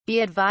Be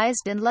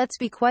advised, and let's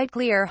be quite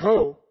clear.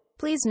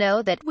 Please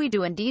know that we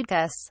do indeed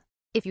cuss.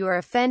 If you are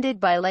offended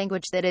by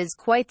language that is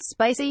quite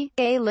spicy,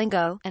 gay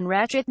lingo, and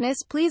ratchetness,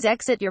 please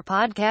exit your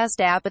podcast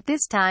app at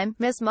this time,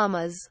 Miss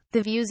Mamas.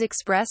 The views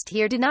expressed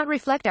here do not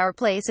reflect our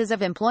places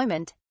of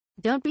employment.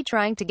 Don't be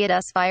trying to get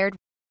us fired.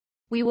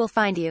 We will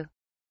find you.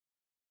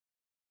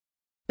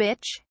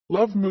 Bitch.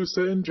 Love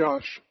Musa and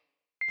Josh.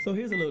 So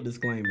here's a little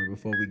disclaimer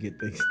before we get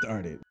things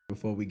started. I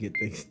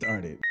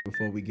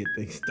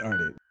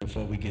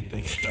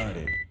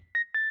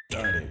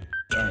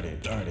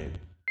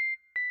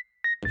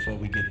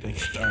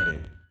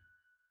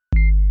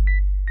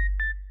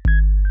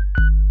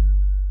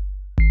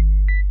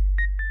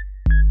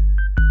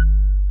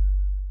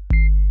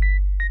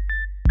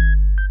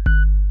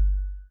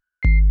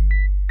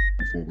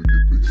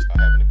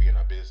happen to be in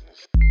our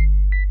business.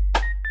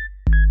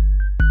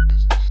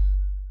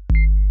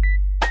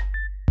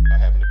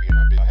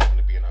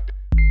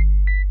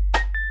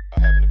 I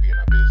happen to be in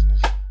our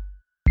business.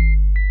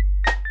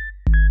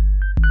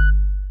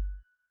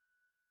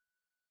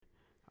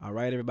 All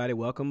right, everybody,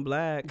 welcome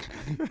back.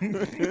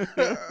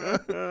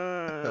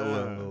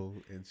 Hello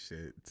and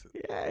shit.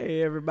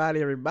 Hey,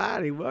 everybody,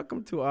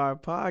 welcome to our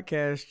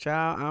podcast,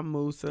 child. I'm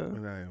Musa.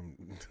 And I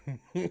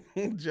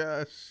am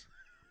Josh.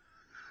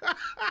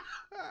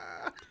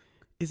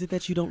 Is it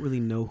that you don't really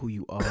know who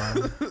you are,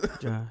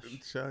 Josh?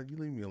 Child, you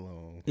leave me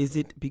alone. Is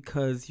it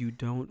because you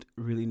don't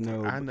really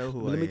know? I know who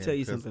I am. Let me tell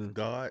you something.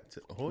 God.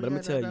 Let me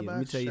tell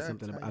you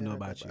something I know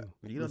about you.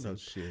 You don't know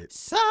shit.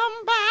 Somebody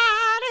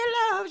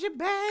loves you,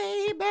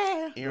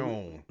 baby.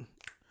 Ew.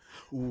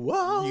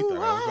 Whoa, You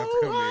thought I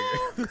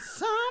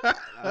was about to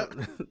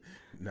come in.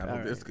 Not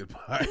on this good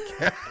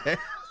podcast.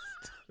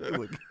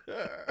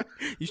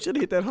 You should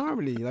have hit that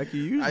harmony like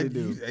you usually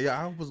do.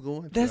 Yeah, I was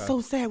going to. That's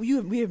so sad.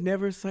 We have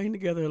never sang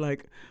together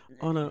like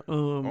on a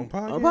on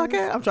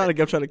podcast. I'm trying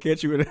to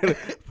catch you in a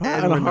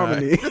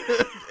harmony.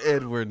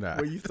 And we're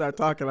not. When you start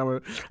talking, I'm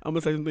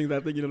gonna say some things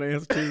I think you know the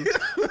answer to.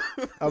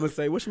 I'm gonna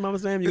say, "What's your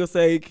mama's name?" You gonna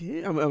say,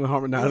 "I'm gonna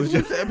harmonize."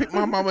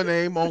 My mama's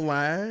name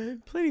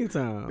online. Plenty of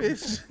time.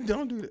 Bitch,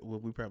 don't do that. Well,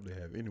 we probably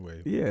have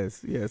anyway.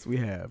 Yes, we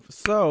have.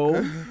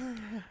 So.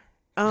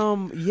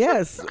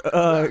 Yes.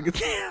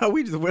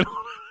 We just went on.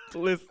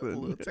 Listen. A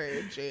little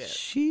tangent.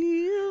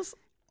 She is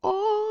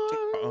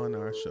on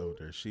our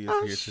shoulder. She is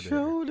here today.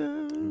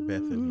 Shoulder.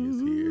 Bethany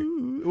is here.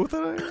 What's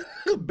her name?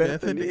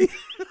 Bethany.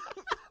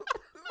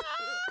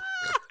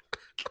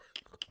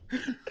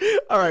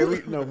 All right, we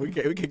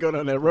can go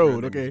down that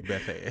road. Okay.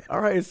 Bethany.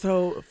 All right.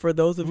 So for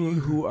those of you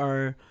who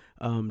are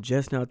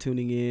just now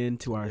tuning in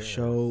to our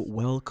show,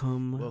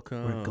 welcome.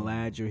 We're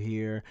glad you're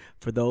here.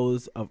 For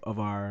those of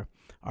our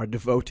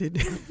devoted,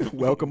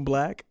 welcome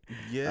Black.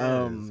 Yes.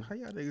 How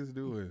y'all niggas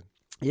doing?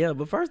 Yeah,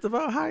 but first of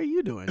all, how are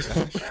you doing,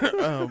 Josh?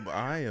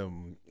 I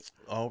am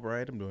all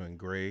right. I'm doing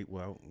great.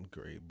 Well,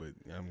 great, but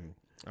I'm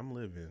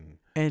living.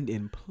 And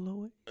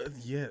employed?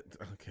 Yeah.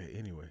 Okay.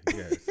 Anyway,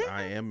 yes,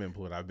 I am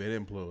employed. I've been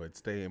employed.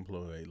 Stay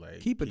employed.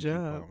 Like keep a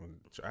job.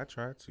 I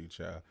try to,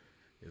 child.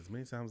 As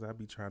many times I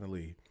be trying to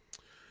leave.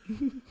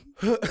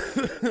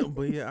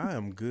 But yeah, I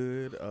am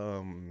good.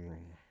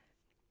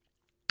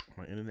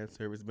 My internet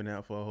service been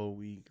out for a whole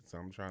week, so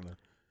I'm trying to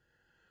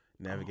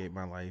navigate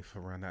my life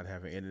around not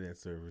having internet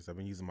service. I've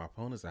been using my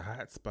phone as a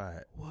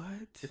hotspot.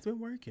 What? It's been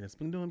working. It's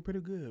been doing pretty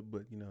good,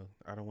 but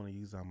I don't want to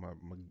use all my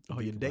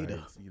your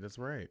data. Yeah, that's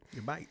right.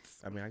 Your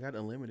bytes. I mean, I got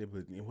unlimited,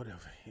 but whatever.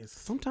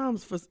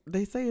 Sometimes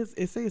they say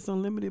it's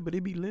unlimited, but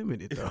it be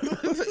limited though.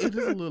 It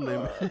is a little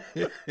limited.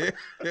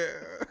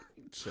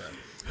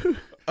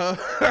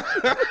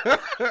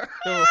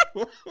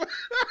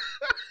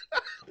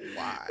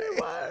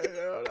 Why?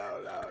 No.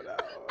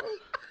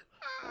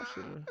 I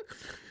should have.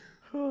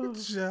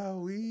 Shall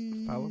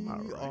we? Follow my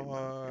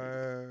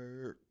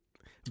are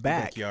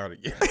back. Backyard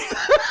again.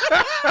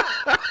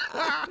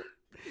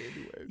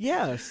 Anyway.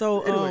 Yeah.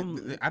 So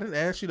I didn't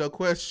ask you no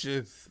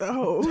questions.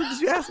 Oh,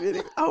 did you ask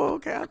me? Oh,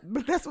 okay.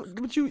 But that's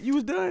what you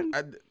was done.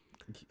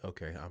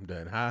 Okay, I'm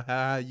done.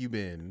 How you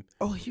been?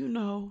 Oh,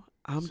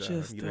 I'm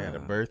just. You had a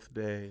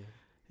birthday.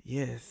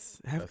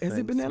 Yes. Has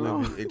it been that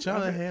long?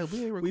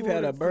 We've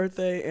had a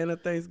birthday and a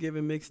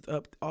Thanksgiving mixed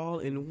up all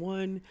in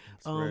one.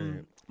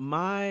 Right.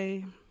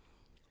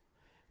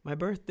 My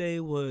birthday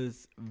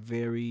was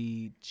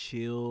very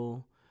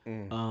chill.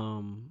 It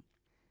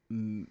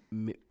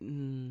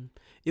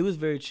was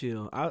very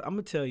chill. I'm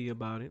gonna tell you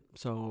about it.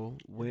 So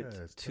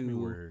went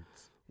to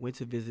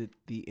visit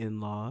the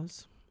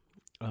in-laws.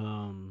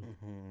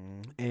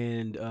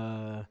 And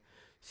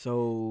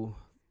so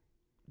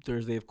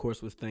Thursday, of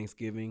course, was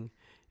Thanksgiving.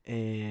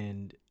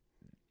 And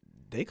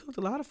they cooked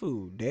a lot of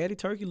food. Daddy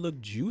Turkey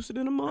looked juicy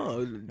in a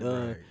mug.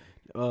 Right.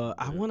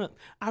 I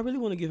really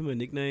want to give him a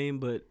nickname,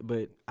 but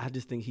I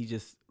just think he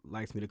just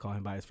likes me to call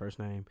him by his first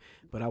name.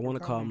 But I want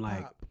to call him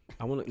like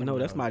Pop.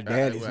 That's my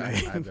daddy's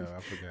name. I know, I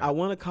forgot. I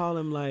want to call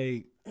him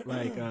like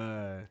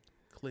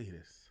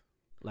Cletus,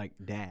 like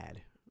Dad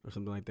or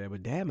something like that.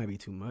 But Dad might be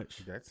too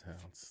much. That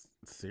sounds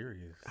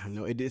serious. I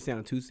know it did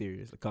sound too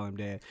serious to call him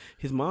Dad.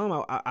 His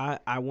mom,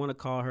 I want to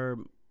call her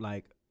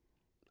like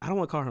I don't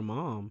want to call her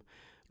mom,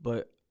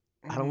 but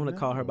I don't want to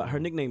call her. But her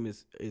nickname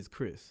is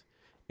Chris.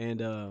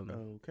 And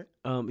okay.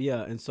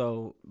 yeah, and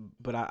so,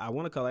 but I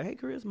want to call her, hey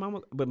Chris,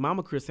 Mama, but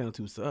Mama Chris sounds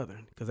too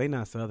Southern because they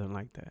not Southern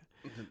like that.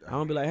 I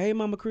don't be like, hey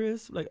Mama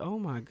Chris, like oh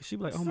my, she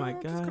be like, oh my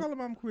God, just call her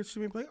Mama Chris. She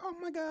be like, oh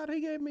my God,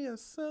 he gave me a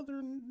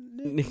Southern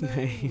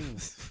nickname.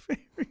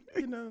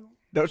 You know.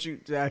 Don't you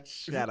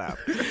shut up.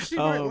 She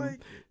might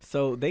like.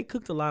 So they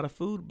cooked a lot of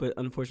food, but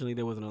unfortunately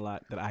there wasn't a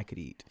lot that I could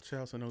eat.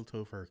 Chelsea, no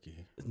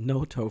tofurkey.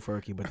 No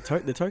tofurkey, but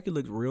the turkey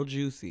looked real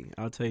juicy.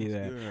 I'll tell you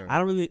that. Yeah. I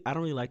don't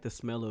really like the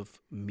smell of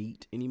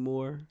meat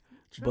anymore,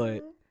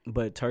 but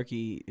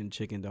turkey and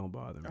chicken don't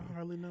bother me. I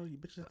hardly know you,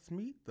 bitch. That's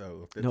meat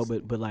though. No,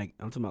 but like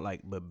I'm talking about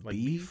like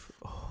beef.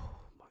 Oh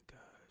my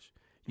gosh,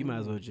 you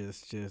might as well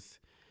just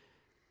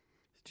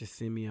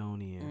send me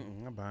on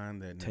in. I'm buying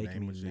that in the Take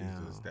name me of Jesus.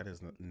 now. That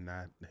is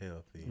not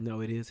healthy.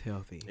 No, it is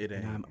healthy. It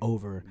ain't. And I'm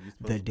over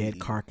the dead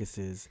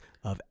carcasses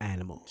of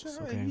animals. Child,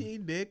 Okay, you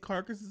eat dead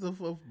carcasses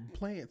of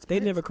plants. They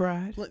never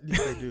cried.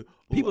 Yes, they do.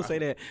 People say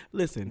that.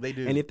 Listen, they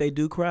do. And if they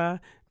do cry,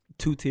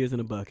 2 tears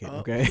in a bucket.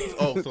 Okay.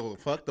 So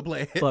fuck the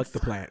plants. Fuck the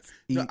plants.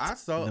 Eat I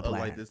saw the plants.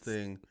 like this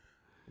thing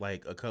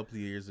like a couple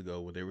of years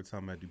ago where they were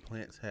talking about do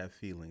plants have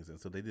feelings, and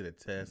so they did a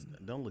test.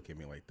 Don't look at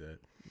me like that.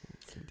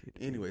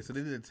 Anyway, so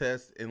they did a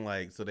test and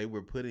like so they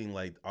were putting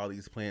like all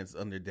these plants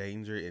under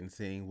danger and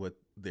seeing what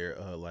their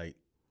like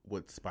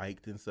what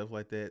spiked and stuff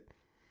like that.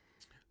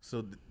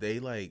 So they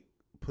like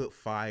put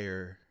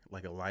fire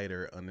like a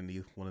lighter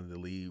underneath one of the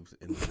leaves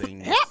and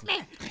things. Help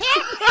me!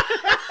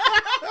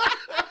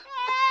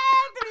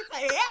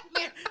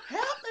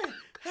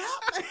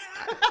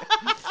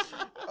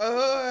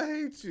 Oh, I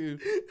hate you.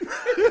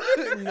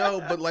 No,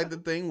 but like the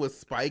thing was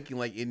spiking,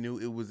 like it knew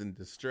it was in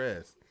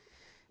distress.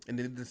 And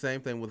they did the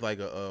same thing with like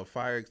a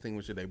fire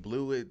extinguisher. They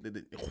blew it.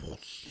 And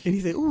he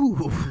said,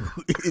 ooh,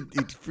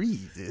 it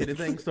freezes. And the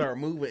thing started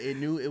moving. It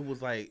knew it was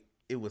like,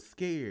 it was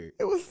scared.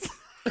 It was.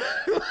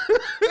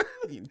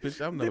 Bitch,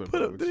 I'm they not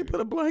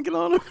put a blanket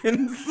on him.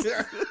 And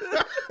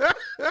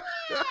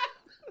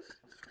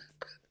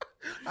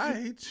I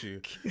hate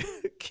you.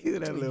 Kill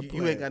that little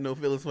You ain't got no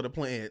feelings for the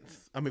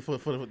plants. I mean, for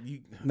you.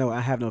 No, I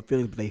have no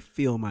feelings, but they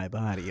feel my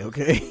body.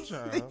 Okay.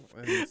 Child,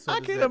 I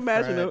can't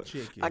imagine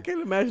I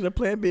can't imagine a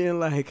plant being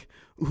like,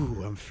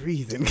 "Ooh, I'm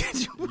freezing."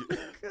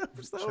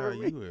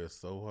 Child, you are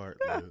so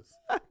heartless.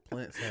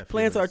 Plants have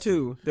plants are feelings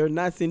too. They're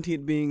not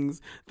sentient beings.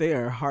 They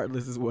are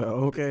heartless as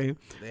well. Okay.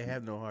 They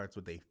have no hearts,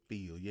 but they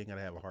feel. You ain't gotta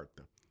have a heart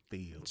to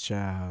feel.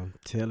 Child,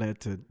 tell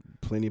that to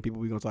plenty of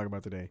people we're gonna talk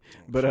about today.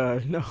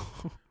 But no.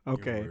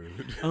 Okay.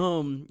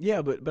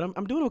 Yeah, but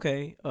I'm doing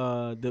okay.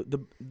 My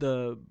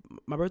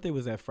birthday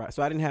was that Friday,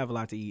 so I didn't have a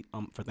lot to eat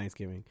for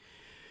Thanksgiving.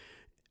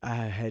 I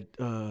had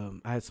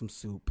some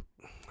soup,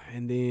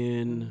 and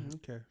then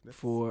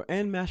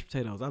and mashed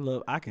potatoes.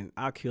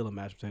 I'll kill a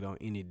mashed potato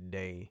any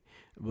day.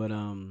 But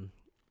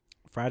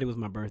Friday was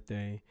my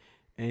birthday,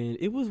 and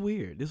it was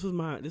weird. This was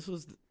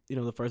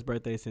the first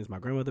birthday since my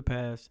grandmother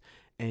passed,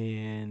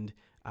 and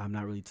I'm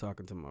not really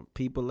talking to my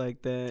people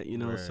like that,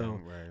 and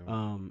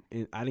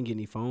I didn't get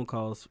any phone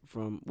calls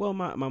from. Well,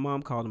 my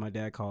mom called and my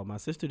dad called. My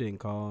sister didn't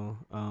call.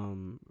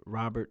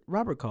 Robert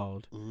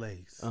called.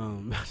 Lace.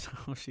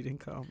 She didn't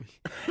call me.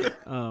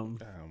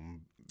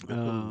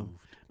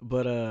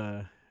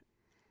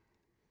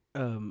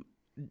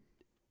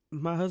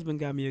 My husband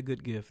got me a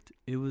good gift.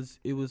 It was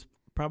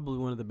probably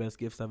one of the best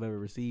gifts I've ever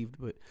received,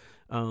 but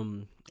I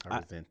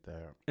resent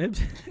that.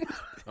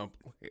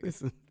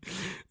 Listen,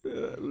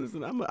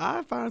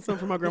 I find something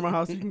from my grandma's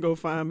house. You can go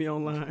find me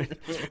online.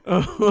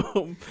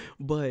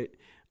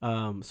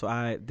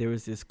 So there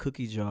was this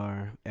cookie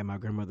jar at my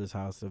grandmother's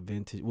house, a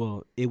vintage.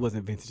 Well, it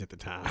wasn't vintage at the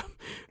time.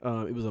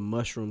 It was a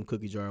mushroom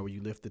cookie jar where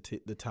you lift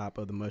the top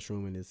of the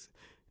mushroom and it's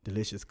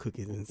delicious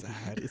cookies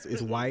inside.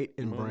 It's white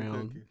and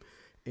brown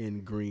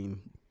and green.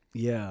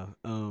 Yeah.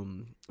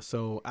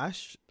 So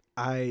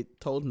I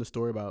told him the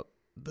story about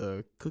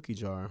the cookie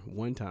jar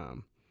one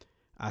time.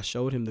 I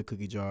showed him the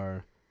cookie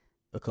jar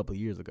a couple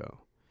of years ago,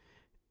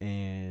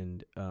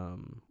 and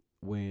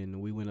when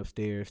we went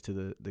upstairs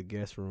to the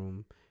guest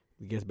room,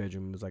 the guest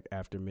bedroom, it was like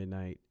after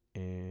midnight,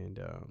 and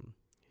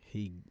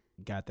he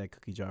got that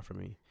cookie jar for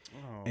me.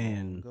 Oh,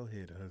 and go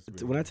ahead,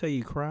 husband. When I tell you,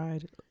 he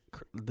cried,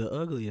 the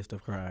ugliest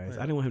of cries.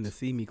 I didn't want him to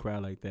see me cry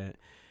like that.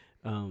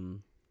 But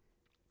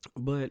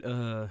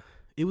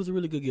it was a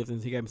really good gift,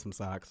 and he gave me some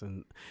socks.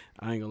 And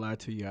I ain't gonna lie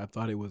to you, I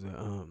thought it was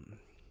a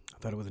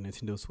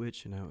Nintendo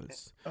Switch, and I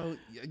was. Oh,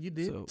 you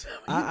did. So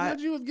I thought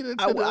you was getting a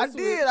Nintendo Switch.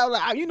 Did. I was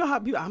like, you know how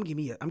people.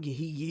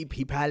 He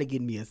probably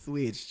getting me a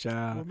Switch,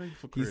 child. Well, maybe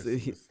for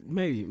Christmas.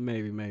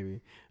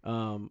 Maybe.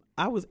 I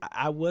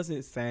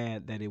wasn't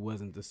sad that it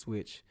wasn't the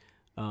Switch.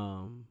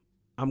 I'm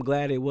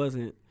glad it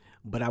wasn't,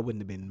 but I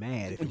wouldn't have been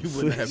mad if it was.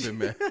 You wouldn't have been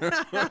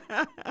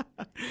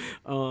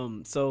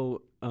mad.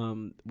 So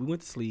we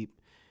went to sleep.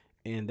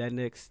 And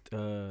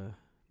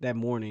that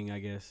morning, I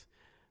guess,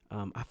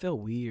 I felt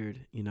weird,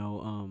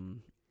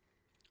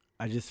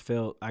 I just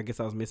felt, I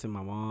guess I was missing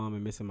my mom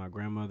and missing my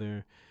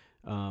grandmother,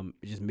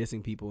 just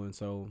missing people. And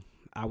so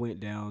I went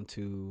down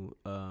to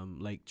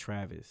Lake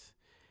Travis,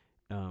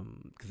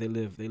 because they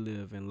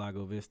live in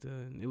Lago Vista,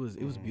 and it was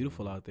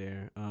beautiful out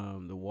there.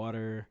 The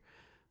water,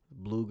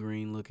 blue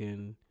green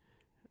looking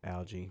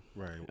algae.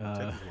 Right.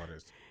 Texas water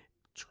is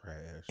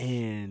trash.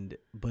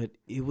 But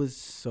it was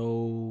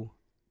so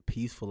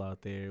peaceful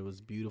out there. It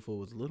was beautiful.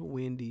 It was a little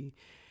windy,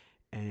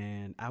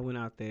 and I went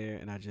out there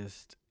and I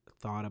just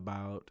thought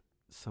about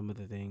some of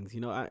the things.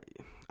 I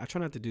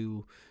try not to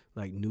do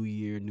like New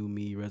Year, New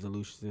Me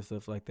resolutions and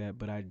stuff like that,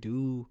 but I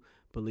do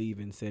believe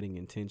in setting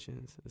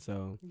intentions.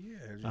 So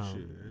yeah, you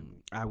should.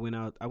 I went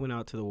out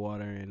to the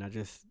water, and I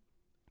just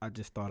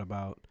thought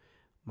about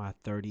my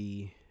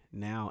 8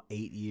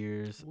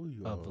 years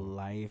of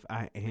life.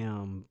 I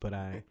am, but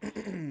I'm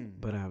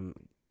getI'm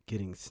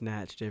getting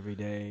every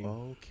day.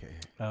 Okay.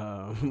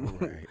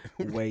 Right.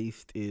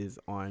 Waist is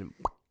on.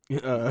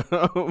 All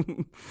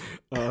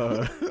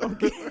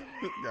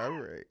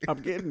right.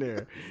 I'm getting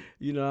there.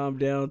 I'm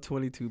down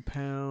 22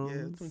 pounds.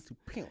 Yeah, 22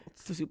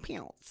 pounds. 22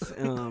 pounds.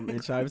 And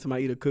every time I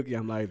eat a cookie,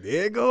 I'm like,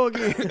 there it go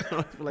again.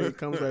 I feel like it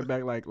comes right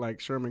back like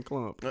Sherman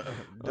Klump.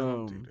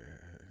 Don't do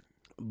that.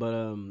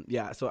 But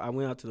yeah. So I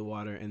went out to the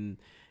water, and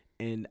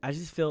I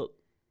just felt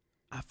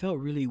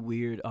really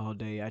weird all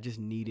day. I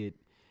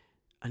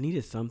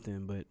needed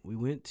something. But we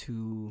went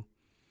to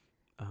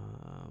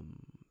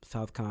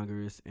South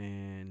Congress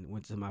and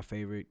went to my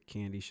favorite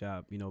candy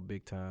shop,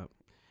 Big Top.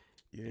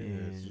 Yeah,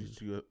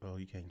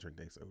 you can't drink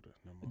that soda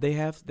no more. They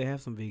have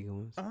some vegan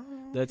ones. Oh,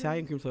 the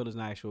Italian cream soda is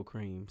not actual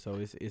cream, so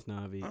it's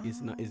not vegan.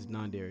 It's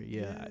non-dairy.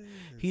 Yeah, yes.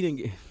 He didn't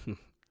get.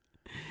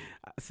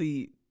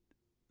 See,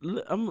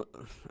 I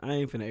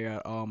ain't finna air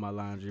out all my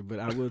laundry, but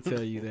I will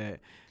tell you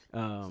that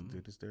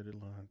do this dirty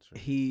laundry.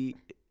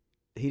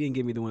 He didn't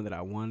give me the one that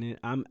I wanted.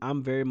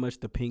 I'm very much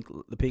the pink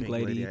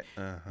lady.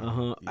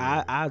 Yeah.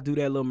 I do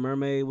that little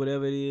mermaid,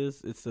 whatever it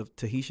is. It's a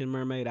Tahitian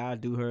mermaid. I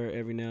do her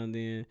every now and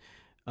then.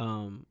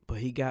 But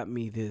he got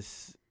me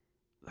this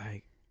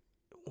like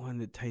one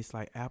that tastes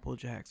like Apple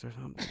Jacks or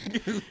something.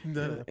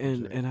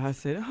 And I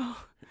said,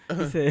 oh,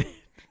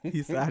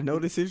 he said, I know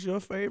this is your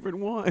favorite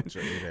one.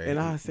 And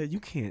I said, you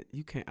can't,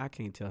 I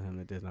can't tell him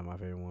that that's not my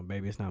favorite one,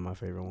 baby. It's not my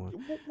favorite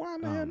one. Why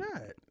the hell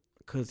not?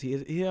 Because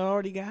he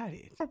already got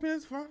it. I mean,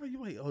 it's fine.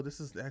 You like, this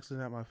is actually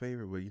not my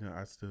favorite, but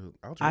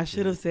I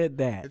should have said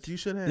that. You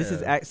should have. This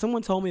is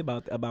someone told me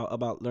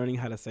about learning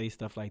how to say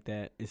stuff like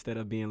that instead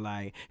of being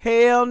like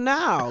hell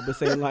no, but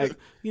saying like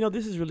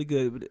this is really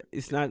good, but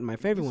it's not my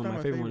favorite one. My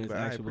favorite one is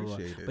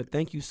actually. But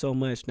thank you so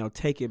much. Now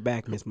take it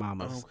back, Miss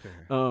Mamas.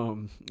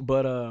 Okay.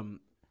 But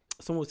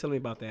someone was telling me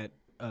about that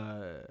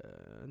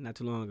not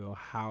too long ago,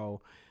 how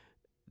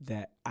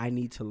that I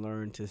need to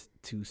learn to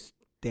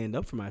stand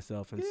up for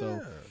myself, and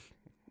so.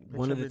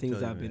 One of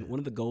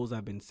the goals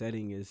I've been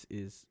setting is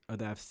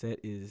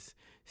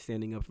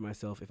standing up for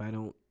myself. If I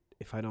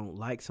don't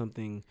like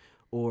something,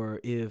 or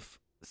if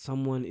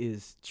someone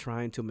is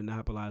trying to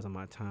monopolize on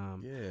my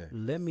time,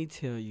 let me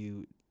tell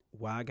you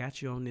why I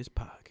got you on this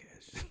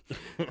podcast.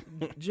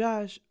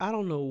 Josh, I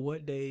don't know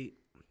what day.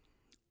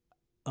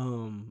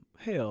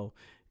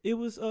 It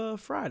was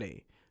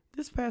Friday.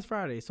 This past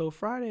Friday. So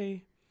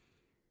Friday,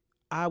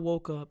 I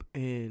woke up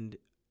and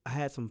I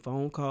had some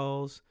phone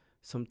calls,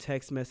 some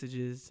text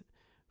messages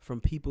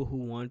from people who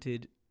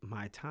wanted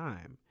my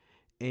time,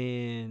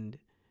 and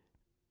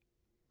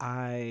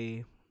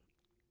I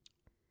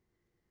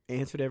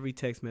answered every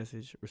text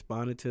message,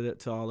 responded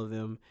to all of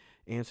them,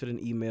 answered an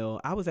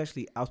email. I was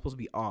supposed to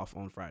be off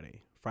on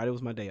Friday. Friday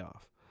was my day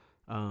off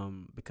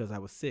because I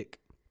was sick,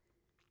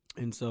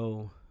 and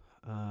so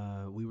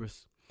we were.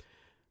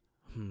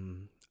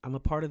 I'm a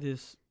part of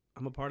this.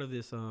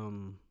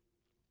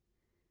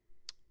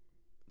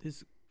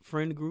 This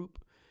friend group.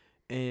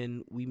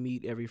 And we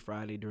meet every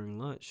Friday during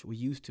lunch. We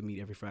used to meet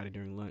every Friday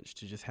during lunch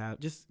to just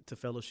to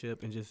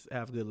fellowship and just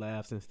have good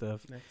laughs and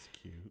stuff. That's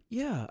cute.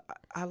 Yeah,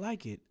 I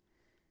like it.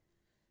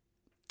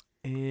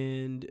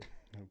 And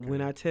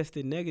when I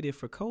tested negative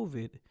for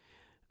COVID,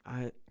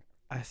 I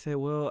said,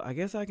 well, I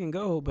guess I can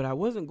go, but I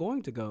wasn't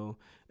going to go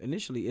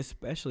initially,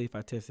 especially if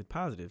I tested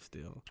positive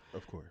still.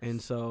 Of course.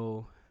 And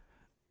so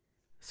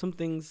some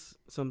things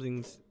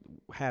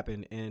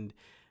happened, and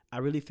I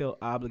really felt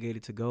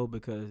obligated to go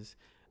because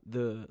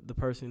the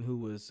person who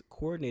was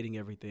coordinating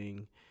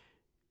everything,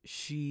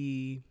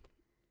 we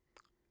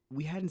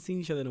hadn't seen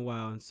each other in a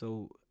while, and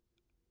so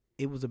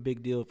it was a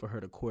big deal for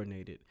her to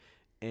coordinate it.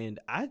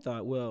 And I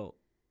thought, well,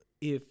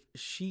 if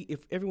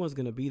everyone's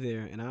gonna be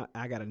there and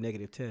I got a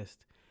negative test,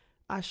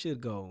 I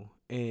should go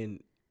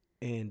and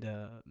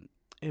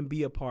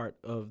be a part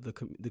of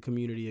the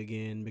community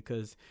again,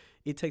 because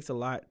it takes a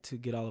lot to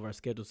get all of our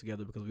schedules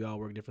together because we all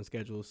work different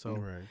schedules. So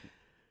right.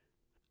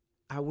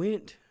 I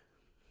went.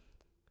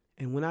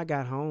 And when I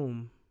got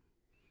home,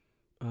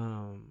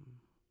 I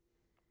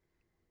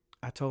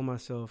told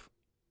myself,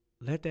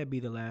 let that be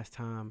the last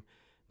time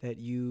that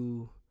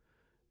you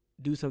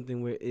do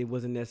something where it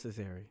wasn't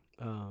necessary.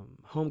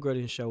 Homegirl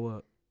didn't show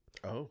up.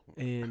 Oh,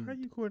 and how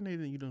you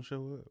coordinating and you don't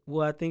show up?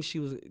 Well, I think she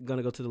was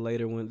gonna go to the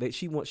later one.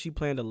 She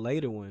planned a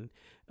later one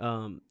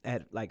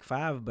at like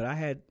 5, but I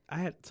had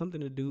something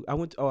to do.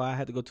 I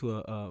had to go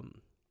to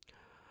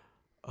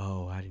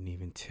Oh, I didn't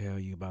even tell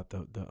you about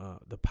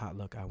the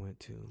potluck I went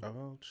to.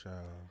 Oh,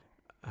 child.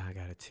 I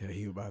gotta tell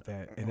you about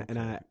that.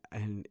 Okay.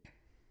 And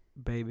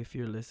babe, if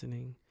you're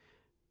listening,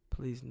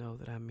 please know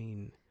that I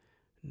mean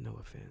no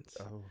offense.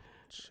 Oh,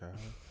 child.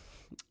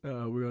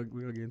 We're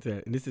gonna get into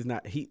that. And this is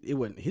not it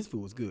wasn't his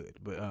food was good,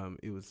 but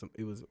we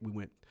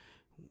went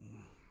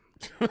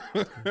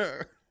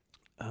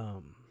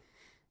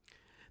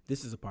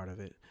this is a part of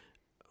it.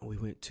 We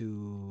went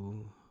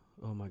to,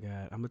 oh my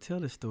God, I'm gonna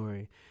tell this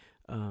story.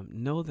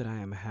 Know that I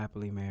am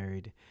happily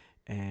married,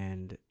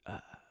 and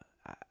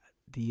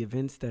the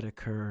events that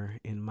occur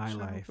in my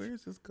life where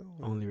is this going?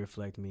 only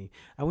reflect me.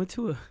 I went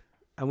to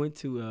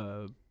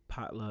a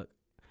potluck,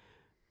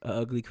 a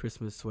ugly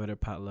Christmas sweater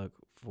potluck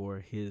for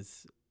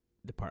his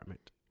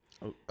department.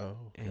 Oh, okay.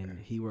 And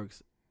he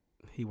works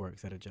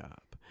at a job.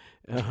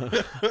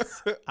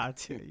 I'll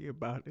tell you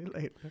about it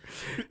later.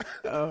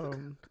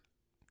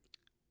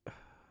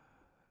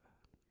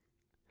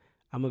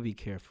 I'm gonna be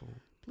careful,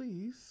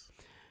 please.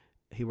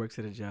 He works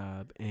at a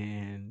job,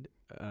 and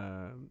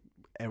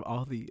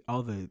all the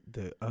other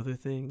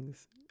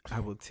things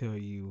I will tell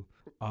you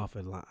off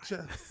a line.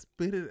 Just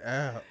spit it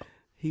out.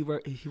 He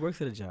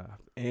works at a job,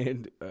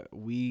 and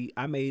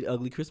I made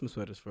ugly Christmas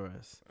sweaters for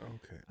us.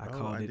 Okay, I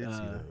called it did see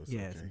those.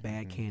 yes, Okay.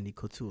 Bad Candy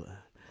Couture.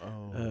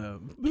 Oh,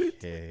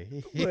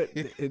 okay. But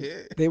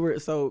they were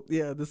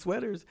the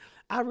sweaters.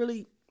 I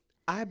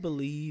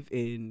believe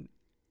in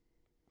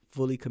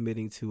fully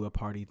committing to a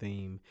party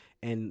theme,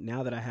 and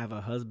now that I have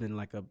a husband,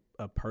 like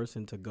a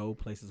person to go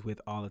places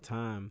with all the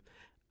time,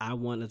 I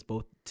want us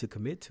both to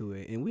commit to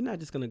it. And we're not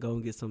just gonna go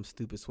and get some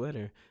stupid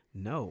sweater.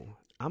 No,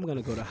 I'm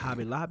gonna go to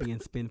Hobby Lobby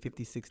and spend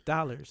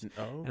 $56, and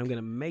I'm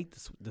gonna make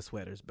the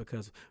sweaters,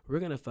 because we're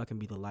gonna fucking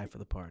be the life of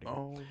the party.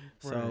 Oh, right.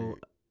 So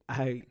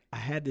I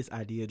had this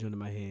idea joined in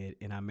my head,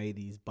 and I made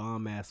these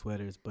bomb ass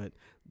sweaters, but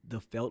the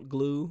felt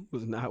glue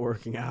was not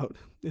working out,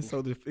 and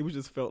so it was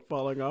just felt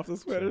falling off the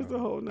sweaters the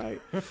whole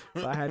night.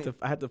 So I had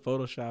to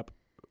Photoshop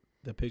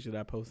the picture that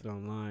I posted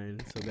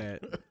online so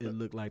that it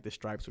looked like the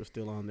stripes were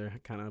still on there,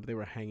 they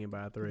were hanging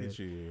by a thread. Look at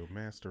you,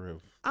 master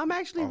of. I'm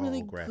actually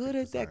really good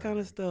at that kind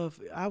of stuff.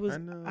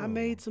 I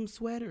made some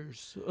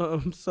sweaters.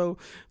 So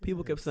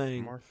people kept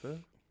saying, Martha.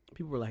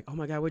 People were like, "Oh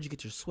my God, where'd you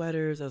get your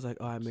sweaters?" I was like,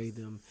 "Oh, I made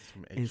them."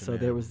 And so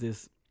there was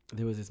this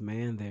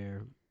man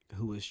there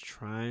who was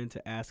trying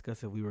to ask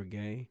us if we were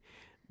gay,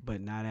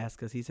 but not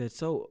ask us. He said,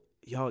 "So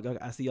y'all,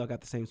 I see y'all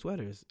got the same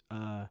sweaters."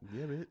 Yeah,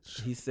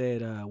 bitch. He said,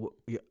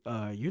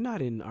 "You're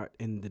not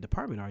in the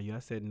department, are you?" I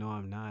said, "No,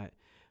 I'm not.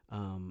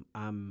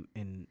 I'm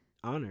in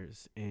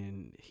honors."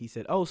 And he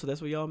said, "Oh, so that's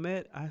where y'all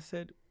met?" I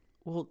said,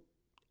 "Well,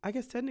 I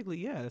guess technically,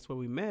 yeah, that's where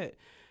we met."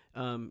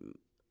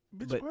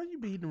 Bitch, why are you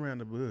beating around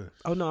the bush?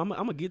 Oh no, I'm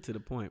gonna get to the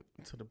point.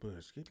 To the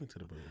bush, get me to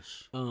the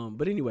bush.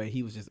 But anyway,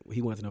 he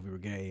wanted to know if we were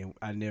gay,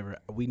 and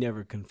we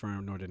never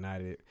confirmed nor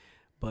denied it.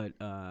 But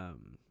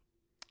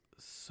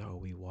so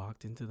we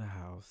walked into the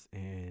house,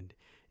 and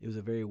it was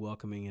a very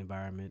welcoming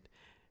environment.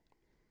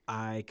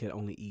 I could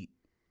only eat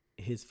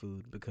his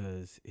food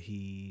because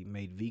he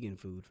made vegan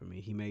food for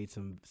me. He made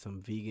some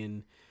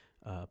vegan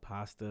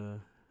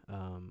pasta. I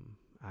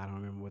don't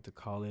remember what to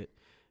call it.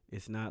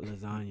 It's not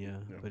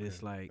lasagna, but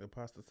it's like a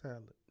pasta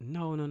salad.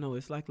 No.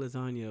 It's like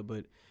lasagna,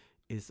 but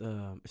it's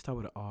started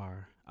with an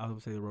R. I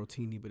would say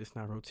rotini, but it's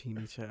not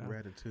rotini, child.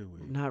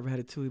 Ratatouille. Not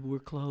ratatouille, but we're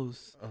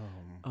close.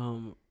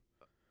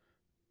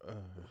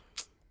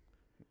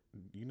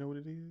 You know what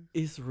it is?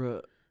 It's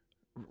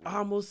I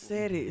almost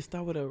said it. It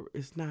started with a.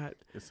 It's not.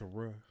 It's a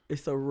ruh.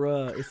 It's a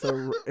ruh.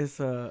 It's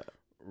a.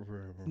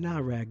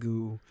 Not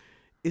ragu.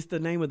 It's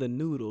the name of the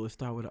noodle. It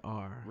started with an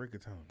R.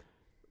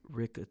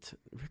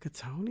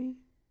 Rigatoni?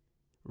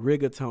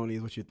 Rigatoni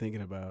is what you're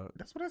thinking about.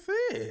 That's what I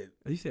said.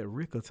 You said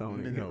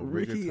rigatoni. No,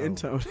 Ricky rigatoni. and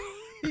Tony.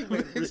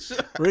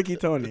 Ricky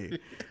Tony.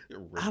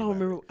 I don't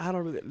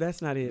remember.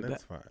 That's not it.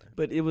 That's fine.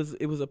 But it was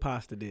a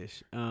pasta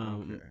dish.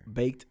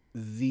 Baked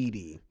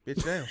ziti.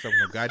 Bitch, that ain't something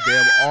no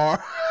goddamn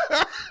R.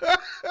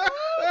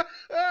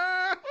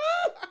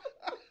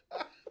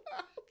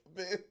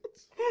 Bitch.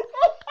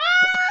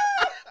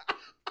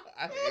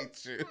 I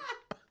hate you.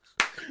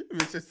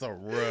 Bitch, it's a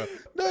rough.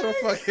 No, the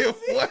fucking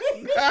what?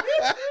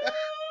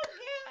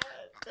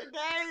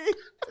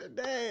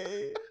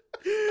 Today.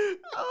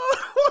 Oh,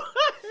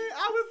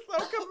 I was so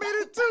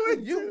committed to it.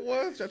 You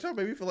was. Y'all trying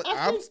to make me feel like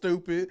I'm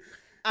stupid.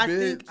 I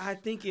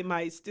think it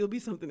might still be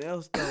something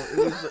else though. It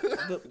was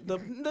the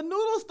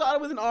noodles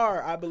started with an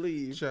R, I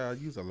believe. Child,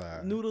 you's a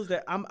lie. Noodles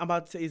that I'm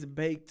about to say is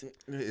baked.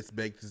 It's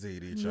baked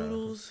ziti, child.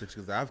 Noodles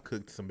because I've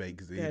cooked some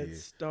baked ziti. That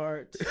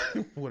start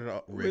with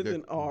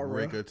an R.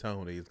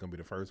 Rigatoni is gonna be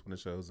the first one that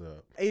shows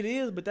up. It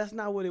is, but that's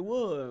not what it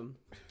was.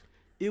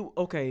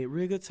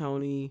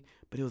 Rigatoni,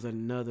 but it was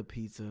another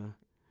pizza.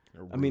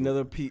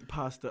 Another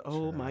pasta. Oh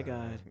child, my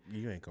God!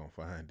 You ain't gonna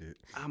find it.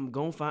 I'm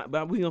gonna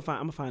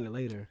find it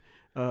later.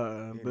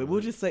 But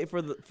we'll just say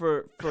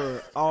for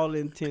all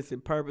intents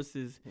and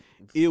purposes,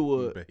 it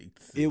was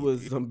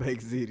some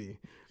baked ziti,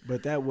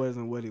 but that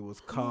wasn't what it was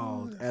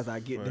called. As I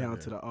get down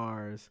to the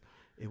R's,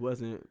 it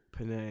wasn't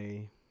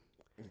penne.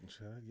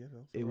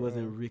 It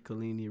wasn't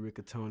Riccolini,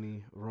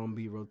 Riccatoni,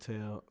 Rombi,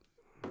 Rotel.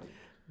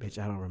 Bitch,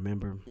 I don't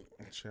remember.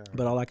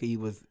 But all I could eat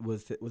was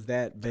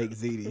that baked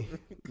ziti.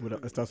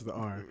 It starts with the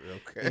R.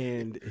 Okay.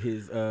 And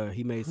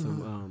he made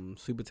some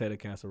sweet potato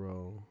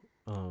casserole.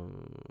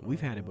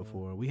 We've had it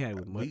before. We had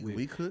it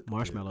with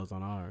marshmallows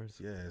on ours.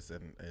 Yes,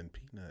 and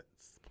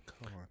peanuts,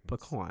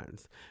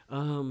 pecans.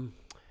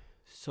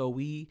 So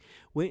we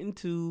went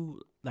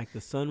into like the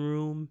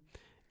sunroom,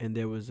 and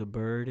there was a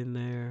bird in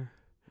there.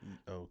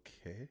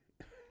 Okay.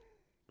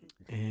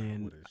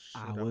 And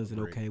I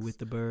wasn't okay with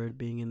the bird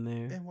being in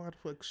there. And why the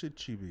fuck should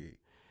she be?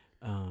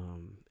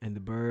 And the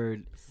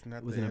bird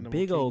was in a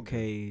big old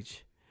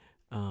cage.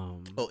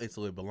 So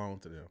it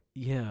belonged to them.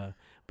 Yeah,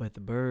 but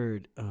the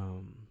bird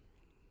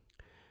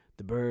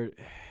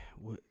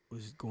went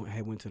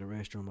to the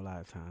restroom a lot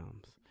of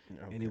times,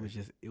 and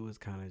it was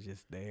kind of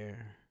just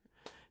there,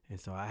 and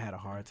so I had a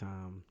hard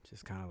time,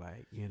 just kind of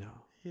like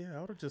Yeah, I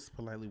would have just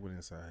politely went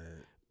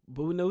inside.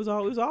 But it was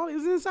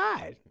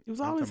inside. It was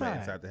all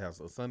inside the house.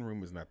 So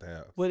sunroom is not the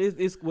house. Well, it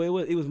was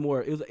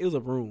a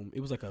room.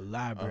 It was like a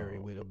library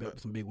with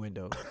some big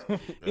windows.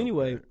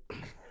 Anyway,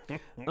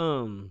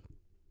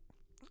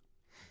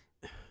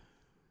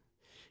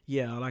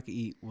 yeah, all I could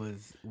eat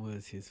was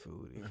his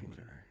food.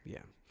 Yeah.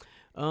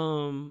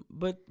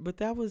 But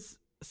that was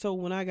so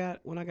when I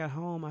got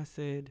home, I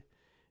said,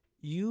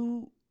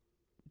 you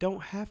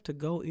don't have to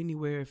go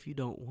anywhere if you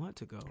don't want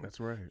to go.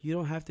 That's right. You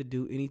don't have to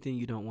do anything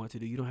you don't want to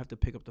do. You don't have to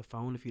pick up the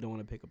phone if you don't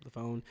want to pick up the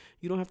phone.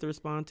 You don't have to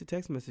respond to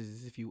text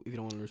messages if you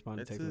don't want to respond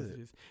to text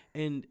messages.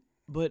 And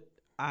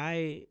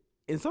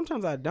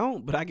sometimes I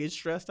don't, but I get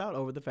stressed out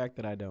over the fact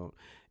that I don't.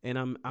 And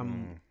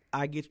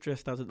I get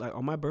stressed out like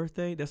on my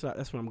birthday. That's what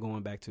I'm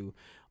going back to.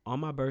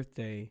 On my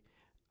birthday,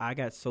 I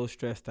got so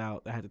stressed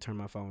out that I had to turn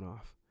my phone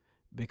off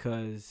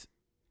because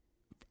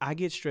I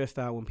get stressed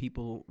out when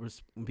people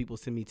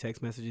send me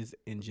text messages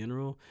in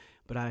general,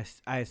 but I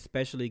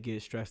especially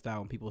get stressed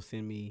out when people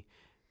send me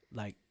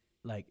like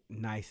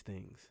nice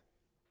things.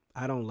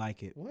 I don't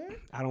like it. What?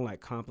 I don't like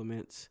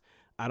compliments.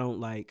 I don't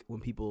like when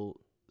people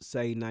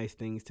say nice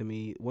things to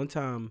me. One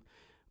time,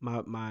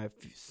 my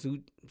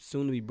soon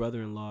to be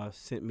brother-in-law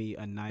sent me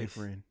a nice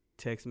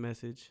text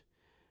message,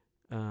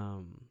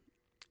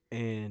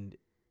 and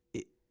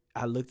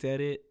I looked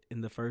at it,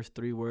 and the first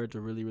 3 words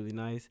were really, really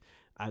nice.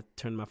 I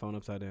turned my phone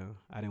upside down.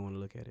 I didn't want to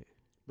look at it.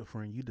 But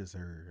friend, you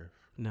deserve.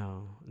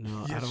 No,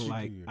 yes, I don't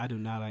like. Do. I do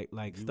not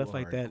like you stuff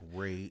like that.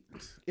 Great.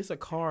 It's a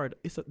card.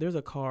 There's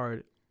a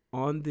card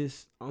in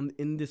this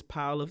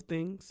pile of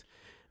things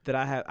that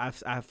I have.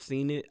 I've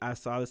seen it. I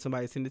saw that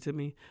somebody sent it to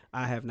me.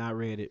 I have not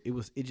read it.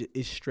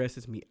 It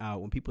stresses me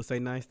out when people say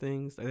nice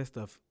things. Like that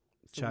stuff.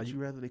 So would you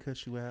rather they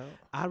cut you out?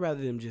 I'd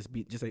rather them just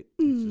say,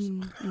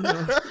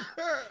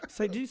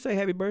 say, do you say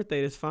happy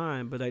birthday? That's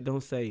fine, but I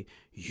don't say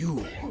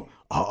you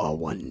are a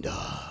wonder.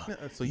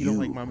 So you don't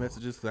like my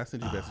messages? Because I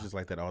send you messages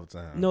like that all the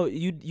time. No,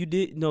 you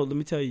did. No, let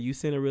me tell you, you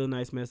sent a real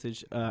nice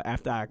message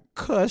after I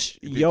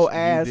cussed your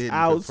ass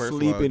out,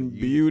 sleeping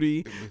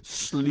beauty,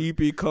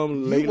 sleepy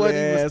come late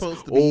ass,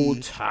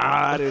 old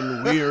tired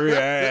and weary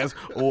ass.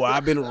 Oh,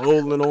 I've been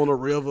rolling on the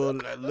river,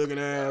 looking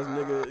ass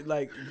nigga.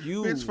 Like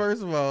you. Bitch,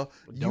 first of all,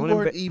 you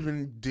weren't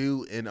even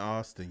due in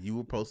Austin. You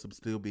were supposed to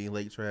still be in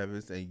Lake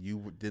Travis, and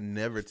you didn't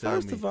never tell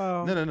me. First of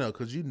all, no,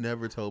 because you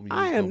never told me.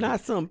 I am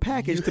not some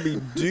package to be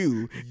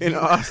due in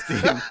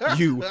Austin.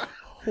 You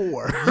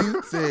whore.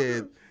 You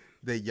said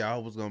that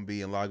y'all was gonna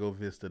be in Lago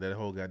Vista that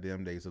whole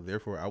goddamn day, so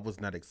therefore I was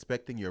not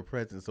expecting your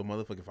presence. So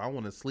motherfucker, if I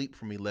want to sleep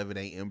from 11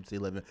 a.m. to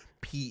 11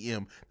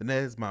 p.m., then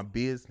that is my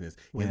business.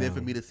 Well, and then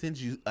for me to send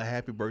you a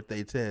happy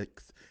birthday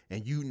text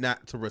and you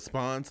not to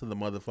respond to the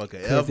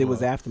motherfucker because it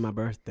was after my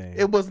birthday.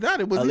 It was not.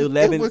 It was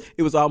 11.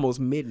 It was almost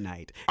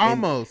midnight.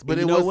 Almost, but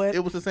it was.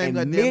 It was the same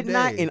goddamn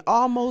midnight day. And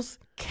almost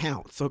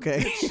counts.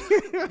 Okay.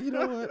 You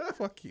know what?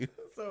 Fuck you.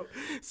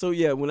 So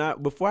yeah,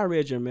 before I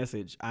read your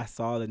message, I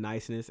saw the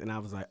niceness and I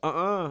was like,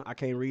 I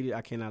can't read it.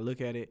 I cannot look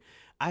at it.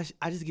 I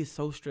just get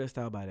so stressed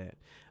out by that.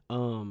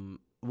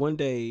 One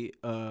day,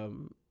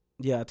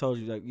 I told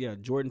you,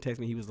 Jordan texted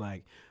me. He was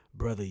like,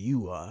 brother,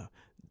 you are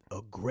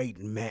a great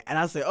man. And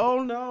I said,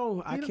 oh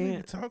no, I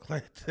can't talk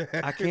like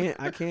that. I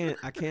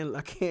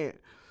can't.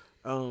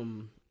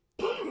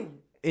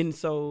 And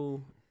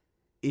so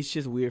it's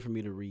just weird for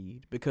me to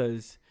read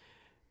because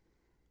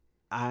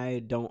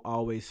I don't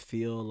always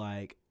feel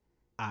like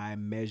I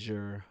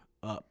measure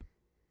up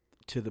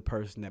to the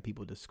person that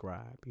people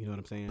describe. You know what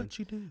I'm saying? But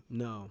you do.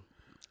 No.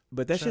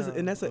 But that's just,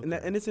 and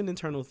and it's an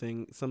internal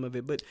thing, some of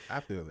it. But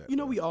I feel that.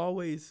 We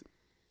always,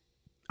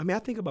 I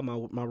think about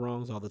my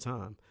wrongs all the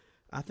time.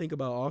 I think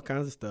about all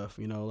kinds of stuff,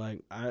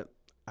 like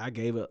I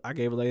gave a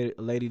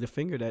lady the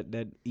finger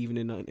that even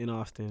in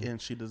Austin,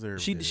 and she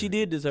deserved it. She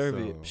did deserve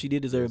it. She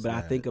did deserve it. But I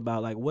think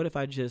about like, what if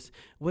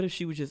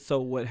she was just.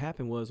 So what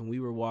happened was when we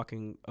were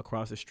walking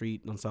across the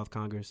street on South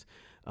Congress,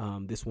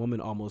 this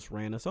woman almost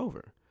ran us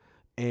over,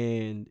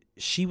 and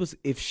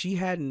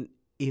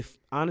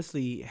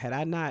honestly had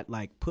I not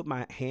like put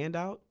my hand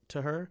out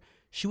to her,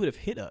 she would have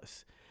hit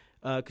us,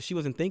 because she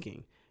wasn't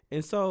thinking,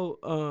 and so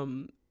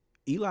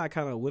Eli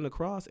kind of went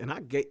across, and I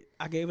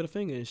gave it a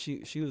finger, and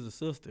she was a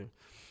sister,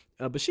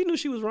 but she knew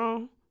she was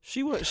wrong.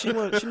 She knew she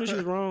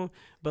was wrong,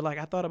 but like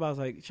I thought about, I was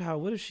like,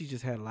 child, what if she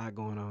just had a lot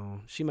going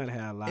on? She might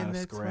have had a lot of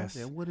stress.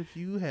 And what if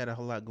you had a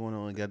whole lot going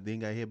on and got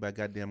hit by a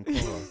goddamn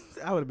car?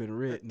 I would have been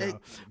rich. No,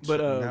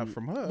 but not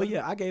from her. But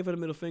yeah, I gave her the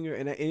middle finger,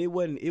 and it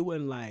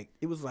wasn't like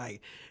it was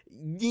like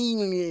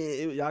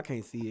y'all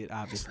can't see it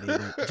obviously.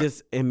 But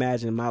just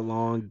imagine my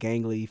long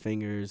gangly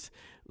fingers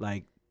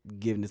like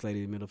giving this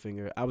lady the middle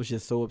finger. I was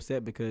just so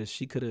upset because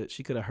she could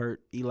have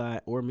hurt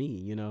Eli or me,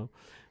 you know.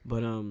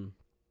 But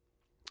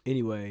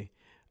anyway.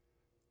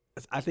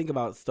 I think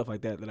about stuff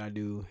like that I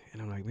do,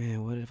 and I'm like,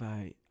 man, what if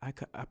I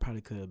probably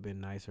could have been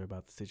nicer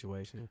about the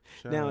situation.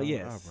 Now,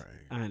 yes, all right.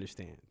 I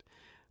understand.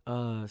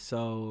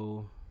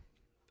 So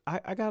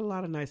I got a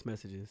lot of nice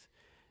messages,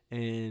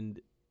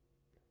 and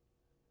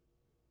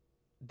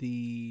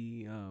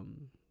the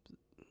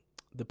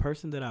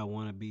person that I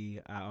want to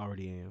be, I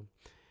already am.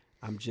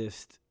 I'm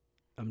just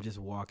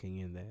walking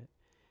in that.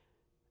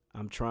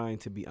 I'm trying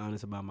to be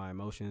honest about my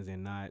emotions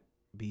and not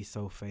be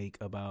so fake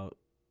about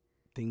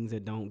things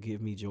that don't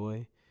give me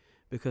joy,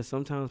 because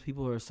sometimes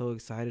people are so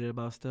excited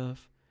about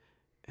stuff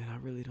and I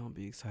really don't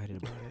be excited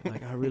about it.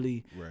 Like I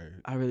really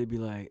be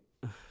like,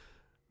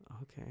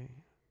 okay,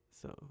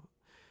 so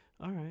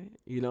all right,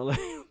 you know, like,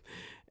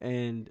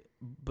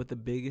 but the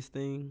biggest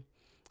thing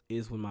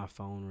is when my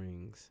phone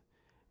rings.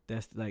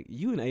 That's like,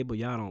 you and Abel,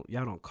 y'all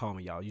don't call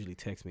me, y'all usually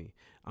text me.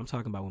 I'm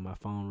talking about when my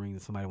phone rings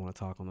and somebody want to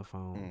talk on the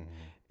phone,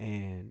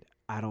 and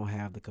I don't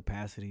have the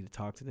capacity to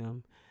talk to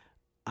them.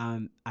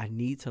 I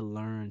need to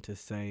learn to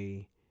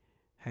say,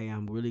 hey,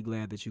 I'm really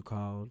glad that you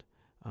called.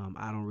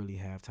 I don't really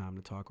have time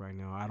to talk right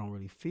now. I don't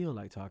really feel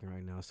like talking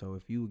right now. So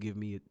if you give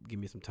me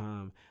some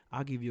time,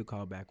 I'll give you a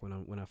call back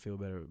when I feel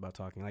better about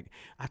talking. Like,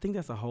 I think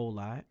that's a whole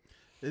lot.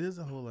 It is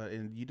a whole lot,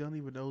 and you don't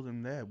even know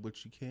them that.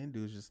 What you can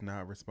do is just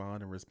not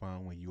respond, and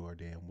respond when you are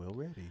damn well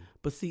ready.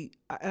 But see,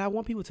 I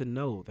want people to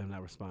know that I'm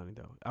not responding,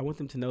 though. I want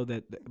them to know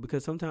that,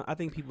 because sometimes I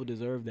think people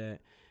deserve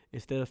that.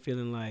 Instead of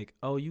feeling like,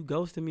 oh, you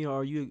ghosted me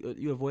or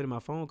you avoided my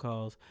phone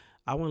calls,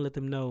 I want to let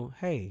them know,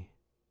 hey,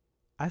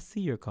 I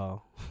see your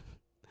call.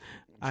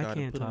 I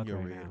can't talk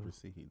right now.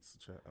 Receipts,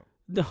 child.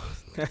 No,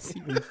 that's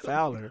even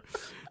fouler.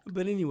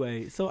 But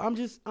anyway, so I'm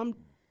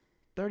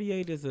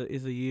 38 is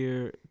a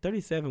year.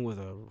 37 was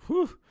a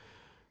hoochie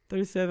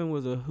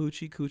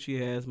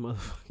coochie ass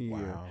motherfucking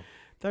year. Wow.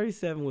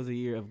 37 was a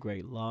year of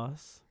great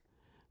loss,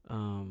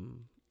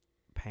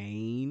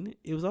 pain.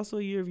 It was also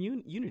a year of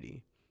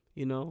unity.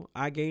 You know,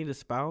 I gained a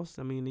spouse.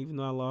 I mean, even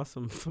though I lost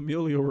some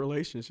familial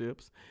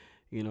relationships,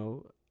 you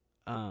know,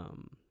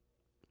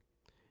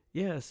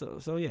 yeah. So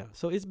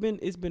it's been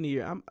a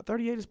year. I'm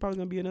 38 is probably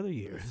gonna be another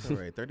year. It's all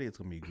right. 38 is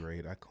gonna be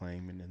great. I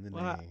claim it in the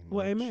name.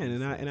 Well, amen.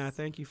 Jesus. And I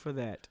thank you for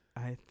that.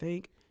 I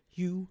thank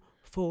you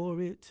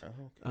for it.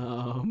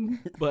 Okay.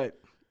 But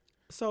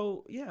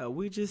so yeah,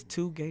 we're just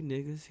two gay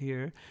niggas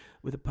here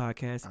with a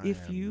podcast.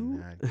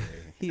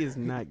 He is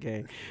not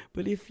gay,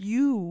 but if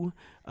you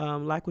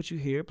like what you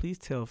hear, please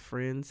tell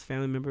friends,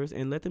 family members,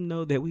 and let them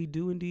know that we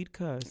do indeed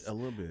cuss a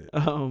little bit.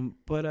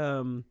 But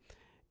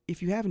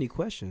if you have any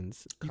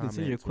questions, you can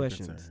send your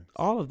questions,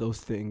 all of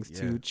those things,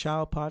 to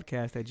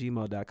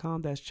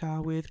childpodcast@gmail.com. That's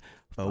child with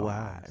 4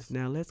 eyes.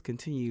 Now let's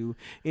continue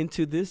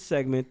into this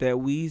segment that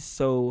we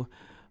so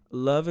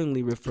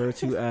lovingly refer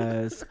to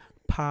as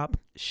pop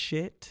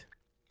shit.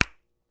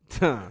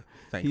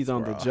 He's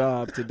on the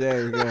job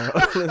today.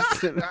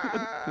 Listen,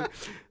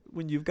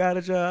 when you've got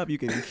a job, you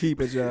can keep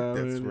a job.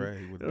 That's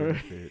right. With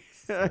benefits.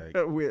 Like,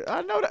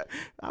 I know that.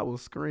 I will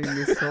scream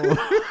this whole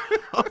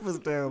office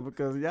down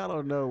because y'all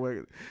don't know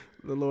what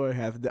the Lord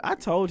has to do. I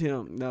told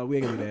him, no, we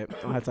ain't gonna do that.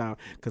 I don't have time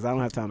because I don't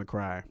have time to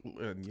cry.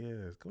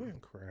 Yes, go ahead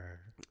and cry.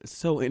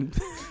 So in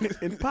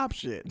pop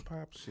shit.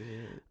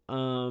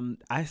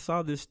 I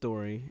saw this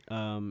story.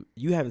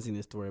 You haven't seen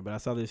this story, but I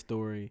saw this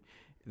story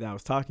that I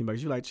was talking about.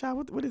 You're like,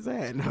 child, what is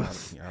that? I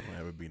don't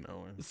ever be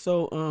knowing.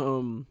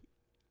 So,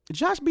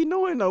 Josh be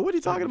knowing though. What are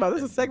you talking about?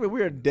 This is a segment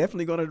we are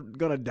definitely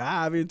gonna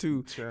dive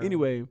into. Child.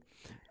 Anyway,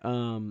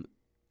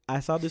 I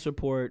saw this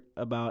report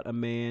about a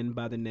man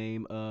by the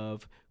name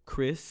of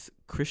Chris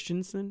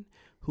Christensen,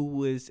 who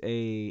was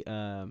a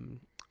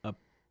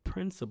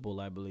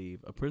principal, I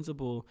believe, a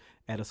principal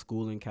at a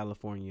school in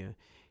California.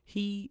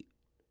 He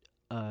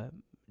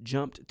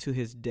jumped to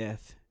his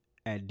death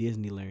at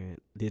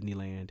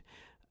Disneyland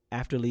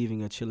after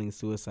leaving a chilling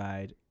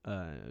suicide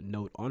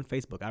note on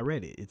Facebook. I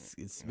read it.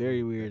 It's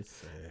very weird.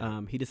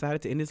 He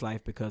decided to end his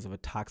life because of a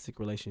toxic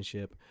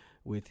relationship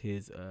with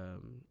his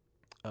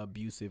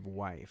abusive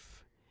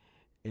wife.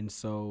 And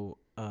so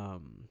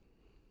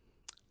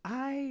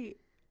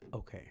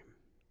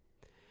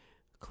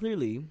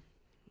clearly,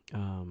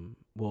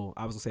 well,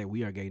 I was gonna say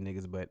we are gay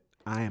niggas, but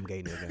I am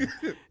gay nigga.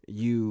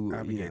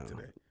 I'm gay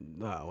today.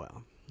 Oh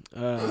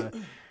well.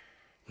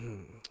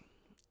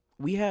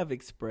 We have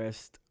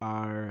expressed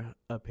our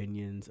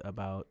opinions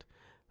about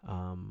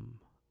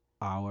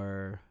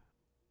our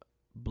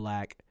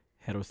black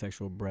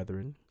heterosexual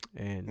brethren,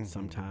 and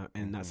sometimes,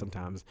 and not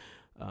sometimes,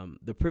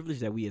 the privilege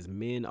that we as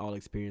men all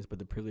experience, but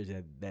the privilege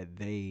that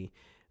they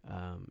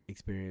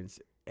experience,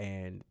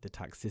 and the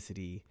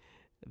toxicity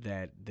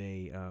that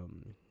they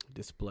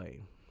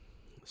display.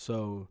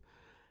 So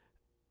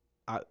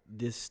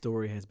this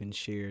story has been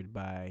shared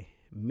by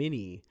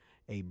many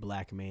a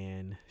black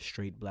man,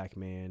 straight black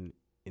man,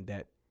 and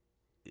that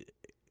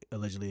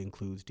allegedly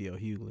includes D.L.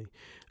 Hughley.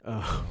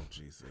 Oh,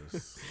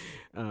 Jesus.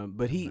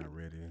 But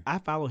I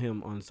follow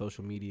him on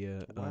social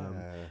media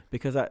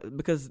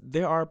because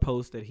there are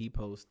posts that he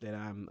posts that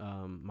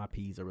my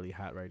peas are really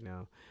hot right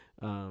now.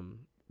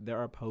 There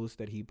are posts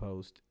that he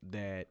posts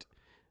that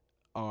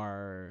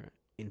are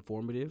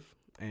informative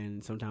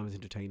and sometimes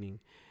entertaining,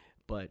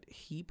 but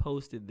he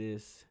posted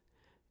this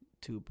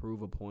to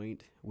prove a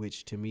point,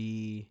 which to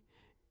me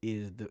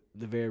is the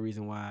very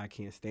reason why I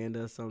can't stand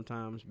us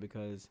sometimes,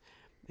 because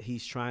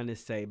he's trying to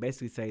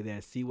basically say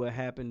that, see what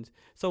happens.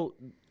 So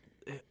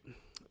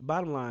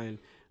bottom line,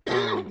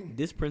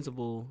 this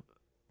principal,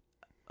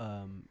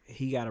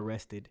 he got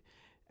arrested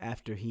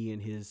after he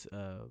and his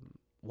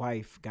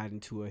wife got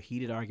into a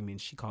heated argument.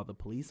 She called the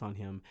police on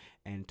him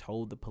and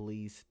told the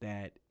police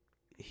that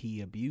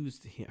he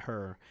abused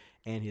her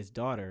and his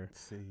daughter.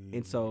 See,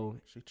 and so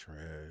she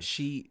trash.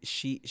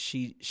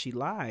 She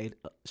lied.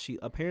 She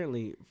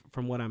apparently,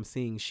 from what I'm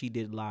seeing, she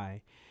did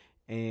lie,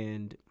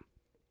 and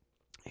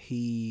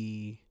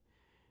he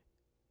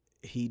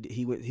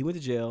went to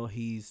jail.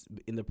 He was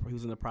in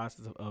the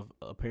process of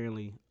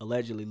apparently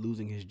allegedly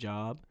losing his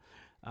job.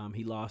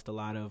 He lost a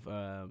lot of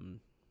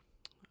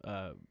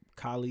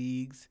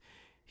colleagues.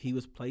 He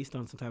was placed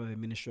on some type of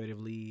administrative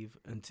leave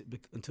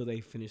until they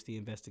finished the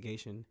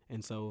investigation.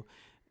 And so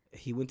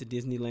he went to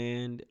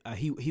Disneyland.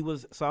 He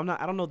was, so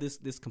I don't know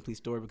this complete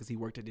story because he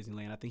worked at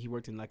Disneyland. I think he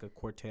worked in like a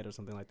quartet or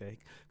something like that,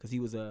 because he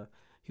was a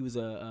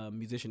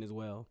musician as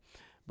well.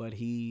 But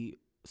he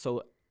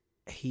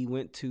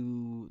went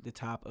to the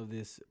top of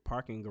this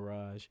parking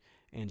garage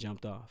and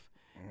jumped off.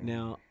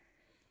 Now,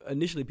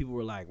 initially people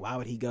were like, why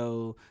would he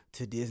go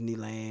to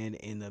Disneyland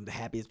in the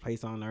happiest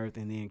place on earth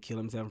and then kill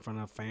himself in front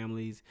of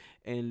families?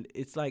 And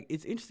it's like,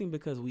 it's interesting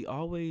because we're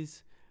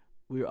always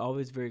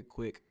very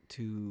quick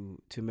to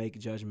make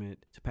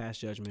judgment, to pass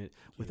judgment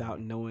without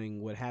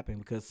knowing what happened.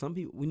 Because some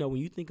people, we know, when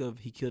you think of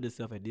he killed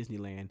himself at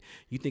Disneyland,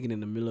 you're thinking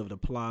in the middle of the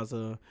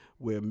plaza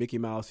where Mickey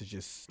Mouse is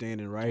just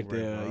standing right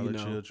there,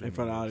 in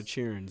front of all the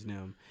cheering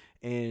them.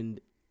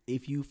 And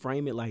if you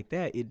frame it like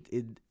that,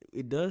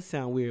 it does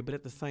sound weird. But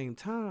at the same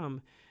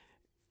time,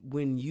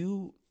 when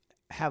you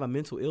have a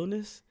mental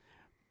illness,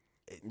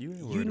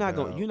 and I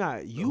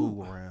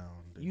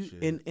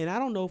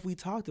don't know if we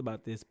talked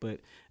about this, but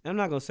I'm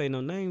not gonna say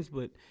no names,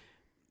 but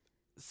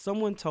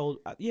someone close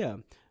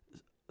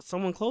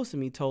to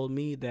me told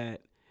me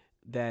that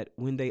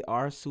when they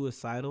are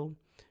suicidal,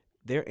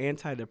 their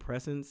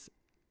antidepressants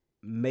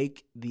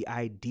make the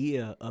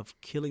idea of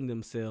killing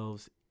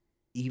themselves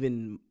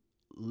even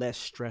less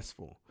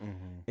stressful.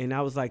 And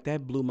I was like,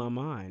 that blew my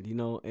mind,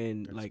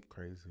 and that's like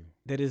crazy.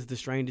 That is the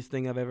strangest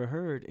thing I've ever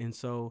heard. And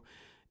so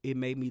it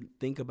made me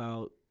think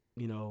about,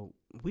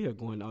 we are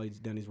going all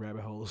down these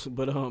rabbit holes,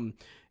 but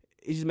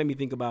it just made me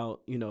think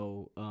about,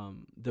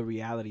 the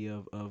reality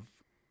of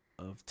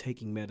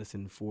taking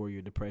medicine for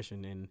your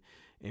depression and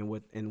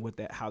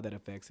how that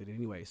affects it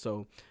anyway.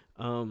 So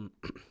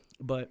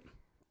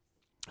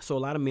So a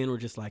lot of men were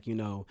just like,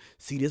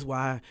 see, this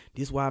why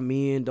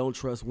men don't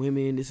trust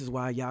women. This is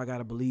why y'all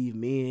gotta believe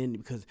men,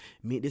 because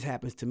this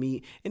happens to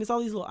me. And it's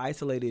all these little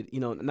isolated,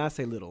 not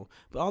say little,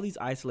 but all these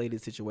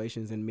isolated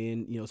situations, and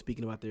men,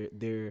 speaking about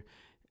their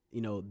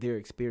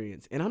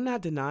experience. And I'm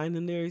not denying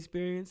them their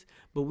experience,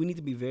 but we need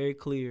to be very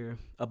clear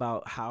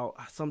about how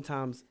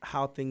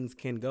things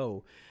can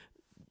go.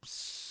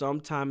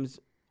 Sometimes,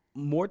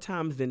 more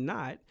times than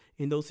not,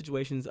 in those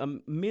situations,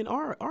 men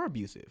are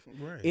abusive.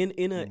 Right.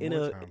 In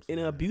an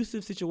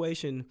abusive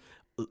situation,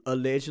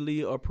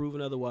 allegedly or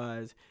proven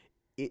otherwise,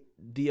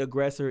 the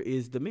aggressor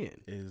is the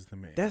man.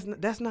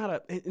 That's not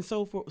a. And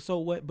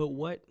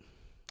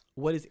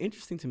what is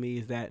interesting to me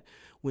is that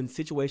when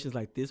situations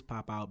like this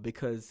pop out,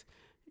 because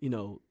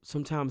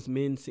sometimes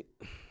men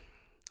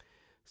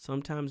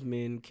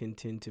can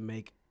tend to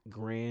make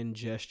grand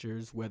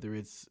gestures, whether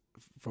it's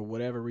for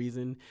whatever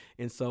reason.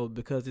 And so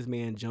because this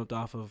man jumped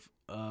off of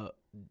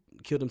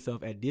killed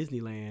himself at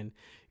Disneyland,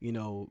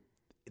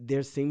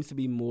 there seems to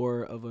be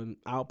more of an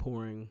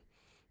outpouring.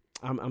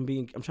 I'm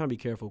trying to be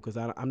careful because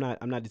I'm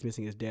not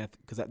dismissing his death,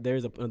 because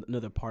there's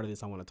another part of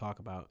this I want to talk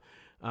about.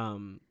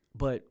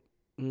 But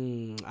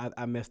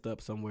I messed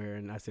up somewhere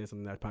and I said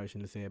something that I probably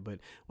shouldn't have said. But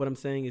what I'm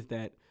saying is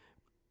that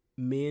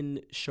men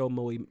show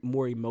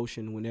more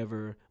emotion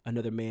whenever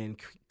another man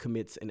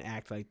commits an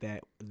act like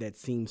that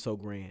seems so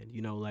grand.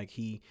 Like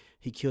he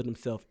killed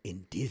himself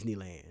in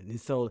Disneyland.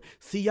 And so,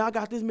 see, y'all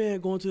got this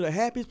man going to the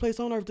happiest place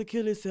on earth to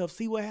kill himself.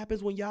 See what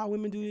happens when y'all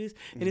women do this?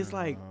 And it's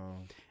like,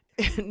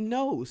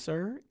 no,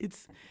 sir.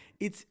 It's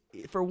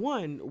for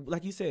one,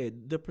 like you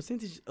said, the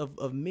percentage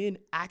of men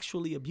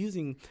actually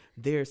abusing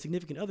their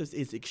significant others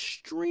is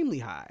extremely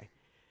high.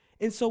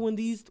 And so when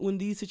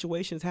these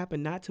situations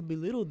happen, not to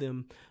belittle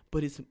them,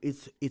 but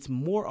it's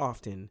more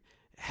often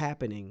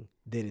happening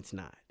than it's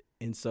not.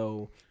 And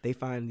so they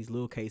find these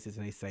little cases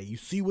and they say, "You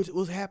see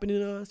what's happening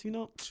to us?" You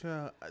know,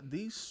 Child,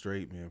 these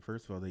straight men.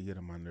 First of all, they get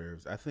on my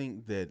nerves. I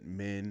think that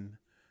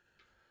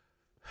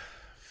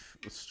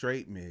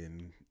straight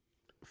men,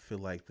 feel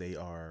like they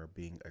are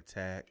being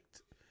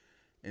attacked.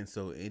 And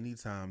so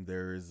anytime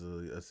there is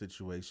a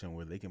situation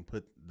where they can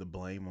put the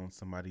blame on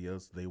somebody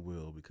else, they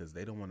will, because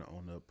they don't want to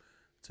own up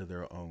to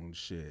their own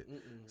shit.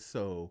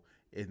 So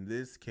in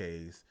this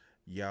case,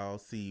 y'all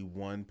see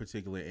one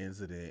particular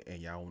incident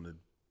and y'all want to,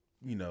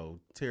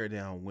 tear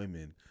down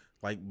women.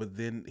 Like, but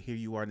then here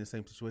you are in the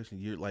same situation.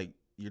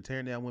 You're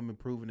tearing down women,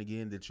 proving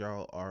again that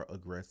y'all are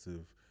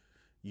aggressive.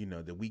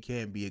 That we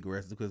can be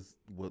aggressive because,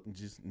 well,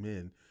 just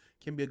men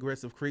can be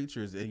aggressive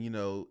creatures.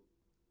 And,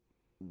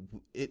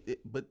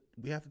 but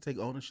we have to take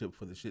ownership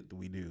for the shit that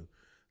we do.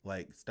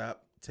 Like,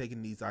 stop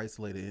taking these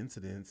isolated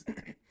incidents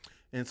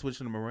and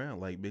switching them around.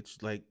 Like,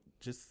 bitch, like,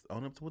 just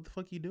own up to what the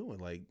fuck you doing.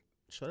 Like,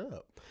 shut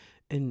up.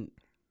 And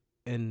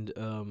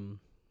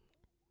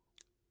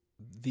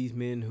these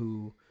men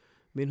who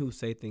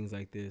say things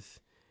like this,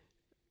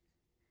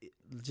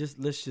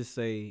 let's just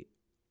say,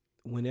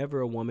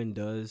 whenever a woman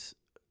does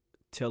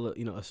tell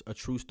a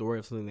true story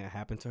of something that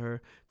happened to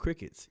her,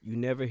 crickets. You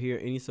never hear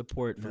any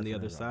support from the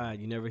other side.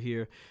 You never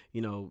hear,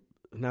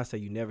 not say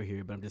you never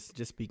hear, but I'm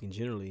just speaking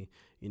generally.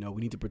 We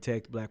need to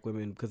protect black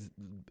women because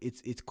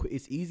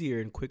it's easier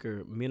and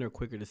quicker. Men are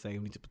quicker to say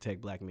we need to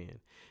protect black men,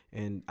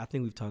 and I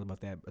think we've talked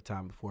about that a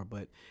time before.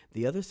 But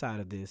the other side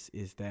of this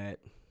is that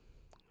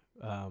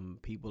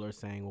people are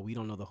saying, well, we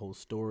don't know the whole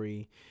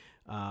story.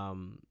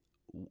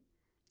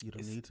 You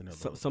don't need to know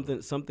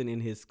something in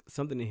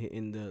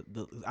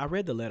the I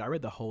read the letter. I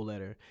read the whole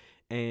letter,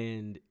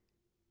 and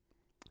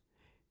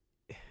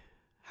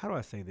how do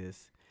I say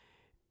this?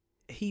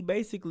 He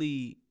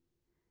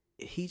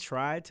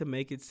tried to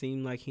make it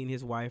seem like he and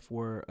his wife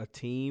were a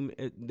team.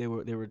 They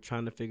were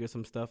trying to figure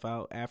some stuff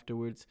out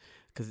afterwards,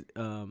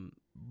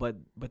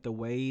 but the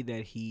way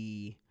that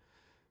he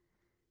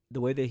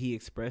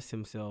expressed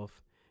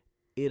himself,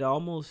 it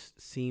almost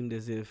seemed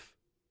as if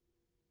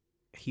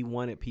he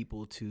wanted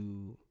people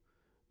to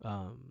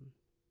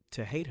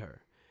hate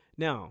her.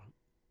 Now,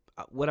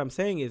 what I'm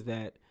saying is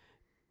that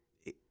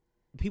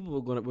people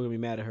were going to be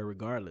mad at her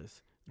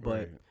regardless.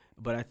 But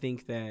I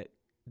think that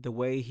the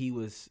way he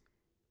worded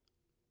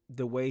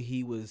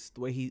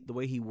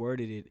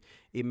it,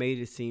 it made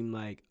it seem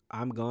like,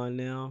 I'm gone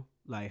now.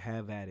 Like,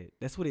 have at it.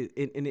 That's what he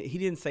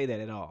didn't say that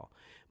at all.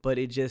 But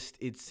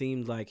it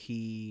seemed like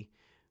he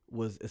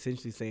was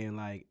essentially saying,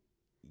 like,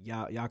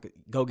 y'all could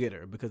go get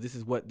her because this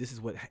is what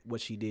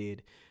she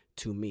did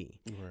to me.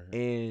 Right.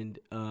 And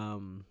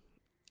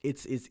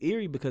it's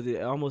eerie because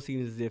it almost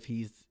seems as if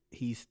he's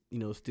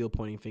still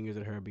pointing fingers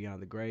at her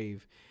beyond the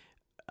grave,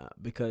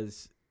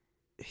 because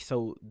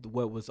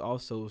what was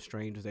also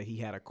strange was that he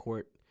had a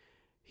court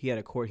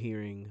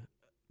hearing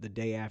the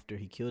day after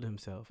he killed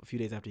himself, a few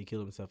days after he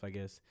killed himself, I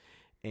guess,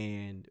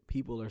 and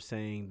people are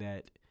saying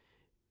that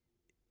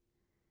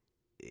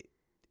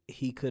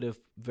he could have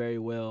very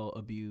well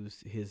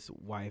abused his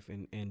wife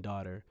and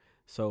daughter.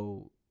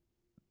 So,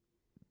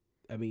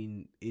 I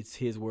mean, it's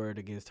his word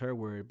against her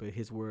word, but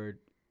his word,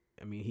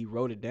 I mean, he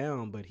wrote it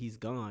down, but he's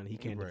gone. He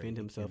can't defend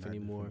himself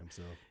anymore.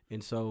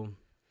 And so,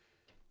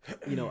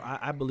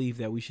 I believe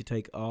that we should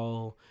take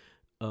all,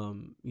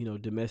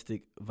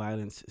 domestic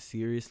violence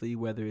seriously,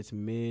 whether it's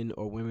men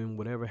or women,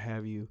 whatever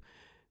have you.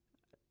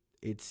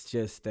 It's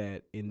just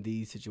that in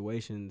these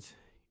situations,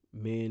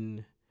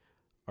 men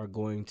are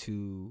going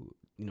to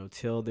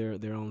tell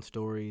their own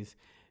stories,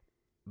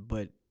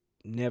 but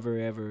never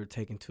ever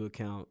take into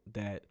account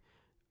that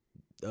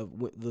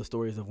the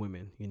stories of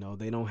women.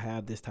 They don't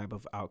have this type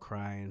of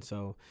outcry, and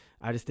so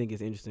I just think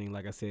it's interesting.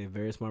 Like I said,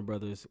 Very Smart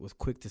Brothers was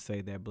quick to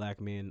say that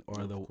black men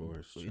are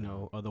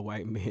are the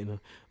white men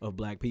of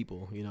black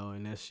people.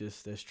 And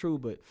that's true.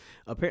 But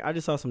I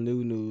just saw some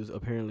new news.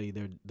 Apparently,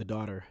 the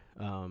daughter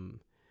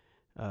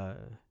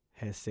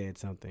has said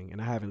something, and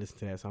I haven't listened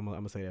to that, so I'm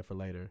gonna say that for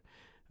later.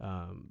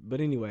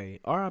 But anyway,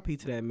 RIP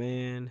to that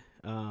man.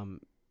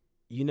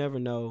 You never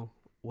know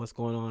what's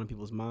going on in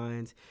people's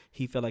minds.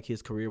 He felt like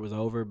his career was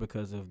over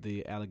because of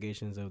the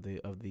allegations of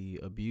the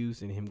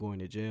abuse and him going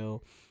to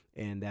jail,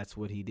 and that's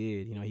what he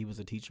did. He was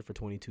a teacher for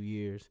 22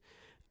 years,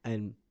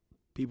 and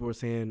people were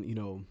saying,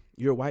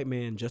 you're a white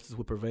man, justice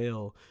would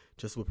prevail.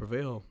 But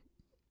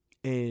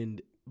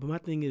my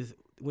thing is,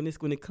 when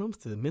it comes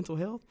to mental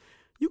health,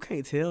 you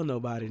can't tell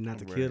nobody not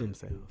to kill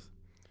themselves.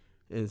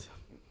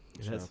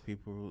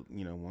 People,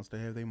 once they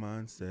have their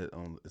mindset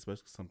on,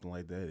 especially something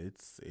like that,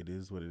 it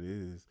is what it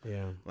is.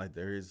 Yeah. Like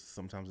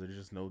sometimes there's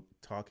just no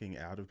talking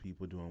out of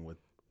people doing what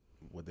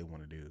they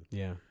want to do.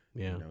 Yeah.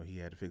 Yeah. He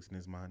had to fix in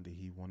his mind that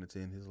he wanted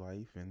to end his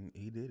life, and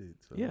he did it.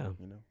 So, yeah.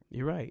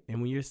 You're right.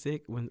 And when you're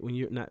sick, when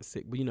you're not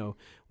sick, but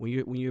when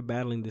you're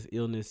battling this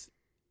illness,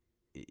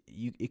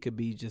 it could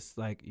be just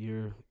like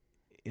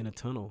in a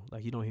tunnel.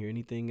 Like, you don't hear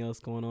anything else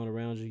going on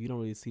around you. You don't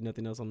really see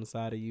nothing else on the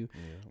side of you.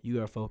 Yeah.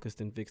 You are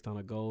focused and fixed on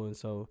a goal. And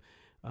so,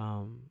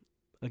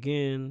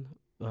 again,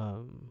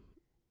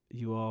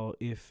 you all,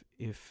 if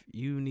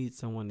you need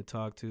someone to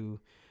talk to,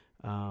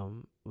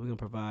 we're gonna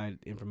provide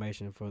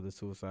information for the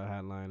suicide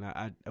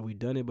hotline. We've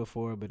done it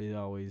before, but it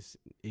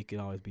can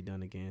always be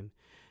done again.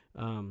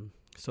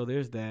 So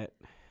there's that.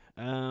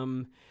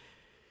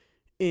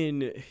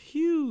 In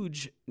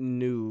huge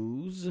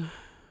news,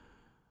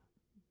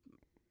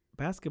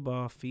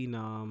 basketball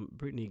phenom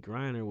Brittany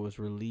Griner was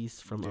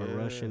released from a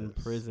Russian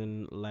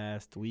prison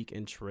last week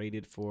and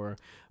traded for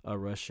a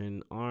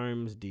Russian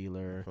arms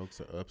dealer. Folks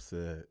are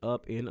upset.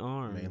 Up in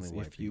arms, Mainly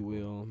white if you people.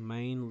 will.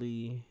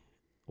 Mainly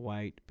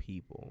white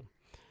people.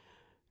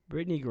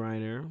 Brittany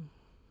Griner,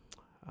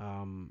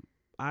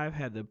 I've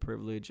had the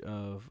privilege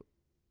of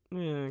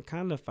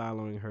kind of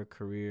following her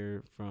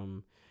career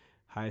from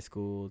high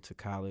school to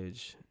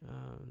college,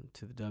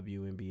 to the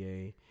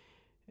WNBA.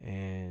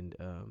 And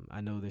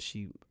I know that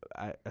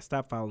I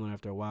stopped following her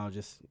after a while,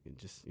 just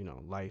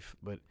life.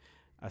 But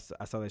I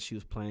saw that she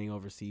was playing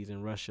overseas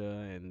in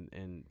Russia,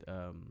 and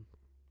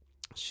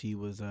she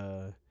was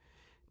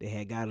they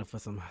had got her for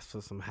some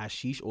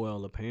hashish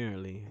oil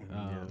apparently.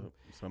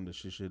 Something that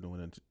she should have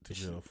went to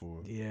jail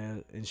for. Yeah,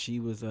 and she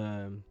was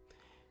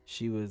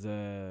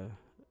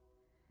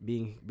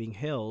being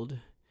held,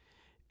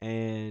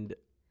 and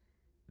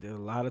there's a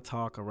lot of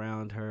talk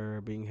around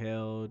her being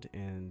held,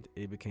 and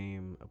it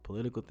became a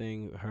political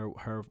thing.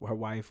 Her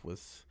wife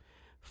was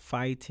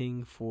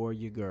fighting for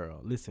your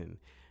girl. Listen,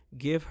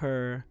 give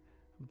her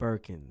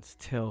Birkins,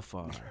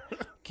 Telfar,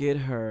 get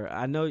her.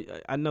 I know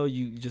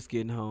you just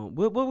getting home.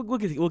 We'll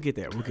get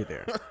there.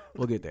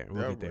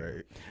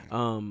 Right.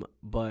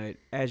 But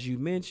as you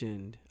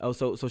mentioned,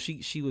 so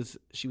she was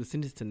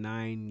sentenced to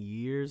 9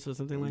 years or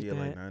something like that.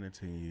 Yeah, like 9 or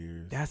 10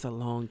 years. That's a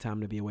long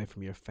time to be away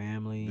from your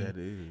family. That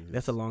is.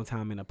 That's a long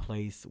time in a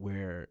place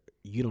where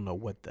you don't know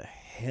what the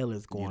hell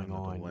is going you don't know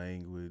on the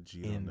language,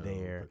 you in don't know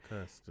there, the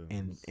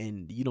customs,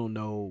 and you don't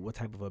know what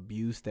type of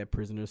abuse that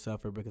prisoners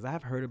suffer, because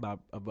I've heard about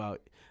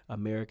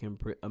American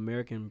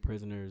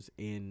prisoners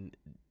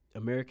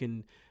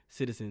American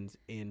citizens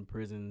in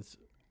prisons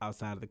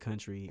outside of the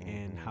country,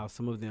 and how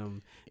some of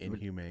them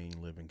inhumane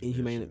living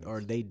conditions,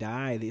 or they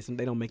die, they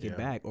don't make it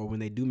back, or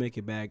when they do make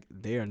it back,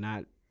 they're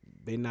not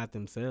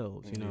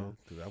themselves, you know.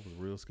 Because I was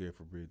real scared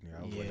for Brittany.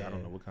 I was like, I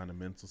don't know what kind of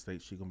mental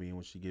state she gonna be in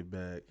when she get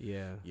back.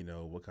 Yeah, you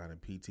know, what kind of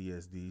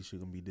PTSD she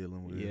gonna be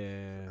dealing with.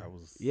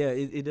 Yeah,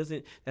 it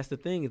doesn't. That's the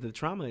thing, is the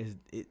trauma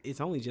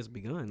it's only just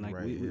begun. Like,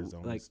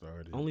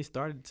 only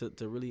started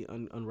to really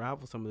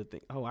unravel some of the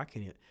things.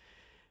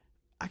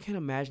 I can't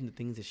imagine the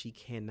things that she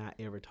cannot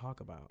ever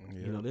talk about.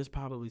 Yeah. You know, there's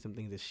probably some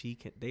things that she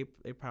can. They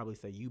probably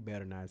say, you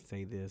better not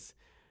say this,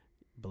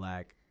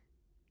 black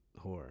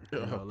whore.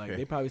 You know, like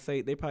they probably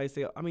say.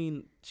 I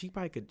mean, she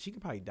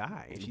could probably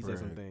die if she said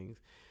some things.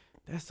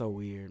 That's so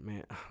weird,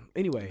 man.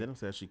 Anyway, they don't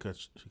say she cut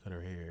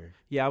her hair.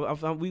 Yeah,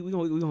 we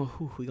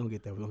gonna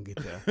get there. We're gonna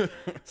get there.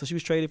 So she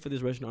was traded for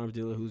this Russian arms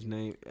dealer whose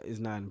name is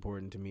not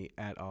important to me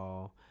at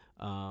all,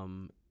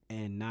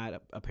 and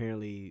not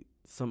apparently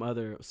some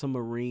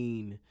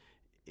Marine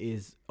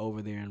is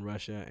over there in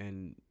Russia,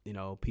 and you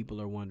know,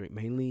 people are wondering,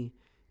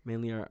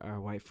 mainly our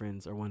white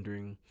friends are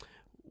wondering,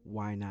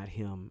 why not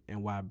him,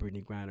 and why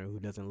Brittany Griner, who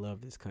doesn't love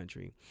this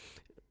country.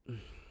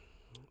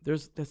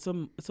 It's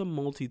a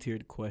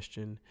multi-tiered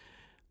question.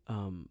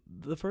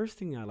 The first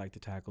thing I like to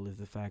tackle is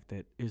the fact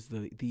that is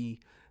the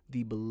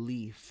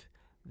belief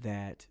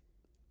that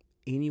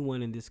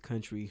anyone in this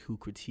country who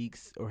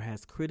critiques or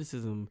has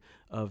criticism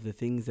of the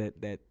things that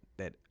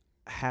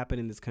happen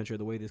in this country, or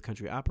the way this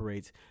country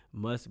operates,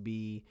 must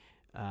be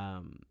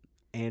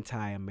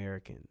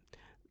anti-American.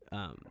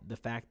 The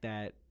fact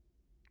that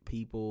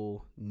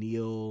people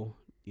kneel,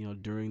 you know,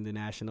 during the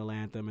national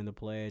anthem and the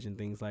pledge and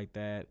things like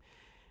that,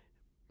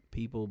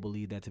 people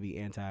believe that to be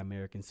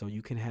anti-American. So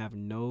you can have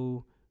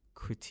no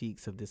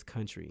critiques of this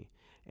country.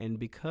 And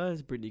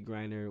because Brittany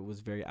Griner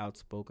was very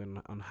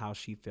outspoken on how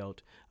she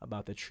felt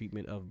about the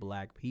treatment of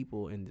black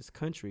people in this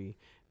country,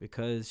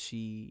 because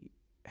she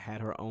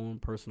had her own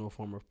personal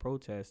form of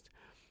protest,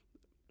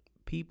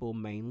 people,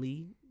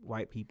 mainly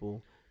white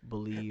people,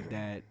 believe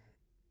that,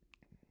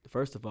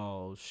 first of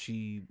all,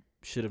 she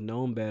should have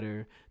known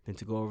better than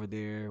to go over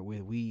there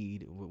with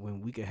weed,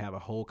 when we could have a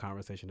whole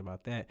conversation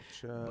about that.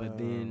 But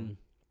then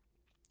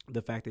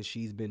the fact that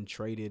she's been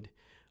traded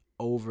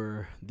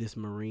over this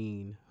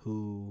Marine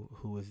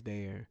who is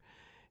there,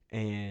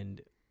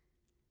 and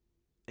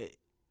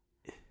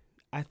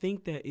I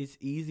think that it's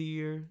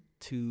easier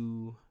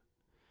to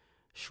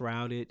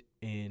shroud it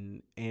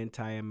in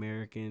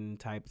anti-American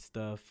type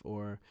stuff,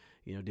 or,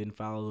 you know, didn't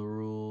follow the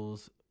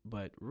rules,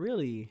 but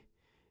really,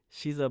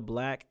 she's a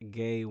black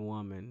gay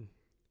woman.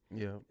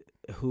 Yeah.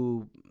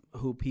 Who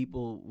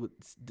people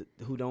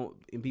don't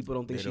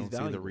think she's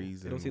valuable.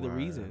 They don't see the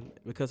reason,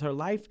 because her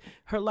life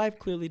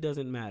clearly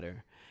doesn't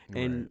matter.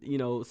 And you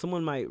know,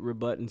 someone might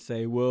rebut and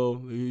say,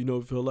 "Well, you know,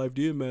 if her life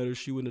did matter,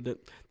 she wouldn't have."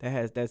 That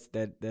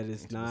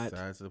is not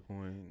besides the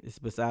point. It's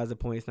besides the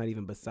point. It's not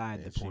even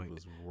beside the point. She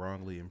was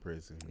wrongly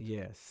imprisoned.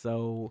 Yeah.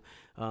 So,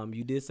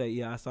 you did say,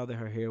 yeah, I saw that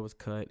her hair was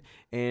cut,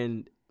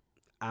 and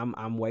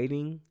I'm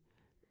waiting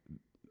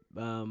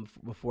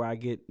before I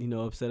get, you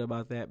know, upset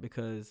about that,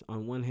 because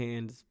on one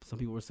hand, some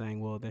people were saying,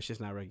 well, that's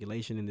just not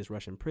regulation in this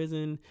Russian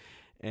prison,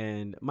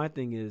 and my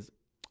thing is,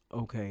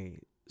 okay,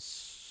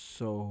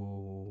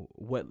 so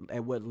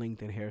at what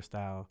length and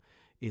hairstyle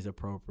is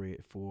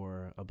appropriate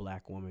for a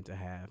black woman to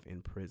have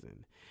in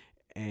prison?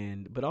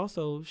 But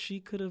also she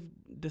could have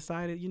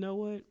decided, you know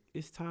what,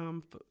 it's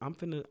time. I'm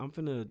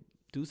finna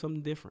do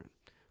something different.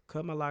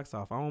 Cut my locks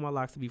off. I want my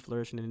locks to be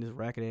flourishing in this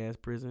racket ass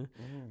prison.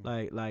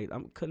 Like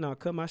I'm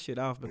cut my shit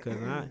off,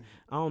 because I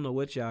don't know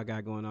what y'all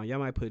got going on. Y'all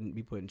might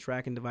be putting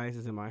tracking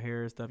devices in my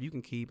hair and stuff. You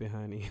can keep it,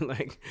 honey.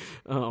 Like,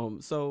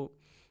 so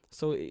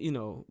you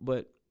know,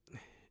 but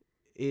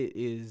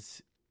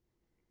it's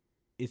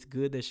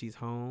good that she's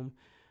home,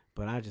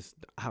 but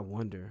I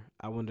wonder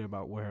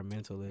about where her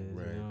mental is.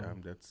 Right. You know?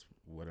 That's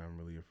what I'm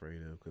really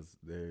afraid of, because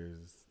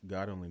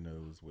God only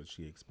knows what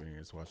she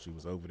experienced while she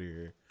was over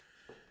there.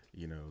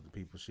 You know, the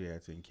people she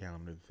had to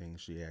encounter, the things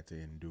she had to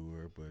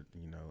endure. But,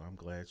 you know, I'm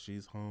glad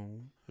she's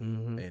home.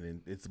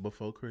 And it's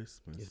before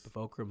Christmas. It's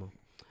before Christmas.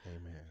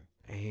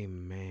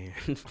 Amen.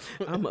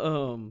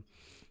 I'm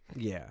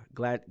yeah,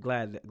 glad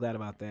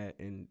about that.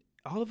 And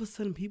all of a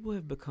sudden, people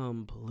have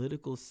become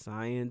political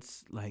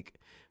science like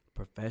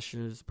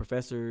professors,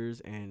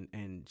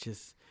 and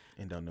just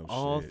and don't know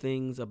all shit.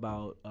 Things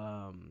about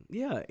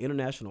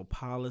international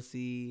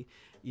policy,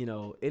 you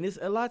know. And it's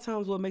a lot of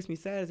times what makes me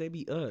sad is it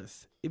be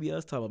us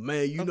talking about,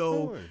 man, you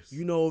know,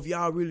 if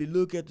y'all really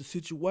look at the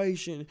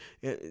situation,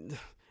 and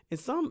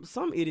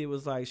some idiot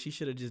was like, she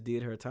should have just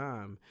did her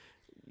time.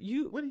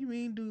 What do you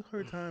mean do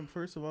her time?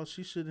 First of all,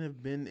 she shouldn't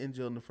have been in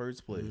jail in the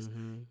first place.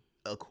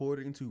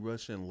 According to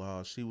Russian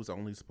law, she was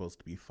only supposed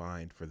to be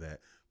fined for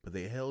that, but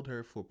they held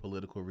her for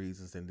political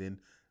reasons and then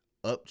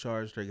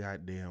upcharged her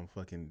goddamn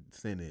fucking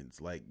sentence.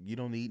 Like, you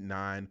don't need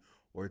 9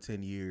 or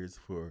 10 years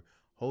for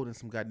holding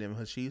some goddamn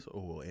hashish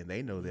oil, and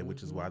they know that,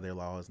 which is why their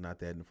law is not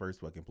that in the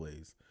first fucking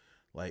place.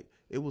 Like,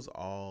 it was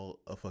all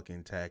a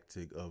fucking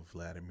tactic of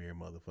Vladimir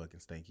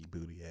motherfucking stanky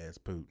booty ass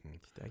Putin.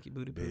 Stanky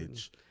booty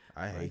bitch. Putin.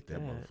 I hate that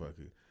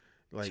motherfucker.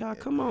 Like, child,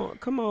 come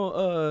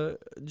on,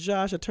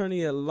 Josh,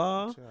 attorney at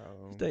law.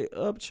 Child. They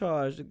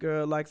upcharged the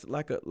girl like you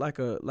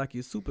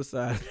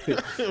supersized. They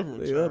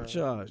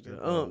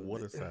upcharged.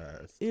 What a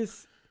size.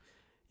 It's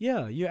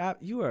you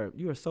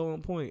are so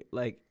on point.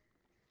 Like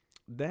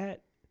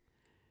that.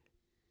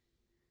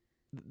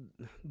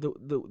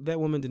 That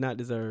woman did not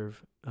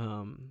deserve.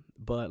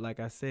 But like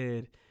I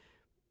said,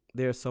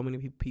 there are so many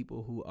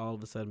people who all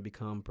of a sudden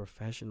become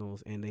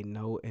professionals, and they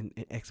know and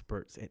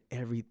experts at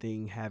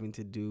everything having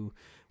to do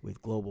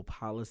with global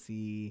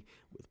policy,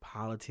 with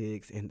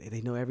politics, and they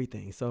know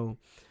everything. So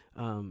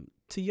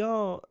to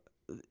y'all,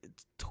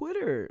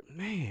 Twitter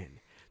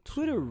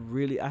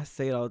really, I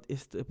say it all,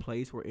 it's the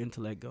place where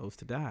intellect goes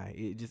to die.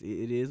 It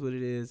is what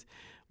it is.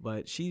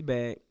 But she's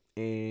back,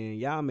 and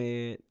y'all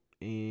mad,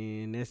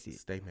 and that's it.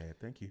 Stay mad.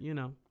 Thank you. You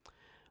know,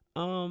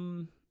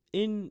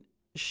 in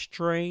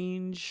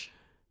strange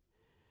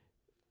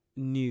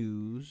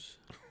news,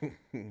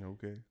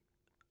 okay,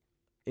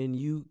 and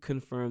you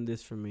confirmed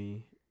this for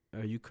me,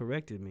 or you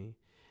corrected me.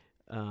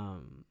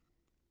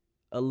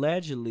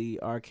 Allegedly,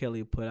 R.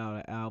 Kelly put out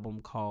an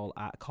album called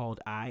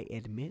 "I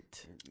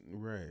Admit."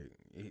 Right,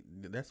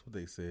 that's what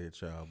they said,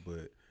 child.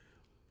 But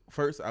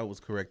first, I was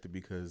corrected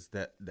because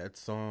that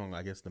song,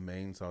 I guess the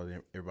main song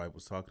that everybody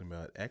was talking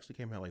about, actually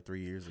came out like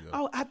 3 years ago.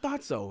 Oh, I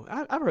thought so.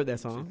 I've heard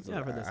that song. Yeah,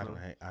 I've heard that song.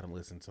 I don't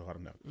listen, so I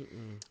don't know.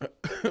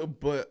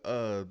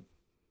 But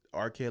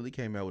R. Kelly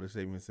came out with a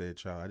statement and said,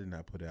 "Child, I did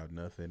not put out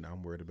nothing.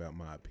 I'm worried about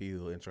my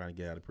appeal and trying to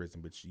get out of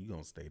prison, but you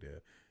gonna stay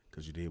there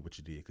because you did what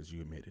you did because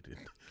you admitted it."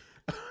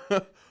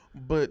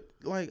 But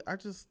like, I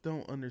just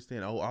don't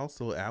understand. Oh,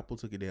 also, Apple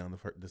took it down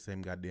the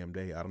same goddamn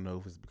day. I don't know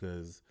if it's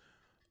because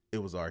it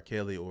was R.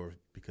 Kelly or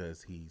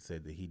because he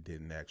said that he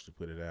didn't actually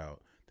put it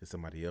out, that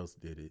somebody else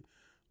did it.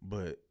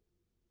 But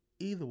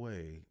either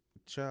way,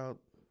 child,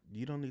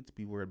 you don't need to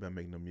be worried about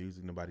making no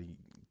music. Nobody,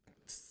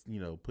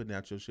 putting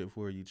out your shit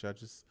for you. Child,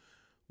 just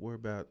worry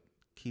about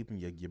keeping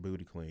your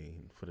booty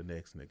clean for the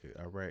next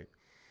nigga. All right.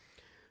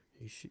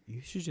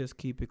 You should just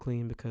keep it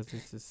clean because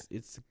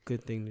it's a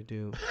good thing to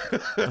do.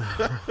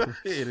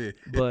 It is.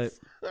 But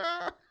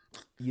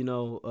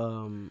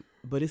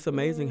but it's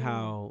amazing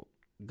how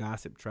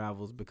gossip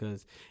travels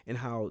and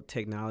how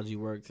technology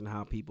works and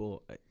how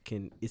people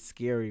it's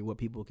scary what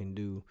people can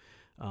do.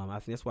 I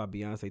think that's why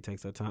Beyonce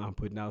takes her time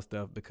putting out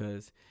stuff,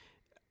 because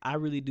I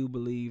really do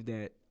believe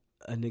that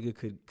a nigga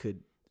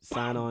could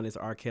sign on as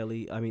R.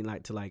 Kelly. I mean,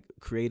 like, to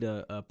create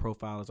a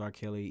profile as R.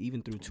 Kelly,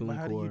 even through TuneCore.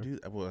 How do you do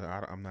that? Well,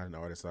 I'm not an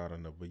artist, so I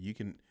don't know. But you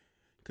can,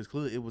 because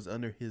clearly it was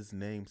under his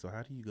name. So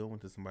how do you go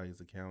into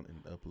somebody's account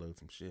and upload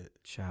some shit?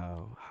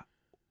 Child,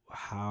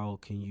 how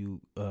can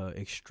you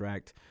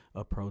extract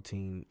a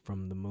protein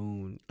from the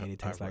moon and it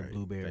tastes like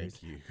blueberries?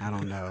 Thank you. I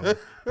don't know,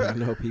 but I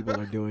know people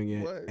are doing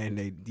it, What? and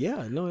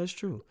that's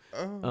true.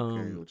 Oh,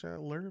 okay, well,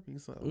 y'all learn me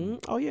something.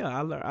 Oh yeah,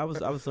 I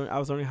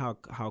was learning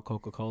how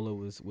Coca-Cola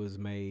was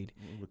made,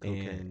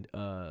 and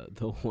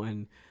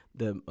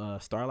the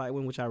Starlight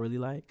one, which I really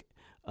like,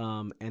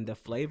 and the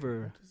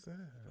flavor. What is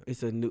that?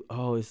 It's a new.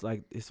 Oh, it's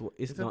like it's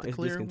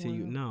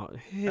discontinued. One? No, I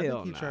think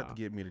hell he no. tried to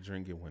get me to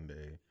drink it one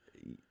day.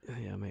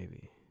 Yeah,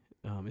 maybe.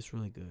 It's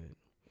really good.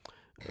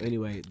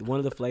 Anyway, one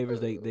of the flavors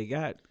they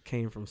got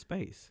came from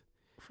space.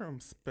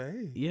 From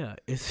space? Yeah,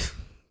 it's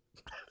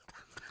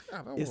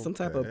some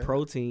type of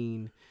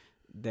protein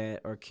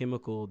or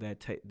chemical that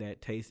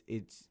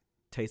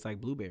tastes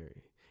like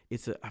blueberry.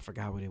 I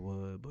forgot what it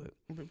was, but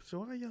so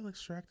why are y'all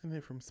extracting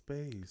it from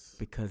space?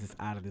 Because it's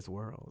out of this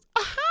world.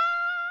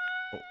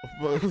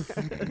 All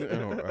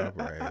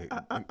right.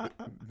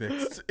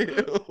 Next,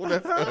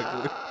 that's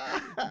ugly.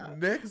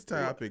 Next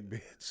topic,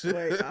 bitch.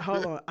 Wait,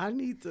 hold on. I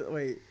need to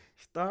wait.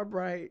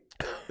 Starlight.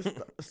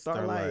 The Shut first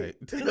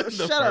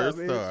up,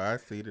 bitch. star I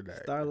see today.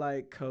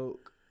 Starlight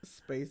Coke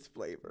space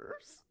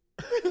flavors.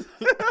 Child,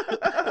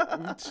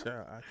 I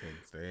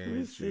can't stand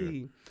Let's you.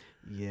 see.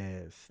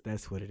 Yes,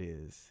 that's what it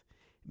is.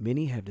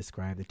 Many have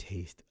described the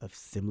taste of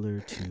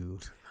similar to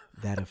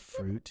that of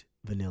fruit,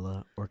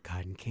 vanilla, or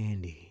cotton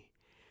candy.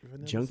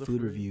 Junk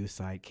food review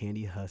site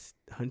Candy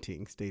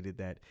Hunting stated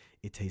that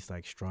it tastes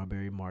like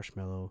strawberry,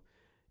 marshmallow,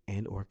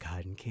 and or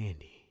cotton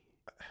candy.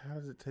 How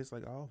does it taste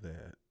like all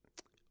that?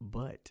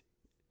 But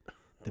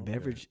the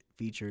beverage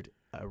featured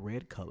a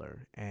red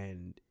color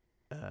and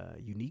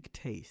unique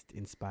taste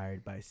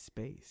inspired by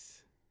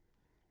space.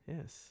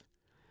 Yes.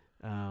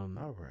 All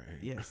right.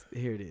 Yes,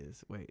 here it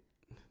is. Wait.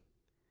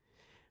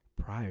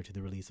 Prior to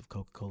the release of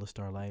Coca-Cola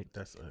Starlight,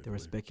 there were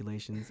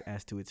speculations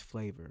as to its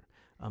flavor.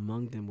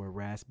 Among them were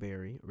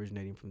raspberry,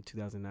 originating from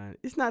 2009.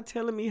 It's not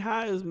telling me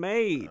how it was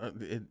made.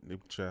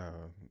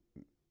 Child,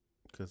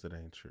 because it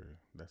ain't true.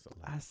 That's a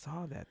lie. I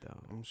saw that, though.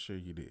 I'm sure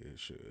you did,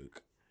 Suge.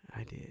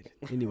 I did.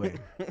 Anyway,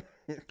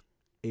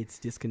 it's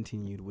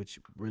discontinued, which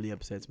really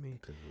upsets me.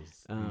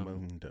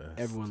 Moon dust.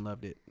 Everyone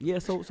loved it. Yeah,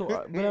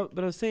 but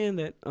I was saying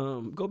that,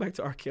 go back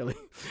to R. Kelly.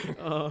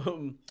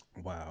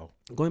 Wow.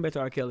 Going back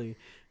to R. Kelly,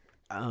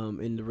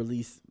 in the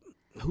release,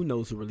 who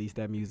knows who released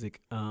that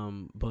music,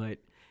 but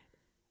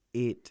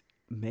it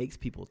makes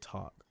people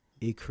talk.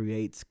 It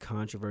creates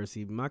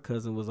controversy. My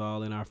cousin was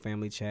all in our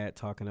family chat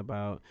talking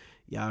about,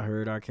 y'all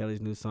heard R.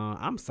 Kelly's new song.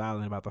 I'm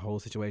silent about the whole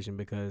situation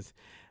because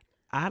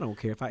I don't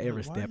care if I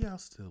ever step. Why y'all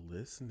still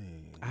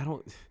listening? I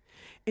don't.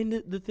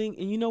 And the thing,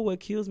 and you know what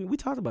kills me? We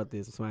talked about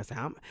this. Somebody said,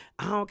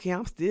 I don't care.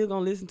 I'm still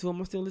going to listen to him.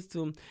 I'm still listening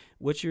to him.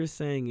 What you're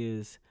saying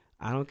is,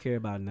 I don't care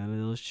about none of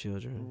those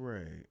children.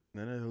 Right.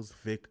 None of those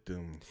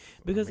victims.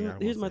 Because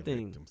here's my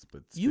thing.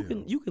 You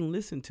can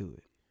listen to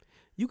it.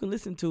 You can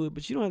listen to it,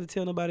 but you don't have to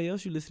tell nobody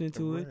else you're listening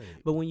to it.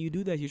 But when you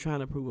do that, you're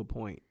trying to prove a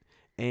point.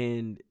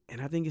 And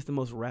I think it's the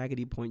most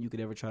raggedy point you could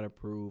ever try to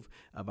prove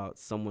about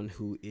someone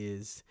who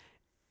is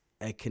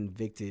a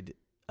convicted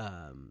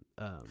felon,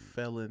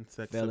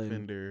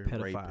 offender,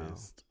 pedophile,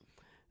 rapist,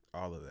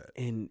 all of that.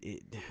 And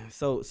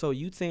so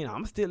you saying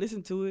I'm still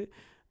listening to it?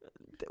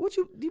 What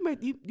you think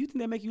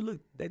that make you look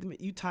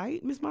that you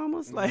tight, Miss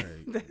Mamas? Like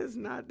that's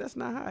not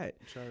hot.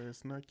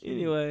 It's not cute.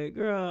 Anyway,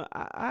 girl,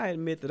 I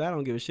admit that I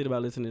don't give a shit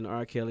about listening to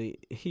R. Kelly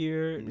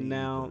here,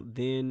 now,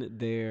 then,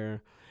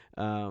 there,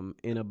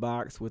 in a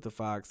box with a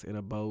fox, in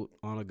a boat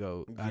on a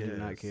goat. I do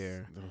not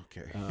care.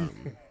 Okay.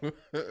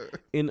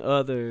 In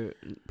other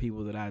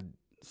people that I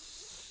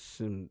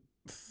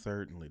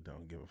certainly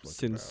don't give a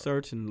fuck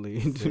certainly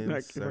do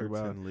not care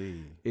about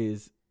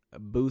is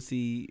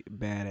Boosie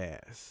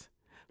Badass,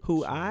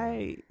 who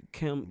I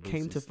came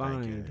to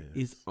find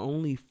is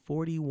only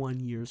 41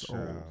 years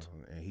old.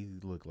 And he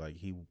looked like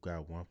he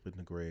got one foot in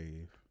the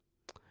grave.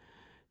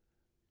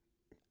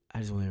 I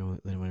just want to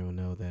let everyone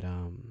know that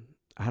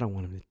I don't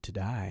want him to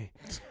die.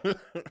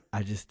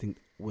 I just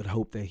would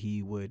hope that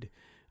he would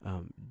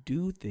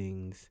do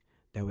things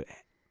that would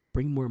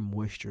bring more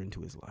moisture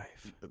into his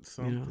life.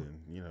 Something,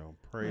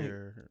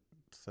 prayer, like,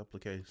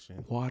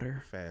 supplication,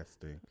 water,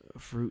 fasting,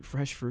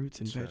 fresh fruits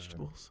and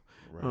vegetables,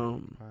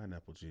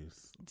 pineapple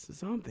juice,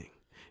 something.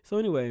 So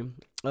anyway,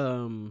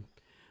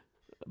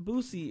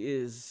 Boosie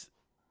is.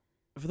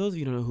 For those of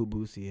you who don't know who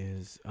Boosie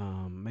is,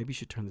 maybe you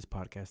should turn this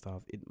podcast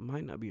off. It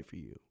might not be for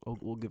you.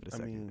 We'll give it a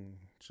second.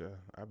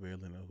 I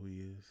barely know who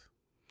he is.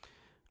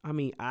 I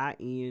mean,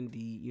 IND,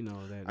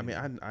 that. I mean,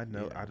 I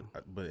know,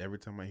 but every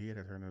time I hear it,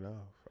 I turn it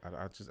off.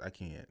 I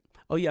can't.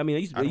 Oh yeah, I mean,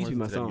 it used to be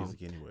my song.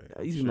 Music anyway.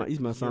 It used to be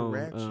my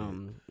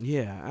song.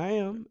 Yeah, I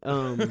am.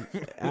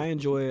 I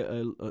enjoy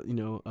a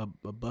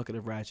bucket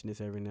of ratchetness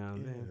every now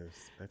and then. Yes,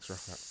 extra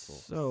hot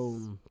sauce.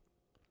 So,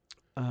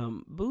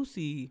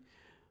 Boosie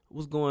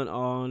was going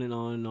on and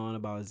on and on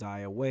about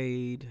Zaya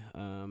Wade,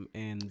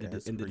 and the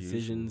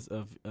decisions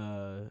of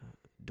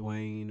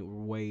Dwayne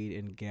Wade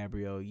and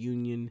Gabrielle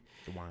Union.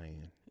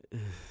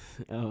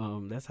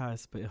 That's how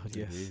it's spelled.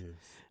 Yes. It is.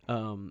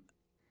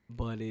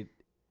 But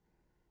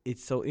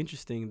it's so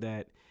interesting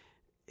that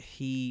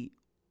he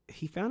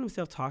found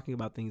himself talking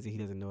about things that he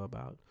doesn't know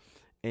about.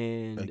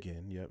 And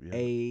again, yep.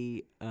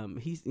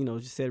 He's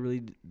just said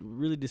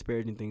really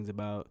disparaging things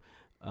about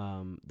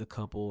the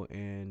couple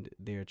and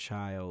their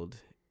child,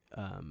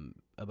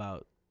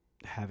 about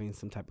having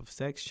some type of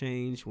sex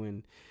change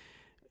when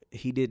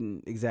he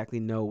didn't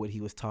exactly know what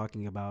he was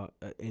talking about.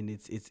 And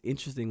it's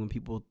interesting when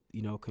people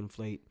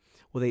conflate.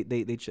 Well,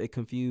 they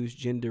confuse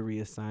gender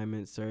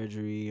reassignment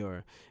surgery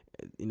or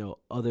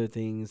other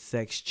things,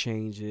 sex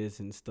changes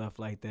and stuff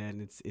like that.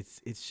 And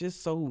it's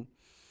just so.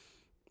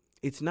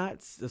 It's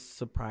not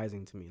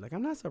surprising to me. Like,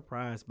 I'm not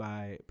surprised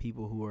by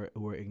people who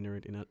are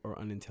ignorant or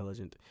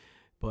unintelligent,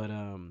 but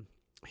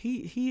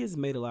he has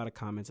made a lot of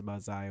comments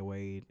about Zaya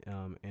Wade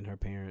and her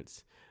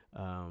parents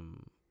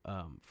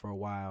for a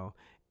while,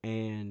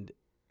 and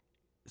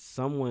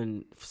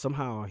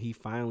somehow he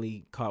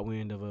finally caught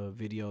wind of a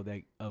video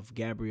of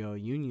Gabrielle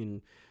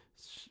Union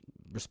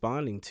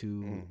responding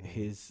to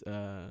his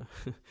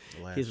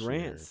his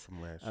rants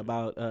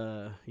about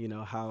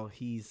how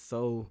he's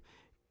so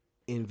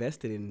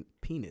invested in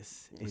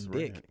penis and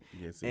dick.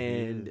 Yes,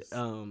 and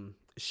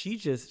she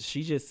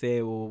just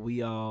said, well,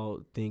 we all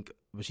think,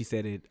 but she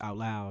said it out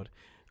loud.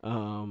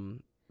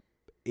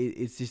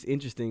 It's just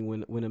interesting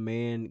when a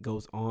man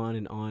goes on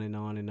and on and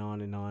on and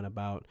on and on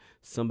about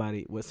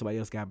what somebody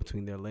else got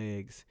between their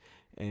legs.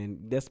 And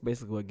that's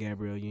basically what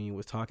Gabrielle Union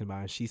was talking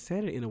about. And she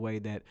said it in a way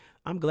that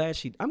I'm glad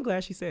she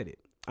said it.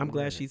 I'm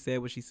glad she said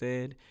what she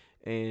said.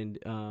 And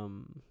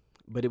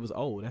but it was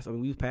old.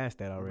 We was past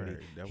that already.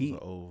 Right. That was an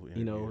old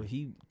interview.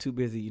 He too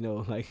busy,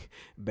 like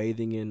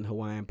bathing in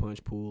Hawaiian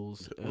punch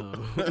pools,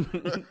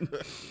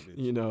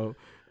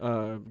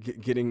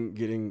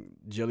 getting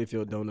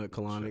jelly-filled donut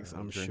colonics,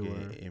 I'm sure.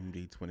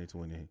 MD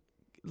 2020.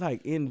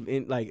 Like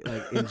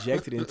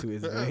injected into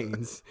his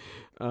veins.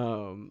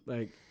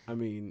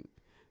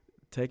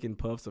 Taking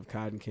puffs of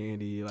cotton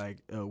candy,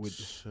 with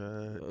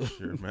shut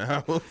your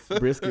mouth.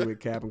 Brisket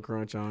with Cap'n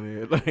Crunch on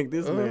it. Like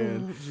this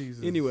man.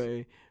 Jesus.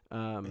 Anyway,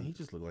 he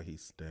just looked like he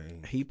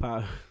stank. He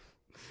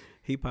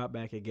popped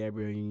back at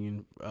Gabrielle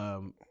Union,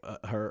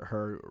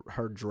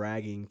 her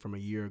dragging from a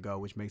year ago,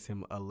 which makes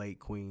him a late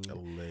queen.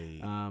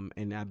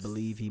 And I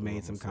believe he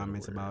made some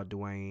comments about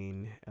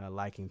Dwayne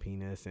liking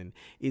penis, and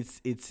it's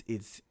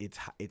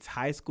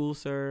high school,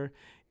 sir.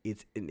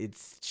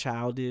 It's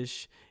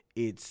childish.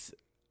 It's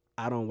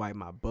I don't wipe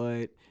my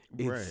butt.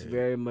 It's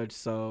very much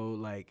so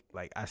like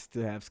I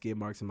still have skid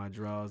marks in my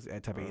drawers,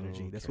 that type of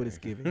energy. That's what it's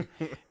giving.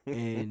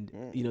 And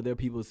there are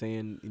people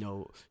saying,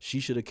 she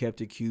should have kept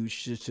it cute.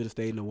 She should have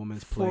stayed in a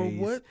woman's place.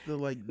 For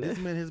what? This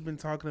man has been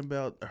talking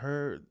about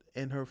her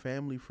and her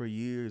family for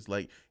years,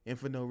 and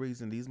for no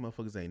reason. These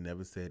motherfuckers ain't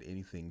never said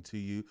anything to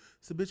you.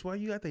 So, bitch, why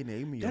you got their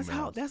name in your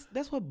mouth?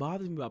 That's what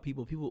bothers me about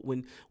people.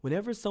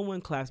 Whenever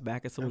someone claps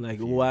back at someone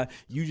why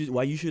you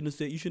shouldn't have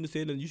said that, you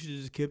should have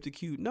just kept it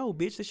cute. No,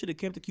 bitch, they should have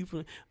kept it cute.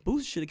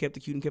 Boosie should have kept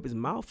it cute and kept his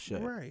mouth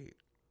shut. Right.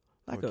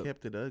 Or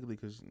kept it ugly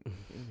because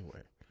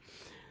anyway.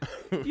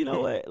 You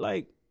know what?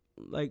 Like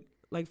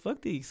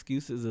fuck the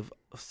excuses of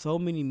so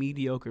many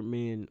mediocre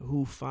men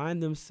who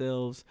find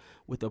themselves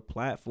with a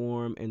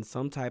platform and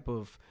some type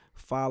of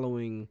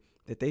following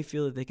that they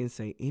feel that they can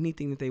say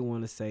anything that they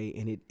want to say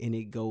and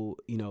it go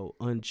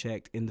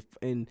unchecked, and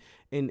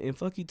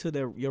fuck you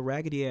to your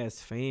raggedy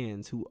ass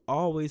fans who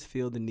always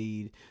feel the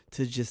need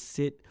to just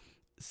sit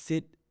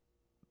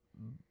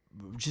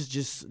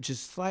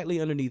just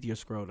slightly underneath your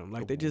scrotum.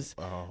 Like they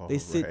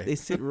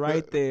sit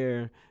right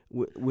there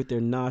with their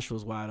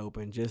nostrils wide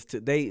open.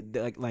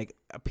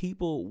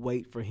 People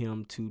wait for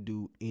him to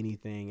do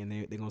anything, and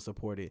they're gonna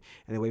support it,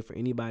 and they wait for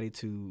anybody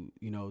to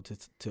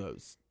to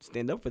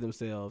stand up for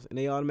themselves, and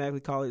they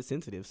automatically call it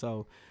sensitive.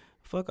 So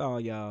fuck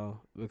all y'all,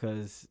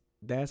 because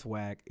that's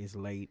whack. It's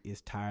late. It's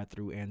tired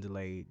through and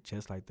delayed.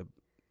 Just like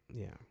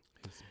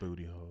it's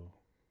booty hole.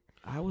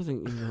 I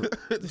wasn't,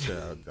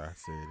 Child, I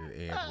said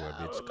it, and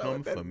bitch,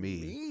 come for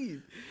me.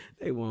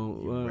 They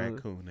won't. You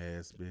raccoon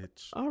ass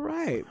bitch. All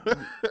right.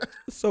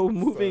 So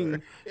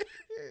moving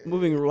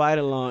right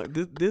along.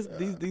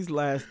 These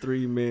last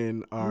three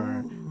men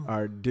are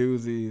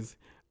doozies.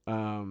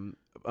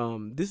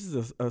 This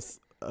is this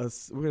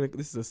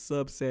is a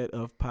subset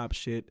of pop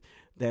shit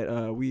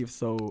that we've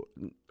so.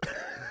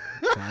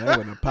 That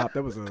wasn't a pop.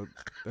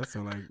 That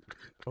sounded like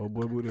oh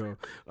boy booty hole.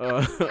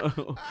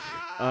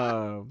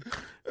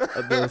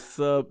 This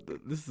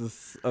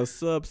is a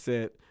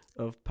subset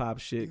of pop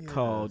shit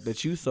called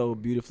that you so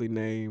beautifully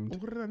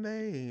named. What did I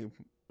name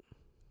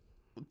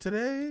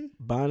today?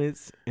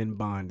 Bonnets and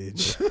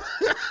Bondage.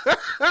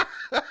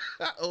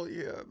 Oh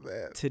yeah,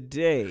 that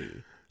today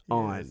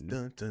on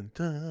dun, dun,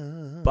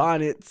 dun.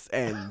 Bonnets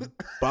and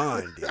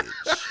Bondage,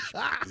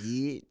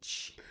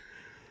 bitch.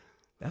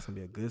 That's gonna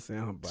be a good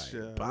sound bite.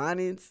 Sure.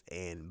 Bonnets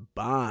and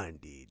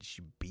Bondage,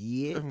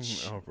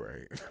 bitch. All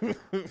right.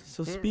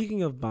 So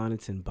speaking of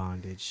bonnets and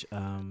bondage,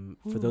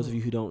 for those of you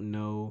who don't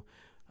know,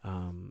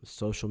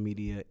 social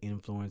media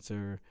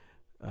influencer,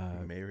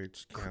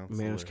 marriage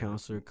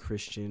counselor,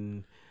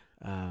 Christian,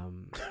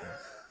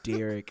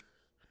 Derek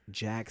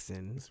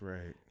Jackson. That's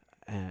right.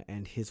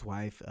 and his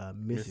wife, Mrs.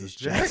 Mrs.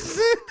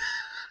 Jackson.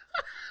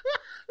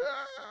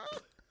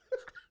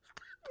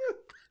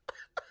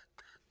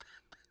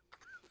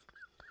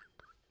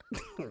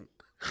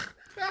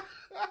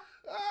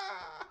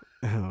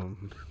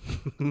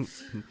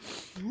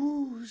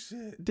 Ooh,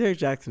 shit. Derek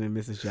Jackson and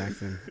Mrs.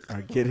 Jackson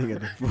are getting a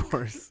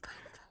divorce.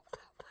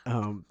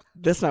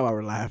 That's not why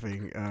we're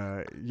laughing.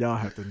 Y'all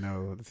have to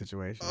know the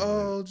situation.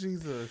 Oh,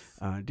 Jesus.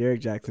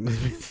 Derek Jackson and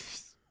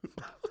Mrs.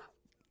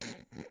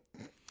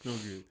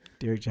 Okay.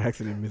 Derek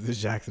Jackson and Mrs.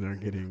 Jackson are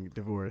getting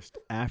divorced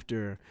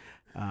after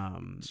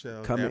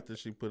After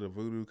she put a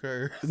voodoo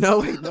curse. No,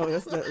 wait, no,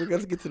 that's not. We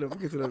got to get to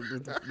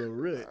the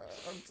root.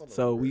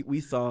 So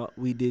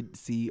we did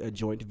see a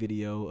joint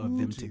video of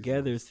them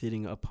together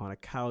sitting upon a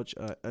couch,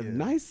 a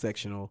nice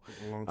sectional,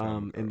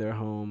 in their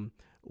home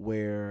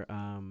where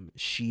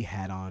she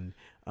had on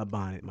a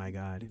bonnet. My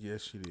God,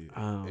 yes, she did,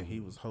 and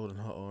he was holding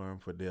her arm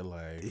for dear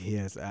life.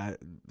 Yes,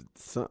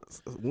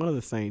 one of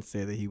the saints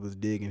said that he was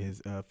digging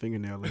his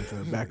fingernail into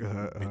the back of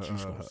her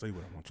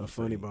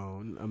funny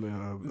bone. I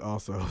mean,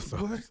 also, so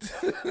I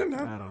don't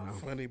know,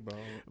 funny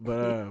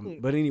bone.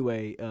 But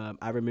anyway,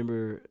 I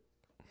remember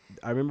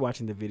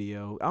watching the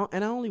video,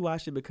 and I only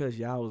watched it because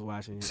y'all was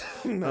watching it.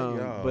 Not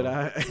y'all. But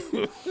I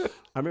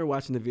remember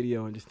watching the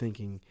video and just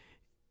thinking,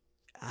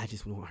 I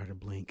just want her to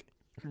blink.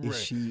 Right. Is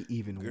she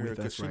even with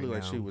us right now? She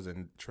looked like she was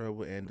in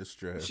trouble and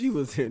distress. She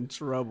was in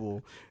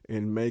trouble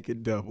and make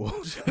it double.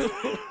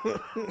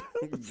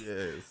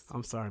 Yes.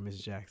 I'm sorry, Miss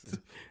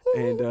Jackson.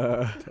 And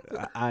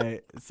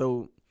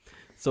so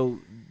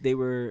they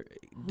were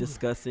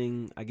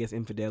discussing, I guess,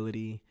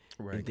 infidelity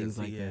and things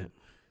like that.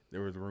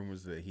 There was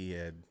rumors that he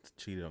had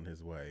cheated on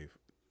his wife.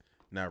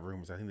 Not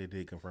rumors. I think they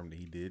did confirm that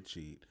he did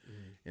cheat.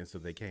 Mm-hmm. And so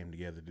they came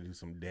together to do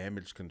some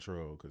damage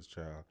control because,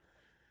 child,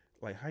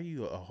 like, how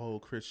you a whole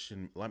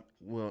Christian, like,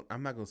 well,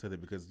 I'm not going to say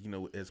that because, you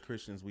know, as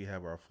Christians, we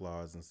have our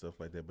flaws and stuff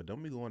like that. But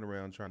don't be going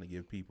around trying to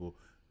give people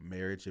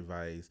marriage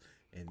advice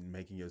and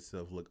making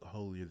yourself look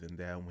holier than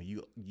thou when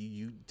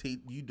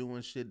you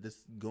doing shit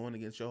that's going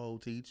against your whole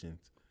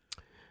teachings.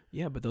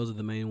 Yeah, but those are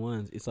the main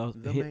ones. It's all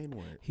main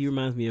ones. He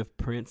reminds me of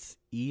Prince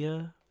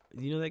Ia.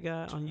 You know that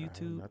guy on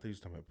YouTube? I think you're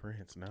talking about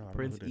Prince now.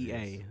 Prince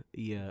Ia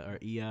or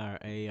Ia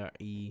or A or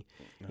E.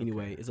 Okay.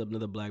 Anyway, it's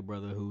another black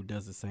brother who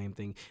does the same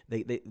thing.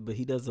 But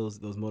he does those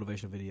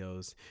motivational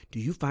videos.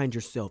 Do you find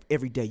yourself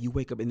every day you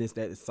wake up in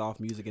that soft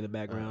music in the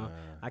background?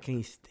 I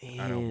can't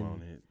stand. I don't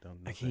want it.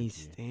 I can't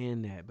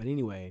stand that. But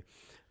anyway,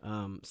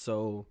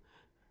 so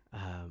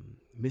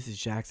Mrs.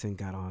 Jackson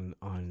got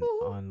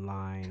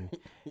online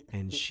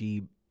and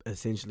she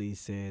essentially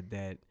said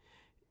that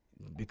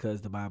because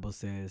the Bible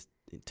says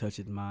touch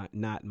it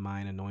not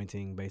mine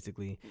anointing,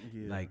 basically,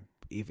 like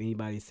if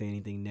anybody say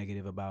anything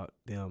negative about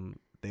them,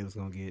 they was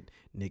gonna get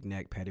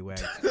knick-knack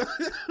paddywhack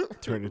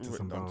turned into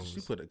some bones.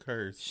 She put a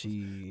curse.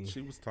 She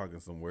was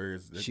talking some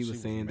words that she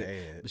was saying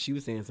mad. She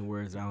was saying some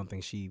words that I don't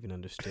think she even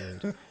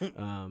understood.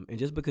 And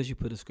just because you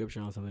put a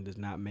scripture on something does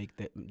not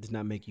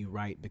make you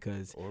right,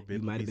 because you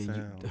might have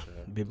been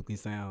biblically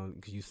sound,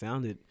 because you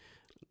sounded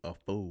a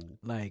fool,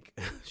 like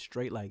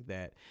straight like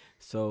that.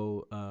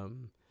 So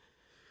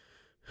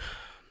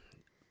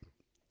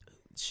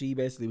she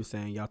basically was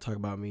saying, y'all talk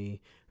about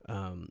me,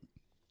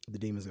 the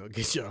demon's gonna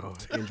get y'all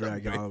and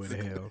drag y'all all the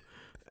way to hell.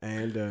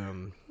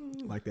 And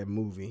like that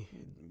movie,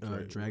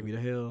 Drag Me to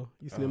Hell.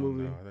 You seen that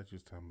movie? No, I thought you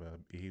was talking about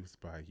Eve's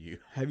by You.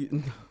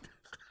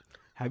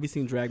 Have you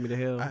seen Drag Me to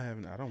Hell? I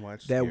haven't. I don't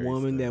watch that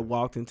woman that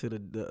walked into the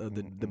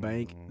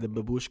bank, the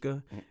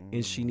babushka,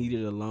 and she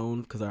needed a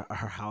loan because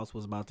her house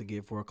was about to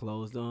get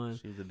foreclosed on.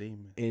 She was a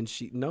demon. And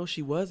she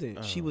wasn't.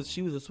 Oh. She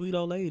was a sweet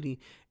old lady,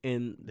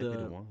 and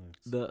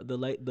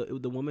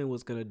the woman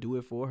was gonna do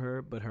it for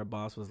her, but her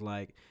boss was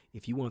like,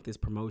 if you want this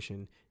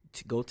promotion,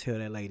 go tell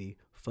that lady,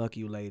 fuck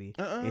you, lady.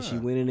 And she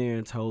went in there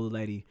and told the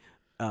lady,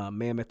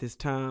 ma'am, at this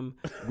time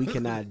we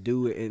cannot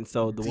do it. And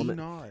so the woman,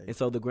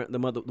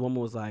 the woman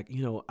was like,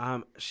 you know,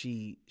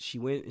 she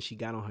went and she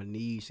got on her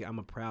knees. I'm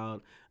a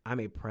proud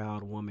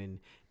woman,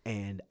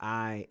 and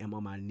I am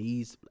on my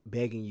knees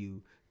begging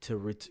you to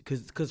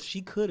because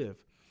she could have.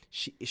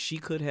 She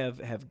could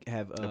have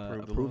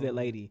approved that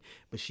lady,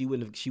 but she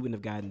wouldn't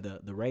have gotten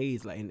the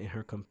raise, like, and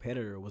her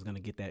competitor was gonna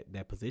get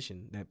that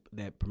position,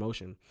 that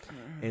promotion.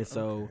 And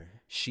so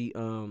she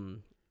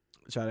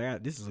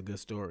this is a good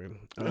story.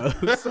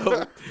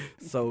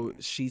 So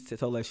she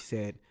told her, she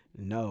said,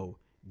 no,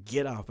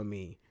 get off of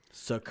me,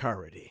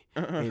 security.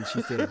 And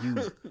she said, and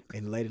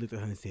the lady looked at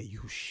her and said,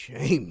 you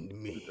shamed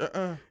me.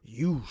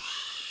 You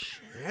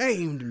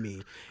shamed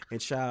me. And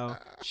child,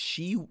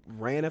 she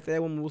ran after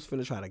that woman, was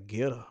finna try to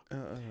get her.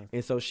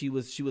 And so she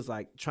was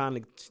like trying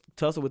to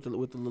tussle with the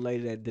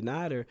lady that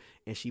denied her,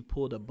 and she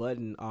pulled a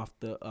button off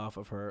the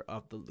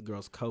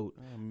girl's coat.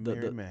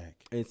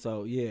 And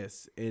so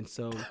and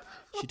so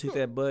she took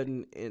that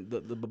button, and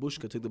the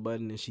babushka took the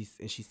button, and she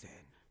said, she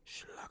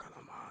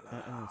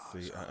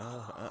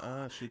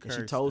cursed.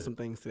 She told some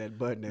things to that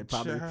button that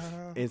probably,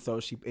 and so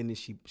she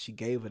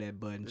gave her that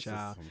button,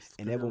 child,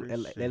 and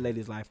that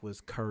lady's life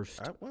was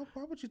cursed. Why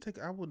would you take?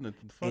 I wouldn't have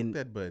fucked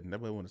that button. That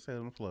button would have sat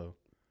on the floor.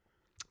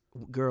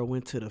 girl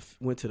went to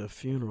the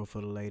funeral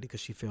for the lady because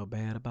she felt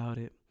bad about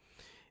it.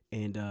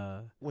 And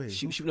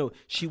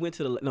she went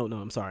to the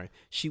I'm sorry.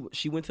 She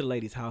went to the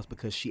lady's house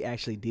because she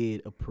actually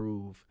did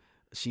approve.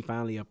 She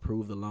finally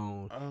approved the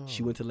loan.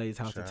 She went to the lady's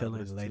house to tell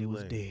her the lady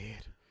was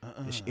dead.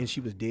 And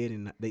she was dead,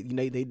 and they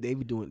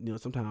be doing,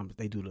 sometimes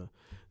they do the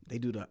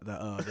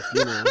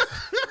funerals.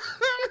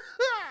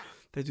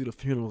 They do the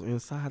funerals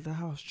inside the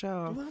house,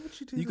 child. Why would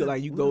you do you that?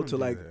 could you go to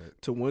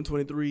to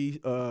 123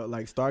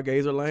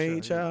 Stargazer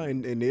Lane, child,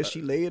 and there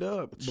she laid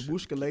up.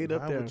 Babushka laid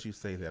up there. Why would you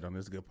say that on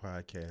this good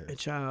podcast? And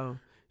child,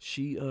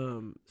 she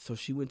so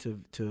she went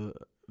to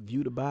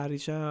view the body,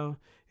 child,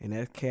 and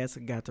that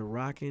casket got to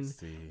rocking.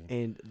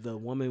 And the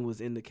woman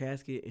was in the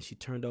casket, and she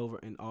turned over,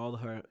 and all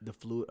the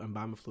fluid,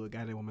 embalming fluid,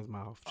 got in that woman's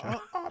mouth,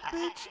 child.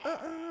 Bitch,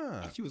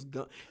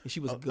 She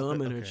was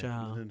gumming her,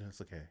 child. No,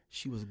 that's okay.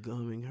 She was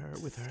gumming her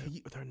with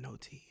her no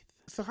teeth.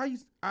 So I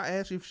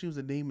asked you if she was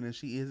a demon, and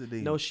she is a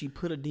demon. No, she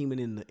put a demon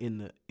in the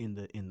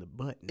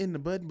button. In the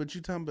button, but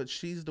you talking about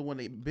she's the one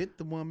that bit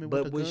the woman.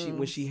 But with the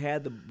when she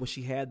had the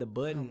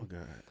button, oh my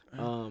god,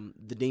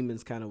 the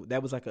demons kind of,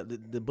 that was like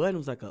the button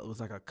was like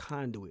a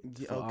conduit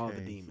for all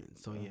the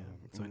demons. So yeah.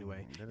 So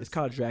anyway, it's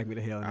called Drag Me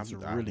to Hell, and it's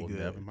really good.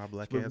 Never in my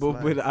black but, ass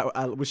but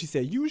life. when she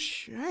said, "You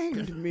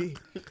shamed me,"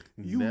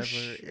 never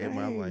in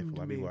my life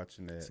will I be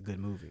watching that. It's a good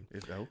movie.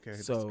 It's okay.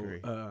 So that's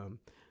great.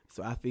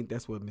 So I think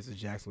that's what Mrs.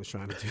 Jackson was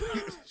trying to do.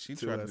 She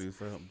tried to do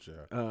something,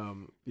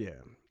 child. Yeah.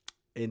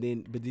 And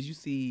then, but did you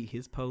see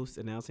his post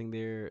announcing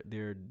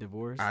their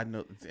divorce? I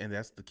know, and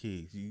that's the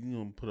key. You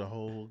gonna put a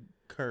whole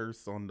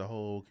curse on the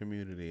whole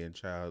community, and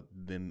child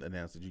then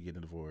announce that you get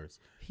a divorce.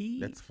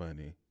 That's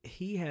funny.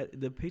 He had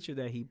the picture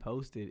that he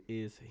posted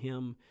is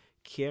him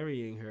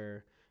carrying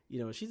her.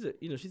 She's a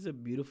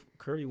beautiful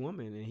curvy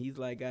woman, and he's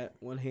like got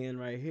one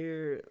hand right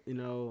here,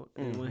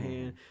 and one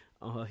hand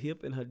on her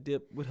hip and her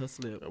dip with her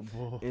slip.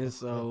 And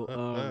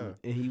so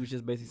and he was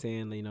just basically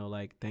saying,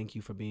 like, thank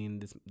you for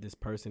being this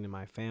person in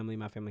my family.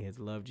 My family has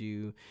loved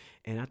you.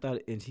 And I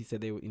thought, and he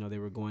said they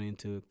were going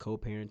into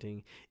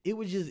co-parenting. It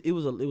was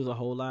a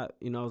whole lot.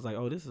 I was like,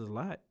 oh, this is a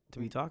lot to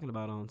be talking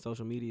about on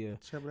social media.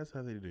 But that's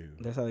how they do.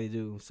 That's how they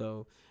do.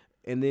 So,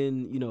 and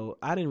then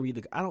I didn't read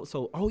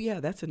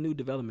that's a new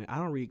development. I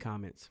don't read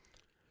comments.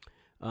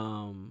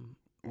 When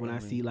I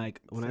see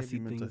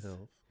things,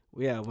 health.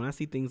 Yeah, when I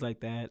see things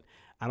like that,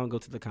 I don't go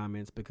to the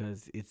comments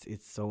because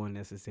it's so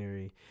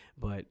unnecessary.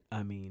 But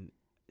I mean,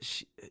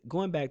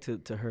 going back to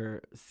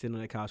her sitting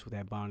on the couch with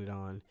that bonnet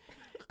on,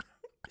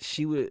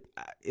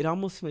 it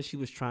almost seemed like she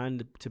was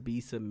trying to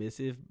be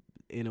submissive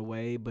in a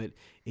way, but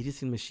it just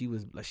seemed like she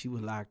was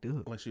locked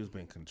up, like she was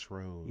being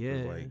controlled.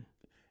 Yeah, like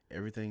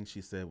everything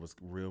she said was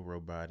real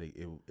robotic.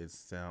 It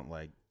sounded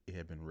like it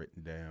had been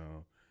written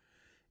down.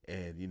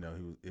 And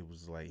it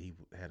was like he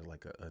had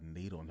like a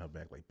needle on her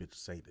back, like, bitch,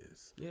 say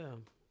this. Yeah,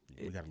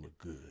 we gotta look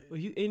good. Well,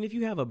 and if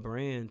you have a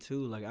brand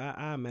too, like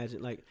I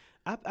imagine, like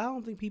I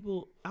don't think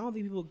people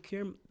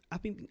care. I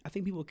think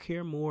people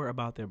care more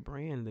about their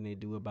brand than they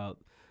do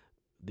about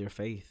their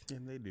faith.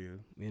 And they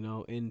do,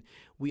 And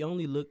we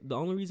only look. The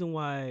only reason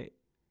why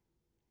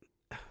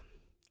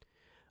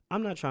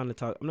I'm not trying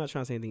to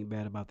say anything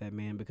bad about that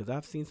man, because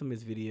I've seen some of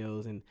his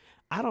videos, and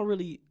I don't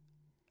really.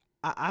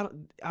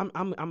 I'm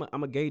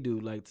a gay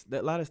dude. Like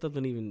that, a lot of stuff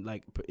don't even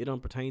it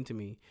don't pertain to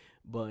me.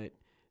 But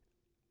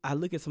I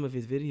look at some of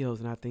his videos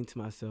and I think to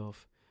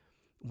myself,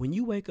 when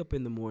you wake up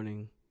in the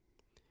morning,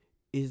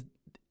 is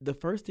the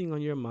first thing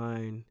on your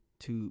mind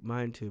to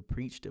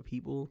preach to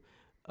people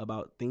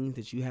about things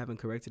that you haven't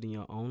corrected in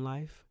your own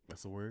life?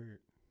 That's a word.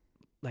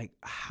 Like,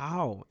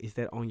 how is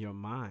that on your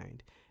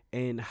mind?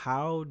 And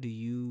how do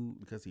you?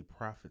 Because he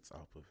profits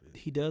off of it.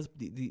 He does.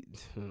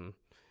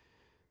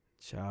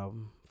 Child,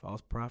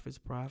 false prophets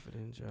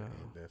profiting, child.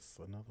 Yeah, that's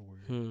another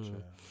word,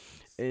 child.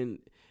 And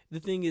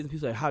the thing is,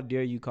 people say, how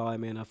dare you call a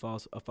man a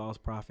false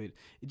prophet?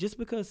 Just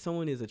because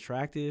someone is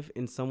attractive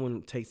and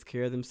someone takes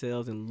care of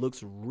themselves and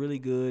looks really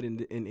good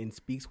and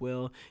speaks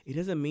well, it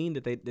doesn't mean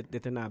that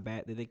they're not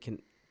bad, that they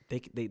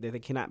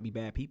cannot be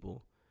bad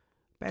people.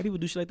 Bad people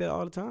do shit like that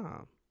all the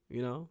time,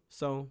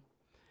 So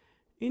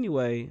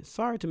anyway,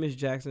 sorry to Miss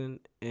Jackson,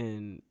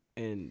 and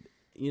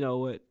you know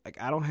what?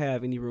 Like, I don't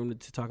have any room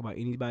to talk about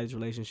anybody's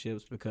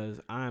relationships because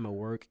I'm a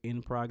work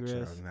in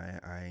progress.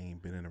 Child, I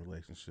ain't been in a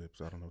relationship,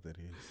 so I don't know what that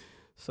is.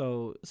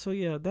 So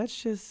yeah, that's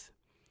just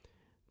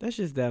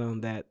that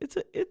on that. It's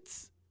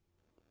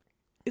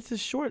a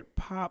short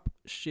pop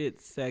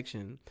shit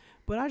section,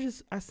 but I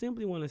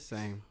simply want to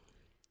say,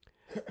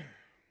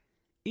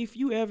 if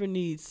you ever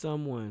need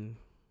someone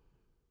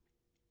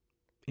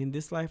in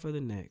this life or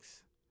the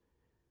next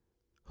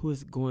who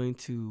is going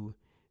to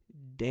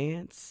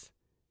dance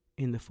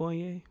in the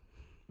foyer,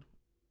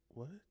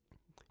 what?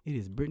 It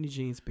is Britney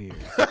Jean Spears.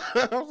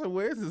 I was like,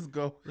 where is this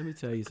go? Let me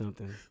tell you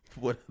something.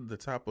 What, the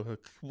top of her?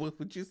 What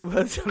would you say?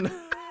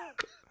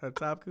 Her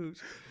top cooch.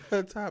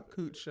 Her top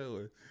cooch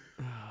showing.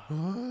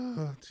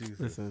 Oh, Jesus.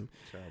 Listen,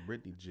 child,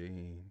 Britney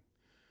Jean.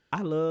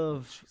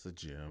 She's a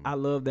gem. I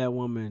love that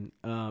woman.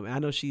 I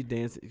know she's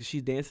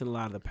dancing a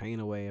lot of the pain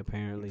away,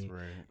 apparently. That's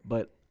right.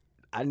 But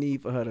I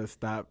need for her to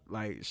stop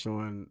like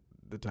showing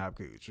the top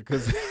cooch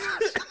because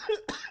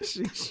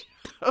she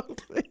shows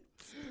it.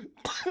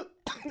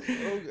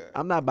 Okay.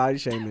 I'm not body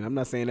shaming. I'm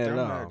not saying that at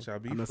all. Y'all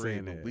be free,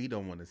 but we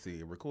don't want to see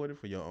it. Record it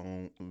for your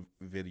own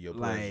video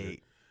pleasure.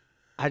 Like,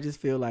 I just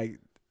feel like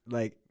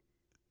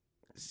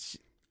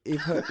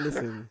if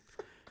her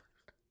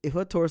if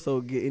her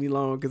torso get any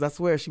longer, because I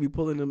swear she be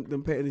pulling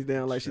them panties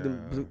down like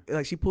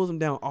she pulls them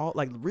down all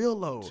like real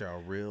low.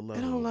 Child, real low.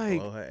 And I'm like,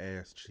 below her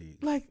ass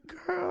cheeks. Like,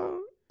 girl,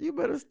 you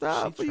better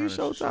stop before you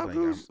show top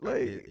cooch.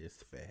 Like,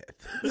 it's fat.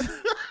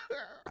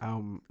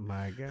 Oh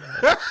my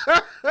God.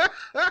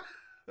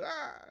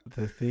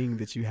 The thing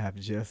that you have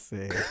just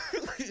said.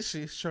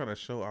 She's trying to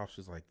show off.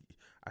 She's like,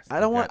 I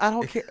don't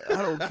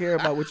care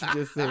about what you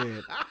just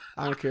said.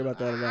 I don't care about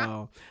that at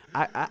all.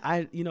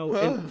 I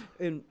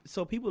and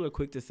so people are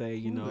quick to say,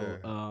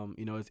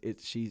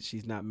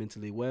 she's not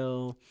mentally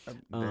well.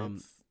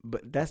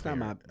 But that's not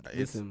my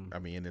listen.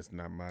 It's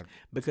not my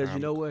because time,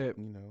 you know what?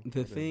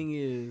 The thing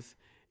is,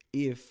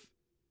 if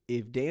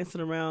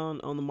dancing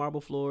around on the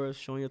marble floors,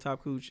 showing your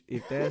top cooch,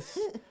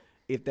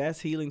 if that's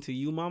healing to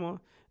you,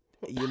 mama,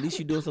 at least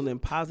you're doing something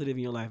positive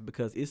in your life,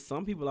 because it's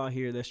some people out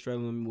here that's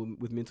struggling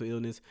with mental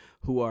illness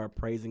who are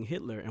praising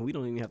Hitler, and we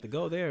don't even have to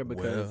go there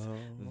because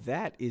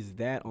that is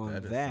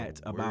about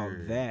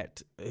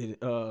that.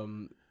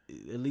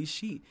 At least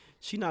she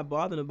not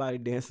bothering nobody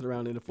dancing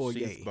around in the foyer.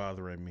 She's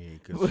bothering me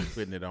because she's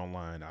putting it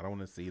online. I don't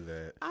want to see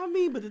that.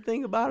 But the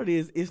thing about it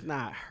is, it's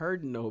not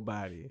hurting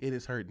nobody. It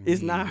is hurting It's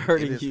me. not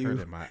hurting it you.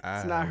 Hurting my eyes.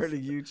 It's not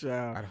hurting you,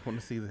 child. I don't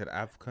want to see that.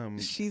 I've come.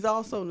 She's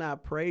also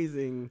not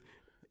praising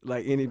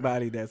like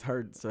anybody that's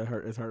hurt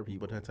people.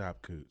 But her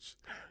top cooch.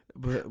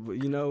 But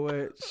you know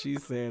what?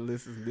 She's saying,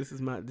 "Listen, this is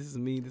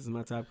me. This is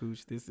my top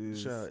cooch. This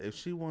is." Child, if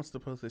she wants to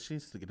post it, she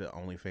needs to get the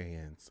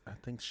OnlyFans. I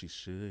think she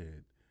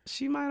should.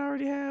 She might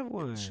already have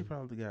one. She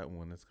probably got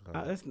one. That's called.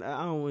 I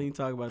don't want to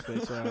talk about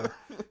that, child.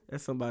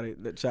 That's somebody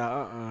that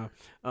child.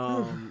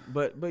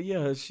 But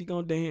yeah, she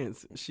gonna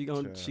dance. She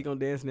gonna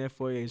dance in that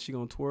foyer, and she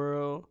gonna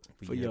twirl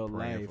for your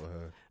life. For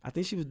her. I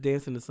think she was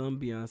dancing to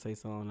some Beyonce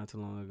song not too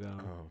long ago.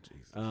 Oh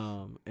Jesus.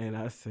 And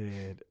I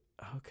said,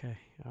 okay,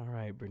 all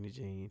right, Brittany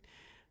Jean.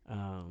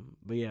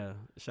 But yeah,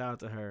 shout out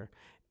to her.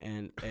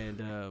 And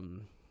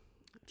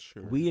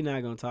sure. We are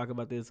not gonna talk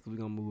about this because we're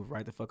gonna move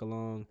right the fuck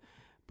along.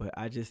 But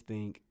I just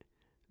think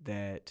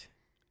that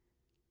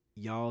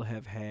y'all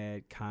have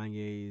had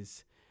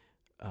Kanye's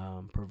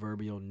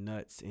proverbial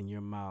nuts in your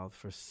mouth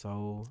for so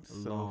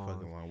long. So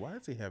fucking long. Why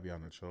does he have you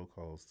on the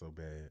chokehold so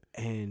bad?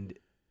 And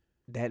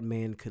that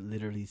man could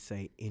literally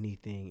say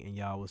anything, and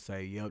y'all would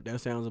say, "Yep,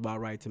 that sounds about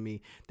right to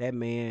me." That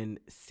man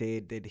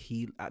said that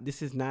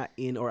this is not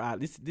in or out.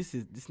 This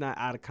is not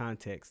out of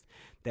context.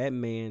 That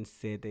man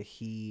said that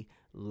he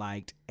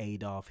liked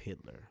Adolf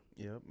Hitler.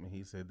 Yep, and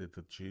he said that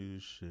the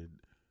Jews should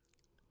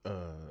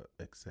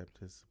accept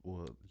his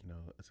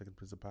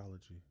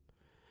apology.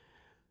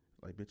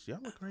 Like, bitch, y'all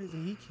are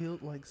crazy. He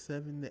killed like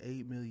 7 to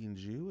 8 million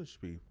Jewish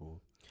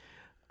people.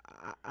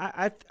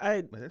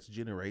 That's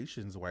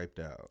generations wiped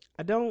out.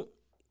 I don't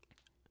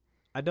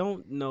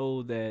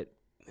know that.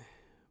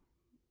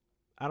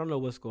 I don't know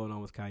what's going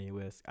on with Kanye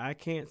West. I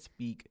can't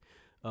speak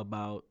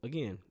about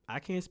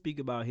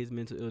his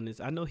mental illness.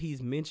 I know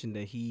he's mentioned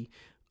that he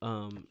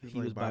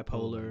was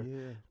bipolar.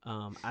 Yeah.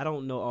 I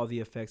don't know all the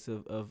effects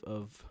of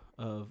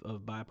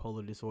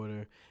bipolar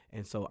disorder,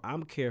 and so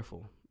I'm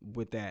careful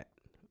with that.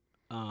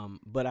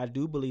 But I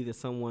do believe that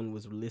someone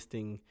was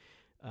listing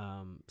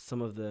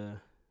some of the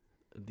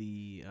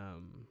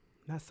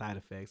not side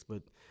effects,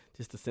 but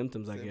just the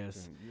symptoms, I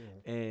guess.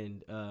 Yeah.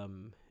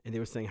 And they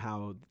were saying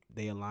how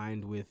they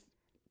aligned with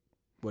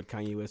what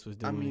Kanye West was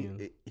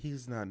doing.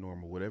 He's not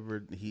normal.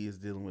 Whatever he is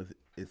dealing with,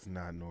 it's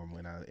not normal.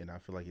 And I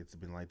feel like it's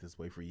been like this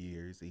way for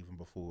years, even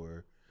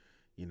before,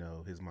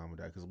 his mama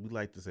died. Because we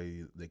like to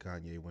say that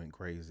Kanye went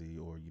crazy,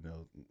 or,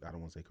 I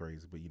don't want to say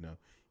crazy, but,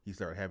 he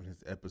started having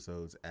his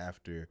episodes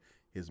after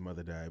his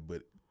mother died.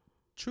 But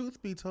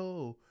truth be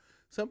told,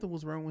 something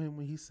was wrong with him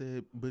when he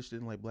said Bush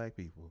didn't like black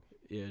people.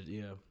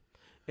 Yeah.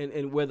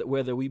 And whether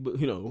we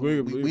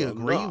we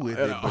agree with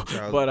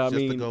it, but I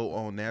mean, to go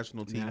on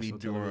national TV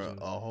during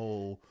a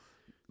whole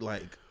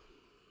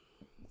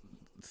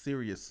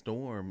serious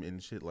storm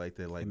and shit like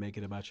that, and make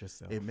it about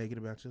yourself.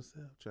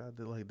 Child.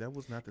 That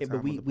was not the time.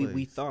 But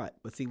we thought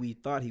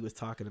he was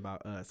talking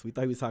about us. We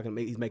thought he was talking.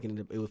 He's making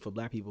it was for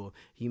black people.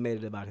 He made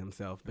it about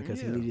himself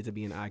because he needed to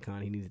be an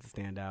icon. He needed to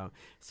stand out.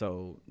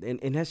 So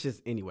and that's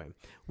just anyway.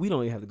 We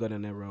don't even have to go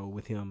down that road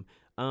with him.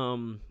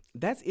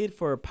 That's it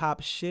for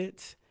pop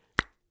shit.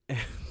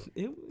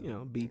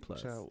 B+.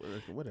 Child,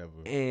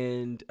 whatever.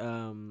 And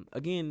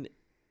again,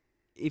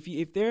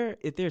 if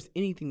there's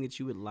anything that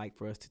you would like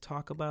for us to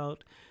talk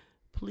about,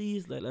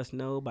 please let us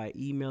know by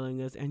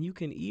emailing us. And you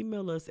can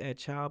email us at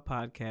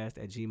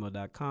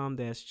childpodcast@gmail.com.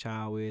 That's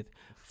child with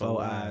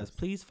 4 eyes.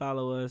 Please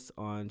follow us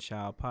on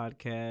Child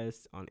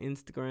Podcast on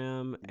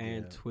Instagram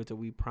and Twitter.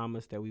 We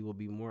promise that we will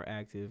be more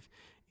active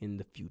in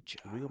the future.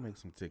 We're going to make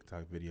some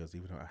TikTok videos,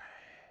 even though I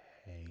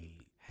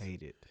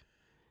hate it.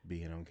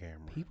 being on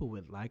camera. People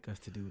would like us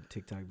to do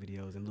TikTok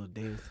videos and little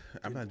dance.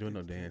 I'm not doing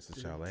no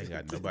dances, y'all. I ain't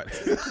got nobody.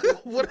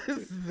 What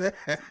is that?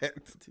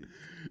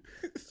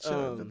 Shout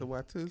out to the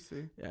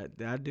Watusi. Yeah,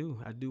 I do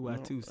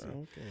Watusi.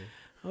 Okay.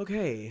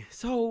 Okay,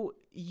 so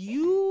we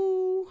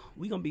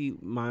gonna be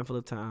mindful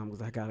of time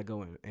because I gotta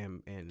go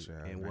and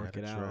work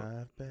it out.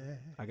 Drive back.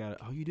 I got.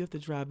 Oh, you do have to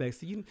drive back.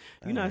 So you're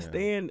not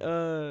staying.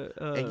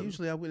 And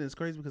usually I wouldn't. It's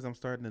crazy because I'm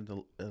starting at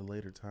a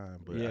later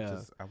time, but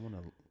I want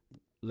to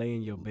lay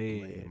in your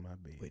bed. Lay in my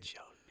bed with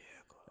your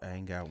nigga. I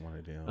ain't got one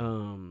of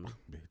them.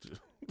 Bitch.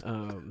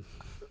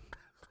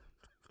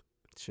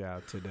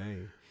 Child,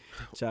 today.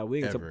 Child,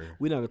 we're not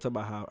gonna talk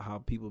about how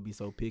people be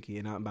so picky,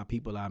 and by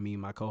people I mean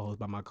my co-host.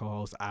 By my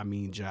co-host I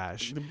mean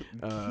Josh.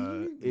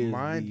 Is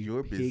mind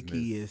your pickiest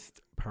business.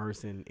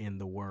 Person in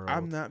the world.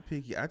 I'm not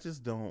picky. I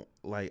just don't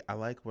like. I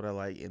like what I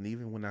like, and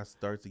even when I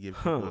start to give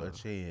people a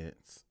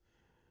chance,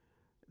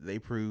 they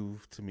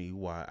prove to me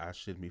why I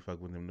shouldn't be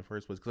fucking with them in the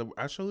first place. Because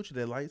I showed you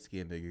that light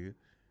skin nigga.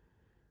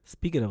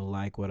 Speaking of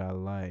like what I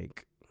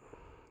like,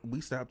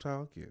 we stopped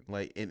talking.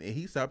 Like, and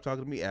he stopped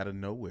talking to me out of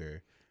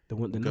nowhere. The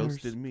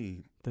ghosted nurse?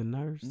 Me. The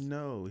nurse?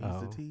 No,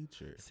 he's the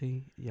teacher.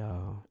 See,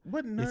 y'all.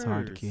 What nurse? It's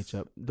hard to catch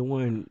up. The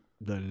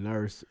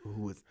nurse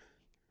who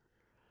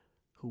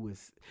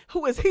was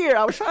here.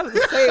 I was trying to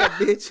say it,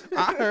 bitch.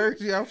 I heard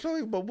you. I was showing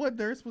you, but what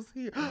nurse was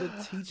here? The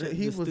teacher.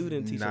 He the was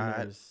student teacher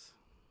not nurse.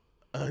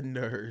 A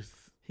nurse.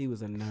 He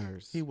was a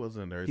nurse. He was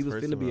a nurse. He was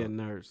going to be a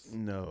nurse.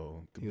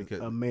 No, because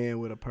a man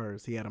with a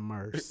purse. He had a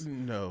Merce.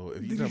 No,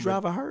 did you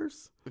drive a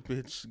hearse?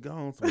 Bitch, go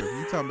on. If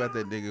you talking about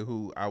that nigga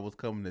who I was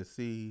coming to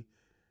see,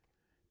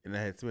 and I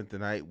had spent the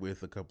night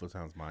with a couple of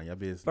times, mind your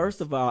business.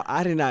 First of all,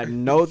 I did not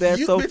know that,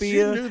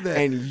 Sophia, you knew that.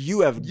 And you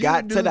have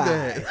got to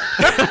die.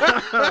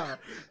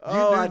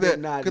 I did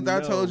not know. Because I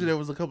told you there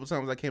was a couple of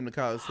times I came to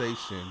College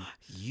Station.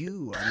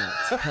 You are not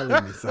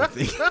telling me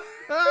something.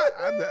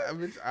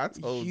 I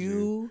told you.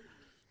 You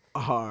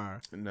are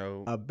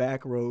a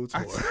back roads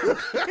whore.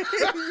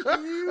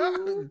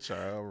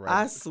 Child, right.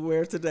 I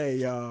swear today,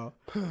 y'all.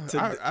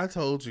 I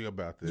told you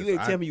about this. You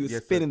didn't tell me you was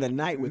spending the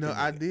night with him. No,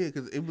 I did,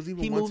 because it was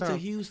even he one moved time. to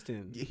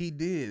Houston. He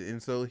did,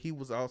 and so he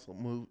was also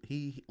moved.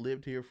 He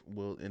lived here,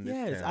 in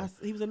this town.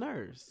 He was a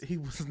nurse. He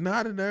was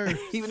not a nurse.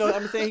 Even though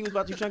I'm saying he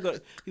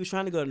was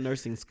trying to go to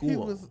nursing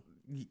school.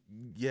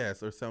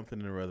 Yes, or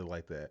something or other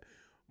like that.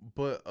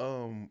 But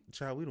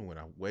child, we done went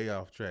way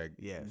off track.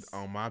 Yes,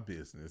 on my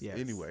business. Yes.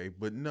 Anyway,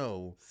 but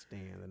no,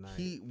 staying the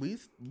night.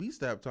 We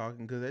stopped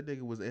talking because that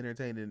nigga was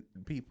entertaining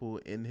people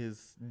in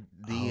his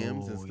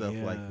DMs and stuff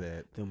like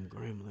that. Them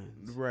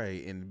gremlins,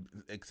 right? And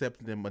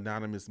accepting them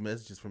anonymous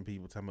messages from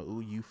people talking about,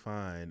 "Ooh, you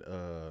fine?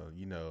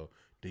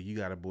 Do you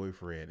got a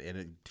boyfriend?"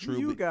 And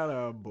you got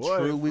a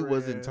boyfriend. True, we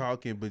wasn't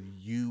talking, but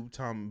you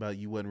talking about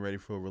you wasn't ready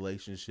for a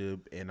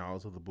relationship and all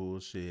this other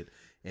bullshit.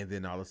 And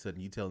then all of a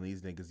sudden you telling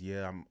these niggas,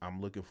 yeah,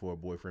 I'm looking for a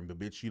boyfriend, but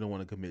bitch, you don't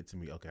want to commit to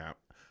me. Okay,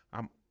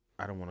 I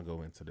don't want to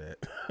go into that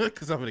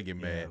because I'm gonna get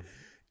mad.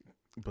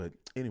 But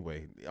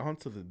anyway, on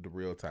to the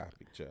real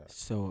topic, child.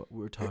 So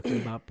we're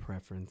talking about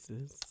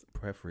preferences.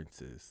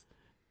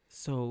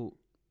 So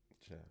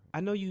child. I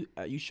know you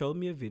showed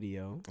me a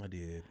video. I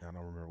did. I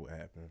don't remember what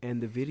happened.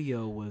 And the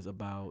video was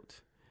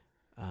about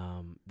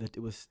that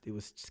it was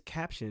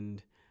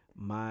captioned,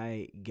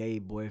 "My gay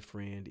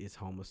boyfriend is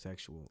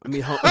homosexual." I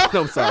mean,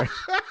 I'm sorry,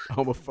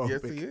 homophobic.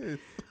 Yes,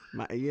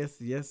 he is.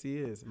 Yes, he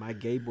is. My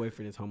gay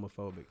boyfriend is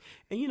homophobic.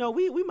 And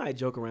we might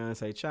joke around and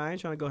say, "I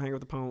ain't trying to go hang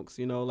with the punks."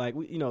 That's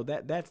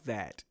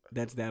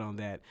that on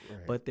that.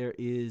 Right. But there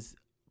is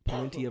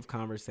plenty of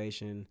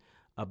conversation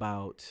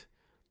about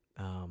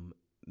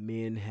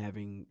men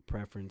having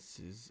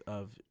preferences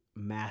of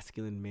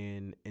masculine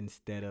men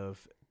instead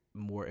of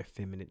more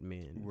effeminate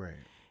men. Right.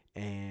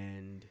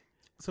 And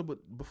so, but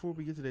before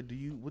we get to that, do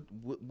you what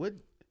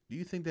do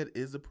you think that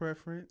is a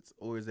preference,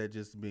 or is that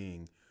just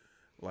being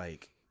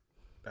like,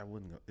 I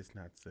wouldn't go, it's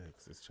not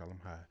sex, it's child, I'm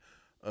high.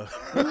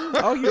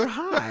 Oh, you're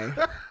high.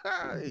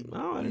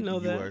 Oh, I didn't know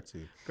that. You are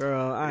too,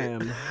 girl. I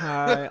am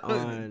high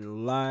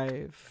on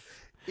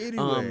life.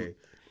 Anyway,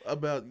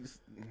 about I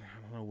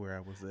don't know where I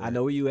was at. I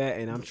know where you at,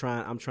 and I'm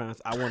trying. I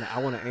want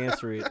to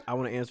answer it. I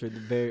want to answer it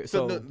very.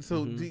 So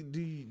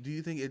do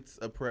you think it's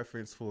a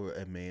preference for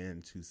a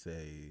man to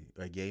say,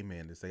 a gay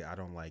man to say, I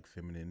don't like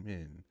feminine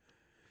men?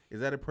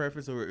 Is that a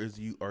preference, or is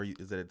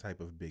that a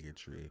type of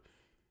bigotry?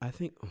 I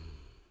think.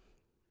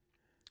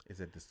 Is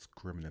that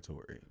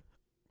discriminatory?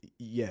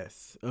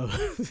 Yes, I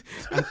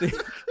think.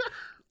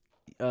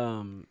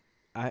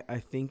 I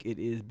think it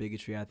is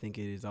bigotry. I think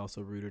it is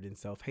also rooted in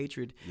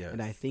self-hatred. Yes.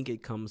 And I think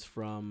it comes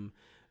from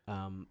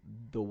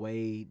the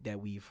way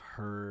that we've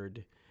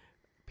heard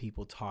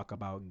people talk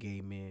about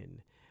gay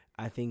men.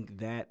 I think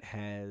that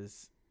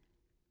has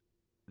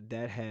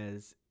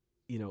this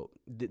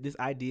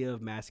idea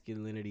of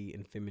masculinity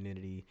and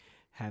femininity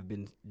have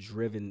been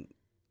driven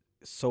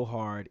so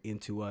hard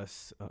into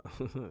us.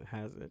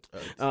 Has it?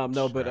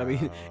 No, but I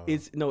mean,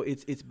 it's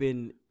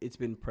been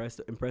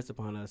impressed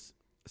upon us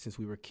since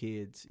we were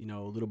kids.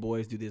 Little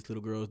boys do this,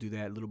 little girls do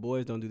that, little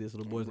boys don't do this,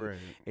 little boys right.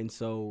 And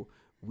so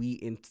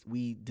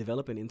we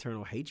develop an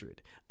internal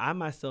hatred. I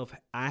myself,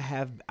 I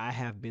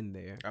have been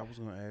there. I was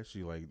gonna ask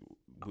you, like,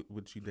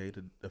 would you date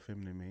a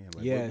feminine man?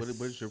 Like, yes.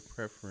 What is your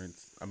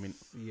preference? I mean,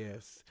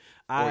 yes.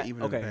 Or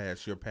even in the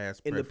past, your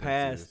past. In the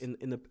past,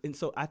 and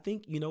so I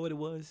think you know what it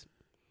was.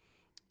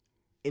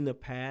 In the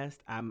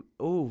past,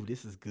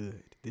 this is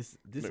good. This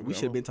we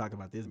should have been talking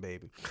about this,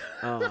 baby.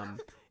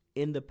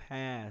 In the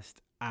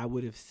past, I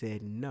would have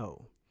said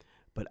no,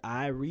 but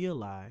I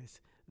realized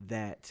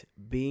that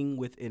being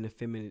with an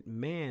effeminate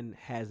man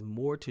has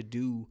more to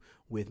do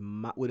with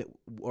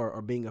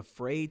or being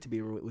afraid to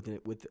be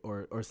with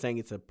or saying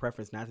it's a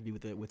preference not to be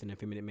with an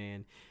effeminate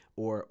man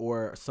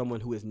or someone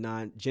who is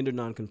gender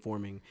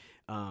non-conforming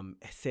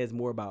says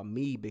more about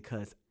me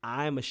because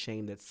I'm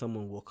ashamed that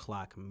someone will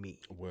clock me.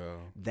 Well,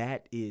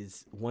 that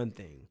is one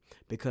thing,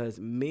 because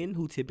men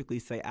who typically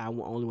say I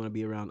only want to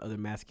be around other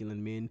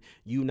masculine men,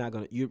 you're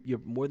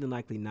more than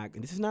likely not.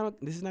 And this is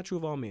not true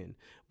of all men,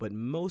 but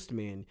most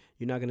men,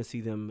 you're not going to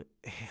see them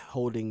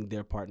holding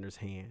their partner's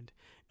hand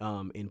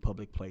in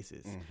public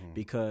places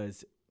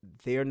because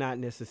they're not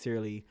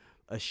necessarily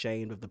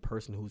ashamed of the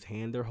person whose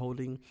hand they're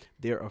holding.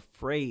 They're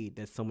afraid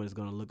that someone is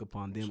going to look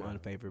upon them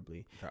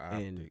unfavorably.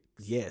 And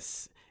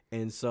yes,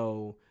 and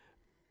so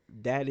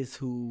that is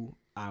who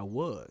I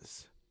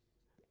was.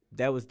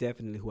 That was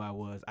definitely who I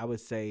was. I would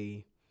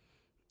say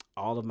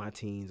all of my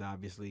teens,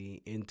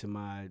 obviously, into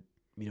my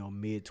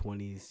mid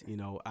 20s.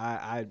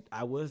 I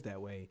was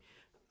that way.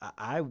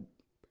 I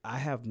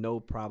have no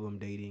problem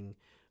dating.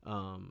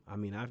 I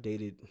mean, I've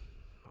dated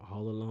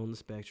all along the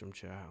spectrum,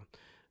 child.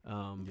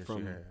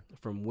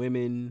 From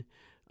women,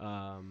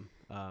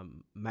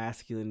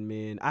 masculine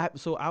men. I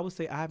would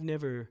say I've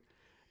never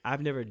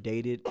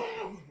dated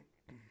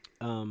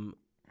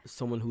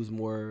someone who's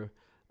more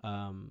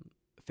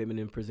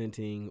feminine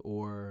presenting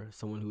or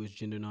someone who is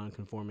gender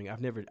non-conforming.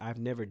 I've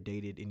never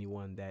dated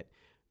anyone that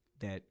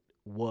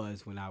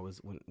was when I was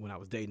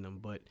dating them.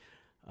 But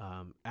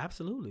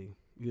absolutely,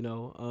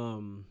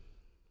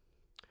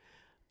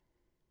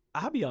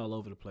 I'll be all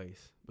over the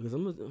place because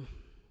I'm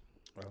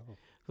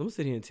gonna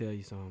sit here and tell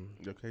you something.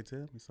 Okay, tell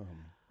me something.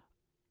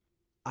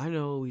 I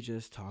know we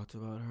just talked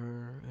about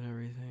her and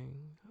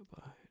everything,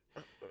 but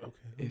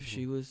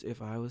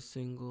if I was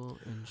single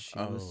and she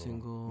was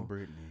single,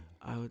 Brittany,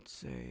 I would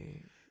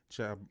say,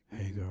 child,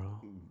 hey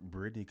girl,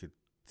 Brittany could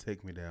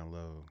take me down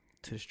low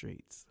to the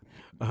streets.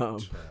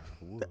 Child,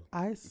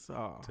 I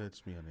saw.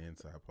 Touch me on the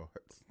inside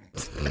parts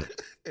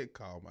and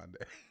call my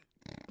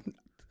name.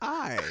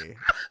 I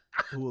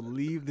will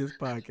leave this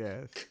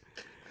podcast.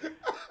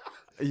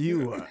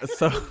 You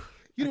so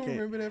you don't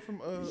remember that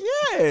from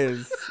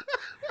yes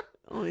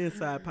on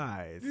Inside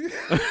Pies. Get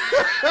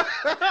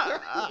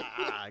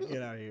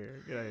out of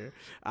here.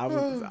 I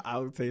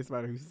would tell you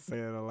somebody who used to say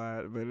it a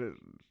lot, but I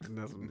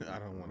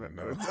don't want to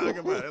know. Talk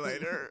about it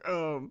later.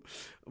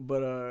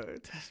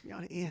 But touch me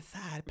on the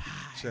inside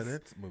pies. Shut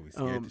that movie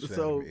scared the shit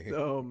out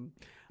of me.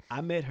 I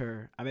met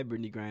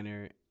Brittany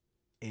Griner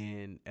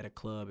at a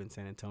club in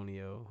San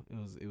Antonio.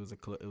 It was a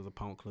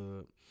punk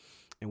club.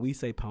 And we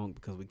say punk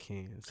because we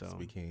can. So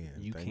we can.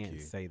 You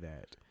can't say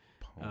that.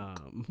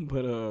 Punk.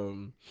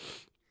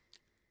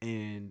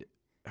 And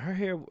her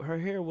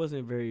hair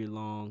wasn't very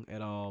long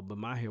at all, but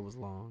my hair was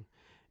long.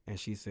 And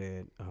she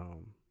said,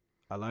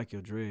 I like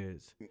your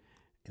dreads.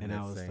 And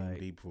I was like,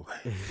 deep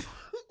voice.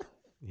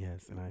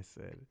 Yes, and I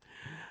said,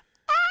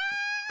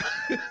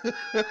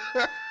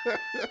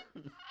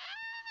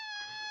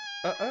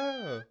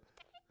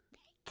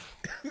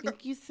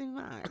 thank you so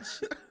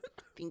much.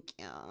 Thank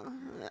you.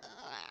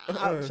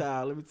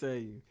 Child, let me tell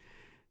you,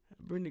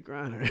 Brittany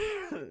Griner.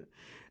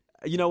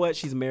 You know what?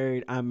 She's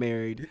married. I'm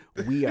married.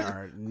 We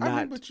are not.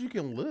 I mean, but you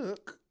can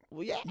look.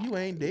 Well, yeah, you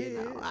ain't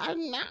dead.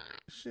 I'm not.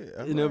 Shit.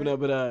 I knew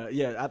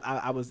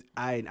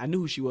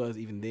who she was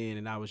even then,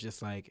 and I was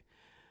just like,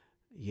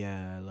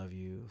 yeah, I love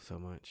you so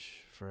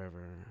much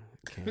forever.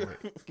 Can't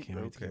wait to get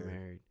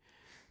married.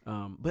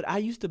 But I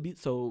used to be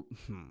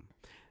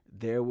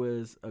there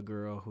was a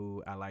girl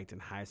who I liked in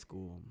high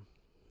school.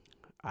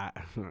 I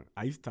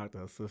used to talk to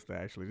her sister.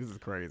 Actually, this is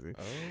crazy.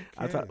 Okay.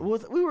 I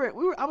was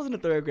in the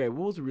third grade.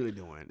 What was we really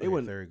doing? It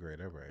was third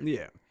grade. All right.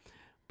 Yeah,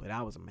 but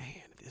I was a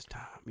man at this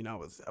time. I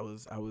was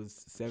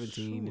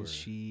 17 and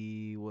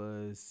she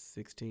was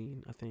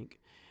 16, I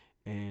think,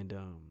 and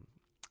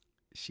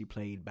she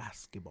played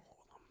basketball.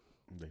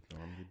 They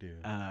normally do.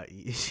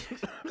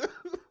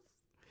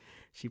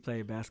 She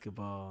played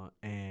basketball,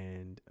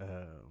 and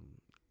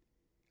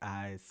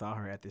I saw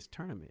her at this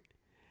tournament.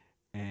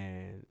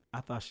 And I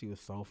thought she was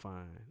so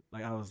fine.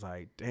 Like, I was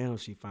like, damn,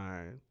 she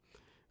fine.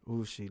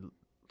 Ooh, she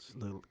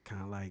looked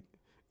kind of like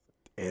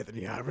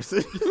Anthony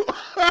Iverson.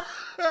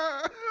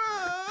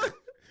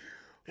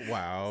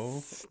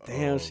 Wow.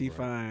 Damn, she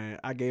fine.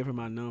 I gave her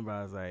my number.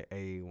 I was like,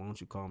 hey, why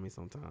don't you call me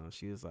sometime?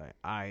 She was like,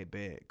 all right,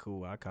 bet.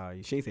 Cool, I'll call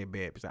you. She didn't say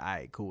bet, but she said, all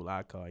right, cool,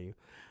 I'll call you.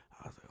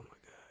 I was like, oh, my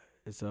God.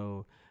 And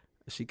so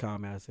she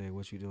called me. I said,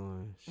 what you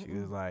doing? She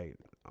was like,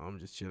 I'm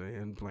just chilling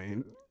and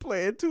playing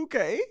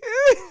 2K.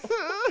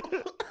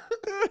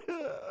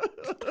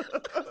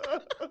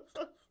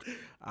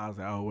 I was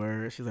like, oh,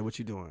 word. She's like, what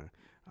you doing?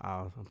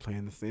 I'm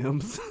playing The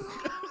Sims.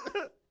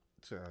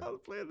 I was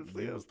playing The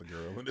Sims. Was the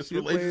girl in this she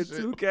was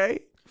relationship. playing 2K.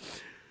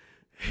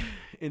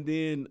 And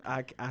then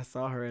I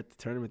saw her at the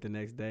tournament the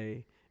next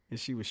day, and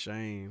she was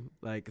shamed.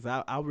 Like, cause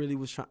I really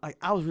was trying. Like,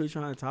 I was really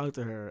trying to talk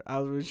to her. I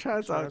was really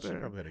trying to talk to her. She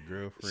probably had a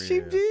girlfriend. She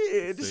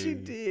did. See? She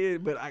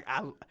did. But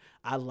I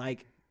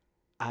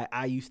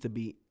used to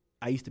be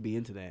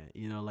into that.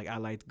 You know, like I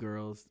liked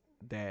girls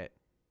that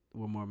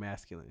were more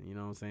masculine. You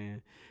know what I'm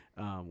saying?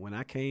 When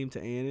I came to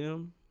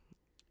A&M,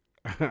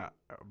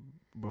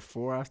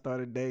 before I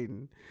started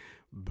dating,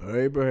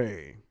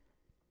 baby,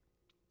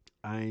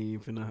 I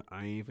ain't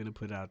finna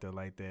put it out there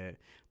like that.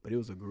 But it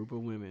was a group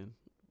of women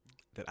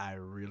that I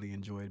really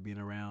enjoyed being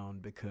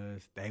around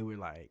because they were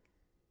like,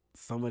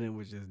 some of them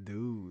were just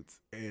dudes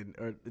and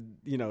or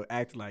you know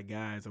acting like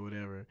guys or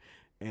whatever,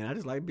 and I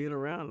just like being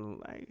around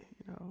them. Like,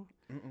 you know,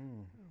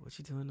 what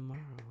you doing tomorrow?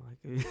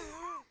 Like,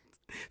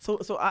 so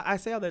I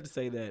say all that to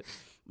say that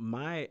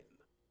my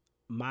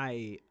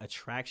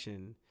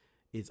attraction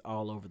is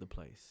all over the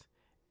place,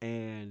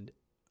 and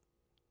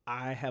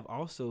I have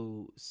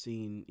also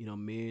seen, you know,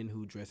 men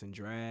who dress in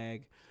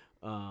drag.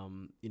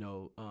 Who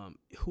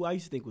I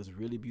used to think was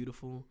really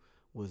beautiful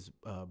was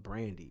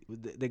Brandy.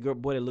 The girl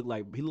boy that looked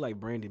like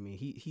Brandy to me.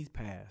 He's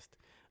passed.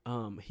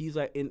 He's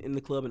like in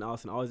the club in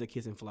Austin, always at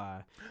Kiss and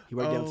Fly. He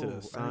right down to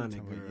the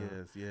Sonic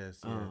girl. Yes.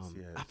 I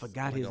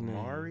forgot like his name.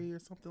 Amari or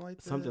something like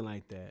that. Something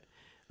like that.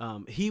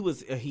 He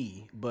was a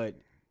he, but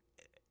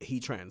he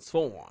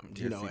transformed,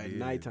 Yes, at did.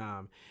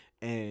 nighttime.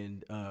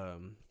 And I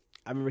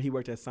remember he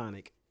worked at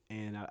Sonic,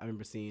 and I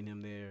remember seeing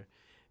him there.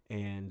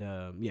 And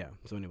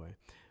so anyway,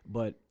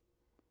 but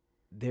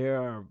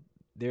there are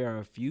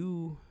a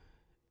few,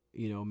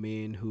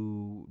 men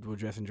who will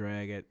dress in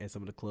drag at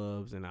some of the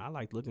clubs, and I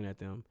like looking at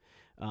them.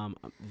 I'm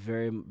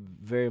very,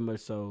 very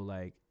much so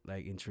like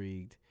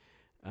intrigued.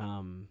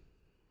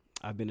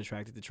 I've been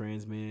attracted to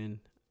trans men.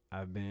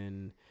 I've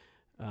been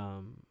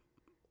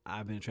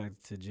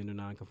attracted to gender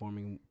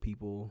non-conforming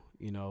people,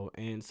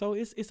 and so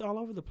it's all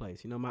over the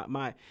place.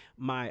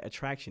 My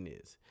attraction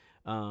is,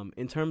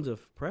 in terms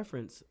of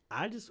preference,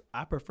 I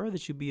prefer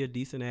that you be a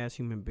decent ass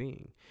human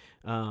being.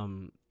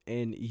 And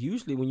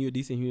usually when you're a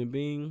decent human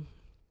being,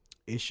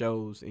 it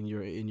shows in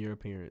your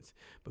appearance,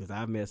 because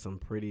I met some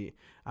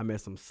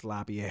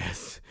sloppy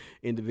ass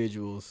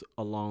individuals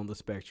along the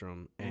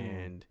spectrum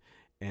and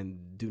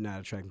do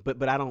not attract me.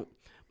 But I don't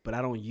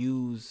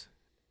use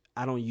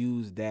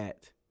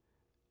that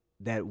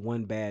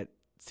one bad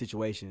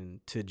situation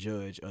to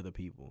judge other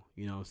people.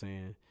 You know what I'm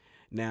saying?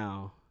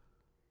 Now,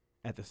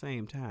 at the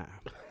same time,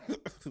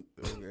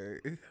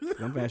 Okay.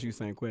 I'm gonna ask you the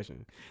same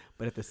question,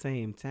 but at the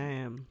same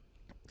time,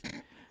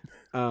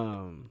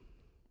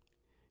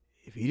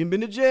 if he done been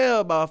to jail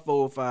about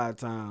 4 or 5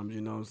 times,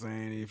 you know what I'm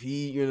saying? If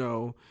he,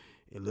 a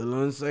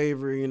little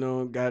unsavory,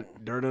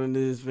 got dirt under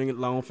his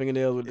long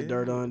fingernails with the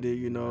dirt under,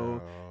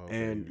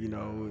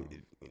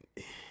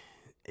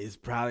 it's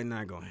probably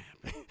not gonna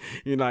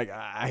happen.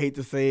 I hate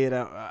to say it,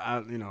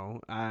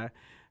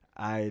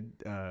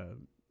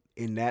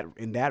 in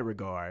that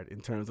regard,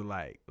 in terms of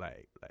like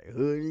hood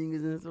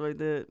niggas and stuff like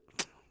that,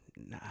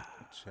 nah.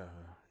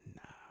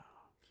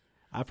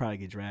 I probably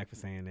get dragged for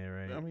saying that,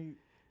 right? I mean,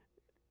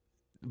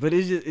 but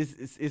it's just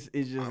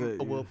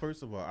well,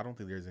 first of all, I don't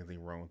think there's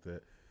anything wrong with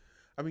that.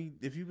 I mean,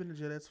 if you've been to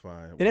jail, that's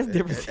fine. And that's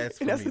different. That's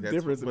the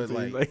difference. But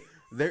between,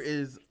 there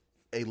is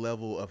a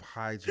level of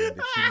hygiene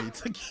that you need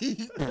to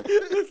keep.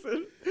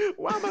 Listen,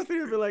 why am I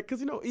sitting here like?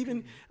 Because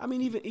even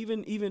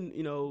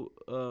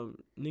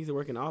niggas that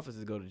work in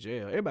offices go to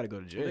jail. Everybody go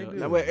to jail.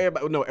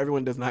 Now,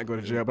 everyone does not go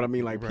to jail, but I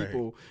mean right.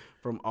 People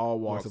from all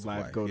walks of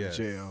life go to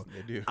jail.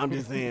 They do. I'm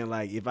just saying,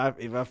 like, if I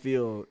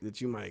feel that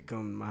you might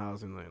come to my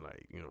house and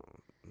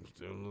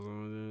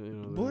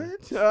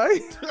what?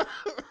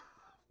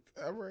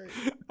 All right.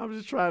 I'm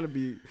just trying to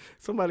be.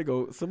 Somebody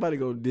go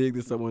dig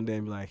this up one day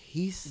and be like,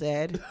 he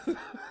said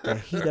that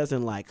he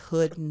doesn't like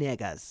hood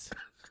niggas.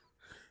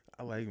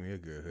 I like me a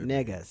good hood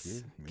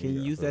niggas. Can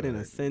you use that in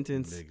a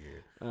sentence?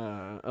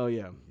 Oh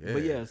yeah.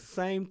 But yeah,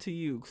 same to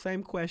you.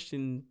 Same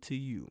question to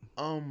you.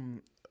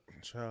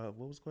 Child,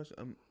 what was the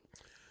question?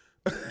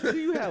 Do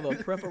you have a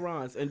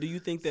preference, and do you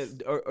think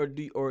that,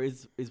 or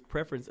is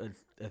preference a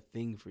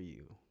thing for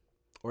you,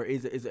 or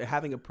is it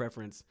having a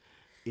preference?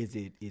 Is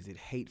it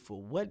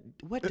hateful? What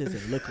does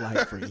it look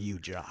like for you,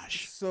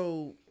 Josh?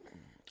 So,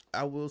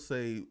 I will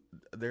say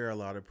there are a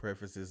lot of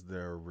preferences that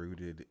are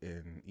rooted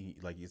in,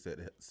 like you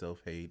said,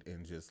 self-hate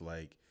and just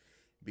like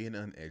being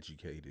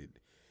uneducated.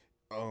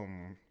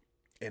 And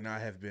I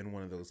have been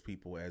one of those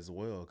people as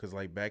well, because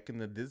like back in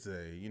the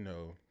day,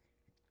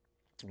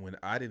 when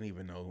I didn't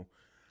even know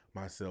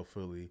myself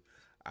fully,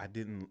 I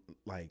didn't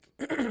like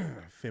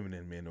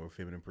feminine men or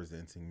feminine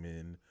presenting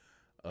men.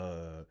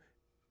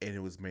 And it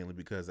was mainly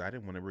because I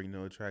didn't want to bring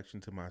no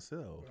attraction to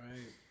myself.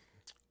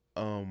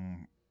 Right.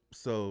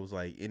 So it was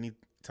like any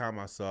time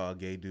I saw a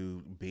gay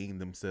dude being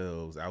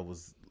themselves, I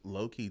was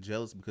low key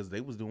jealous because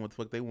they was doing what the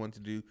fuck they wanted to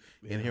do,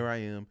 and here I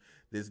am,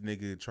 this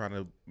nigga trying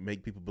to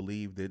make people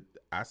believe that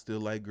I still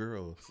like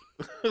girls.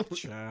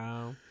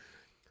 Child.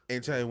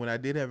 And child, when I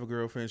did have a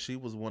girlfriend, she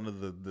was one of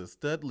the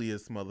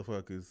studliest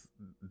motherfuckers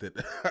that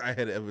I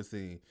had ever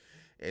seen.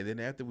 And then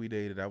after we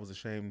dated, I was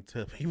ashamed to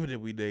tell people that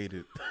we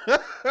dated.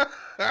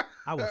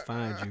 I will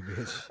find you,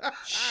 bitch.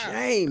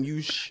 Shame,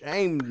 you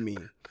shamed me.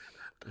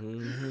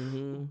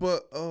 Mm-hmm.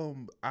 But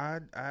I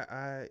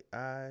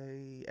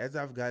as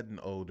I've gotten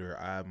older,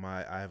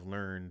 I've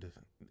learned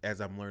as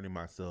I'm learning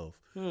myself.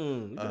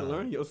 You gotta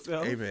learn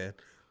yourself. Amen.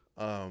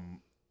 I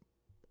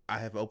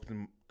have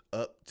opened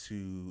up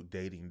to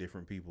dating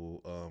different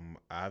people.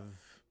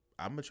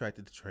 I'm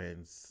attracted to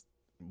trans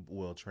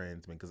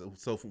men because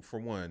for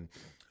one,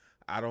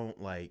 I don't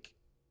like.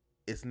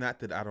 It's not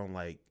that I don't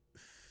like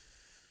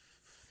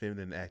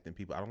feminine acting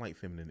people. I don't like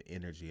feminine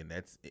energy, and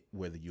that's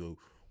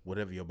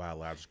whatever your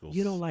biological.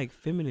 You don't like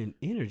feminine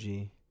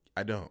energy?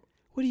 I don't.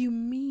 What do you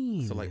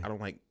mean? So like I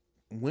don't like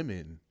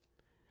women.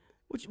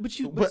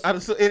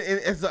 So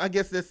I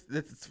guess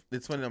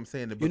that's funny. I'm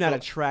saying that. You're not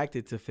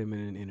attracted to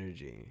feminine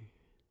energy.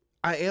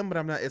 I am, but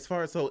I'm not. As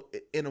far as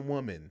in a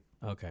woman,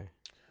 okay,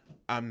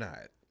 I'm not.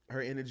 Her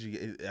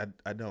energy,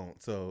 I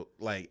don't. So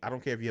like, I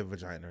don't care if you have a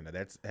vagina or not.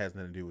 That has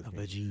nothing to do with me.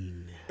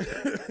 Vagina.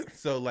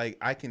 So like,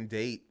 I can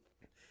date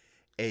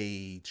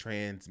a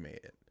trans man.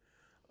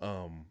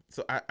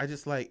 So I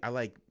just I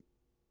like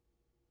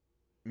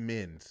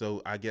men.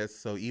 So I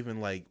guess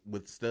even like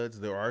with studs,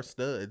 there are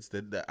studs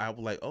that I would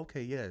like.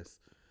 Okay, yes,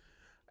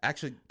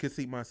 actually could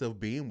see myself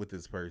being with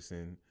this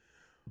person.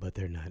 But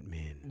they're not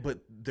men.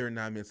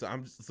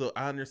 So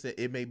I understand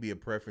it may be a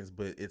preference,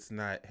 but it's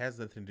not. Has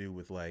nothing to do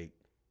with like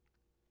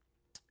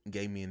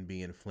gay men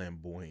being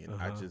flamboyant.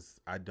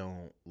 I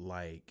don't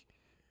like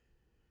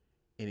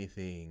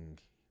anything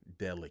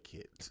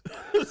delicate.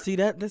 See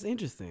that's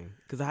interesting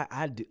because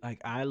I do like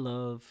I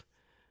love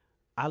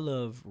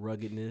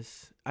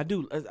ruggedness. I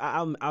do.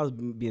 I was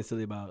being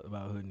silly about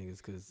hood niggas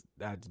because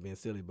I just being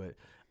silly, but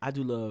I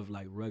do love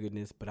like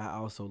ruggedness. But I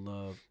also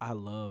love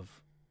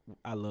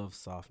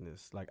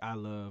softness. Like I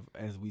love,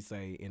 as we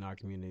say in our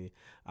community,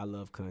 I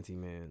love cunty,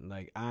 man.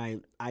 Like I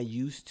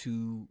used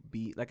to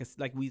be like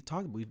we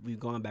talked. We've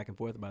gone back and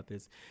forth about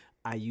this.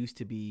 I used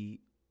to be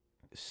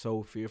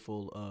so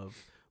fearful of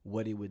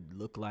what it would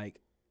look like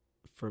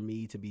for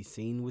me to be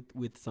seen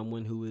with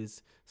someone who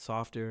is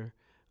softer.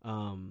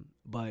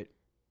 But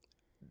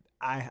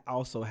I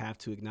also have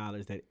to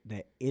acknowledge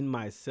that in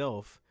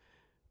myself,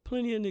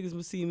 plenty of niggas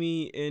would see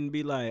me and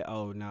be like,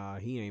 oh, nah,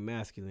 he ain't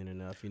masculine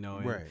enough, you know?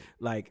 And right.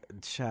 Like,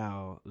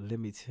 child, let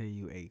me tell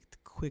you a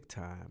quick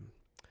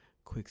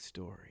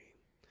story.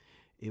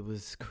 It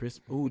was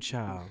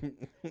child.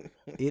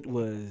 It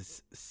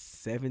was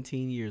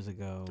 17 years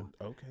ago.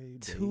 Okay.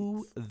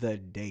 To the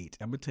date.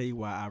 I'm going to tell you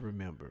why I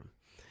remember.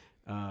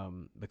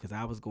 Because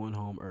I was going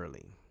home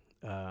early.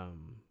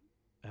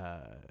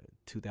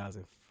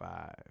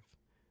 2005.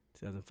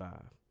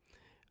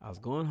 I was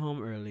going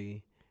home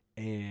early,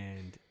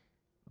 and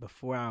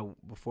before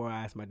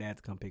I asked my dad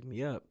to come pick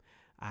me up,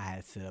 I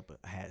had set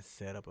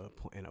up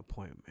an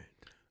appointment.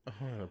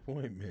 An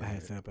appointment. I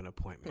had set up an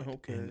appointment.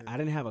 Okay. And I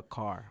didn't have a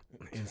car,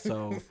 and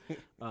so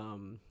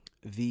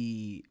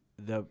the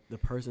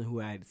person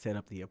who I had set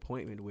up the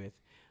appointment with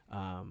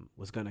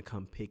was gonna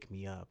come pick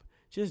me up.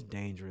 Just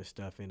dangerous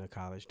stuff in a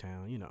college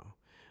town, you know.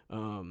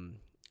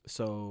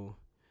 So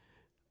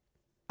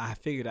I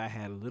figured I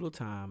had a little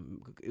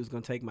time. It was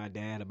going to take my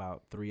dad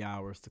about 3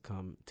 hours to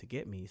come to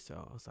get me.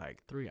 So I was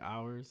like, 3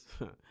 hours?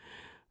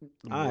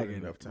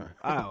 Enough time.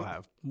 I'll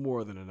have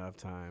more than enough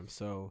time.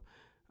 So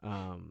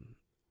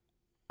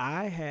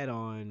I had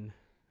on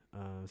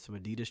some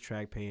Adidas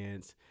track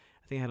pants.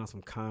 I think I had on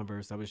some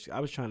Converse. I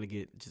was trying to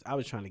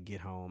get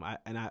home. I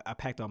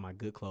packed all my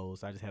good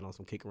clothes. I just had on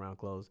some kick around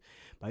clothes.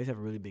 But I used to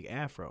have a really big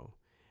afro.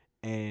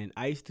 And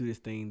I used to do this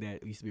thing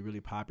that used to be really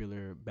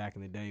popular back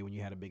in the day. When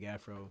you had a big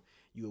afro,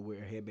 you would wear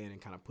a headband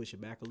and kind of push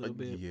it back a little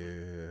bit.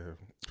 Yeah.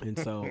 And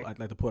so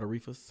like the Puerto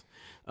Ricos.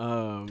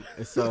 And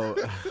so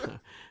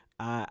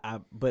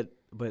but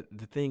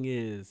the thing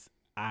is,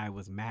 I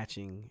was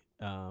matching.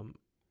 I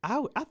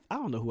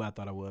don't know who I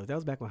thought I was. That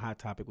was back when Hot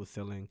Topic was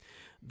selling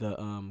the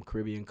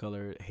Caribbean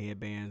colored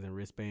headbands and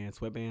wristbands,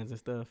 sweatbands and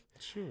stuff.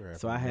 Sure.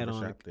 So I had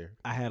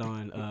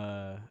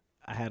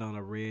on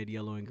a red,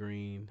 yellow, and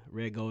green,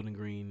 red, gold, and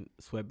green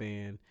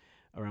sweatband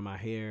around my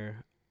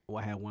hair.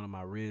 I had one on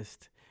my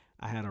wrist.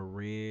 I had a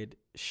red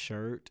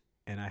shirt,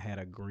 and I had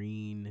a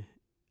green.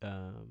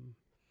 I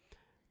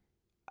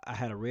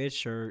had a red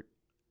shirt,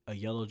 a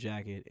yellow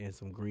jacket, and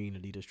some green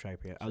Adidas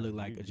track pants. I looked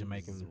like a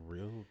Jamaican.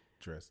 Real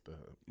dressed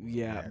up.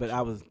 Yeah, but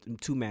I was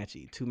too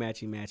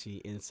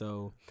matchy. And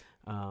so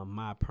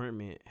my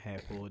apartment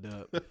had pulled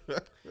up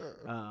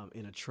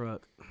in a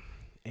truck,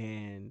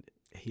 and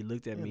he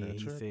looked at me and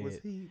he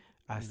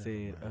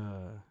said,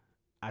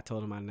 I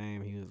told him my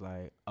name. He was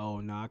like,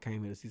 oh, no, I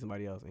came here to see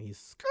somebody else. And he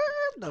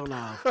skirted on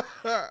off.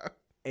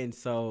 And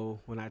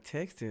so when I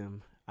texted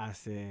him, I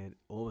said,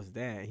 what was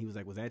that? He was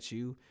like, was that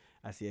you?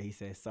 I said, he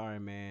said, sorry,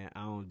 man,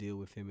 I don't deal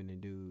with feminine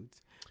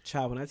dudes.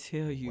 Child, when I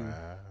tell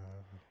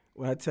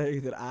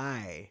you that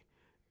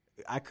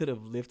I could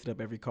have lifted up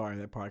every car in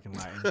that parking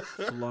lot and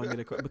flung it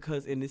across,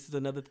 because, and this is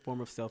another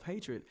form of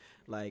self-hatred.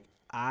 Like,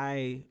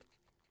 I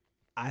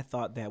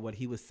thought that what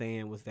he was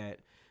saying was that,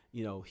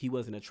 you know, he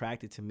wasn't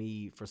attracted to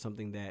me for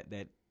something that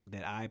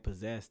I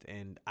possessed,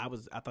 and I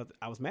thought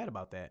I was mad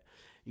about that.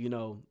 You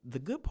know, the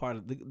good part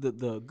of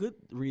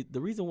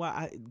the reason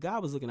why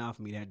God was looking out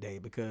for me that day,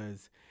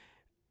 because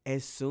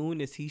as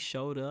soon as he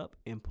showed up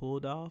and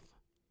pulled off,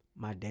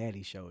 my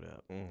daddy showed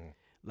up.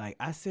 Like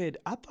I said,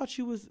 I thought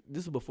you was.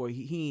 This was before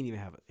he didn't even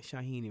have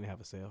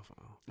a cell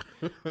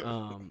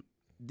phone.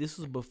 This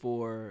was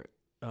before,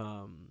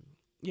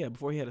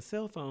 before he had a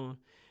cell phone.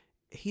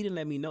 He didn't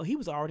let me know. He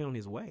was already on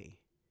his way,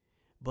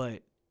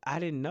 but I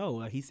didn't know.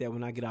 Like he said,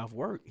 when I get off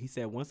work, he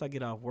said, once I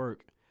get off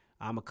work,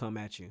 I'm gonna come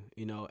at you.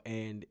 You know,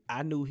 and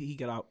I knew he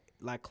got out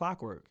like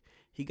clockwork.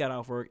 He got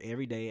off work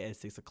every day at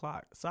 6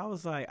 o'clock. So I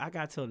was like, I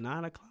got till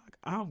 9 o'clock.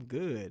 I'm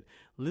good.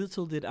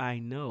 Little did I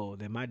know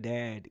that my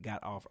dad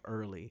got off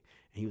early,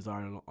 and he was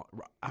already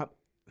on.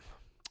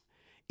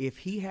 If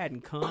he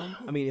hadn't come,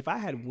 I mean, if I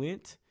had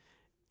went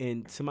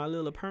into my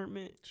little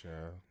apartment,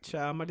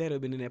 child, my dad would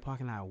have been in that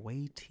parking lot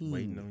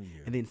waiting on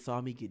you, and then saw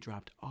me get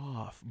dropped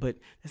off. But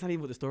that's not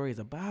even what the story is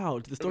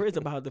about. The story is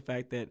about the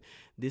fact that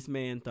this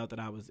man thought that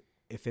I was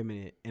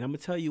effeminate, and I'm gonna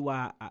tell you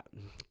why.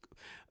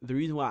 The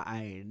reason why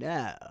I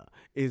know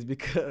is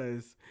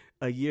because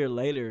a year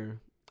later,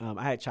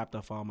 I had chopped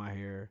off all my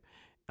hair.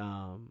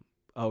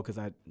 Because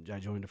I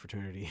joined the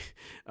fraternity.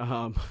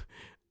 I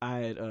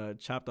had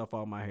chopped off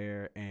all my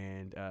hair,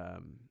 and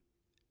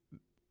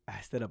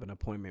I set up an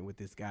appointment with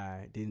this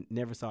guy.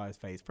 Never saw his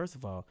face. First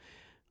of all,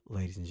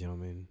 ladies and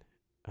gentlemen,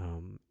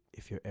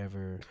 if you're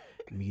ever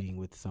meeting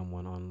with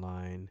someone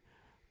online,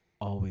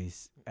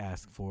 always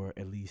ask for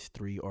at least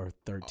 3 or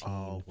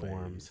 13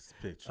 forms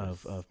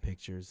of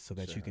pictures, so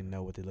that you can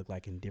know what they look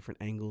like in different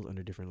angles,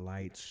 under different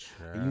lights.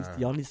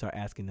 Y'all need to start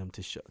asking them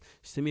to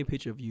send me a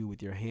picture of you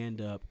with your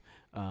hand up,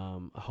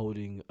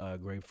 holding a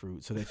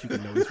grapefruit, so that you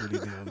can know it's really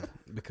them,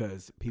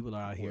 because people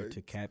are out here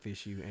to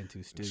catfish you and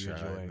to steal your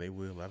joy. They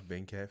will. I've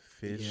been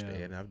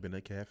catfished, and I've been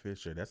a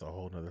catfisher. That's a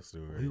whole nother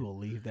story. We will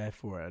leave that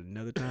for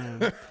another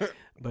time.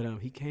 But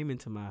he came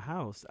into my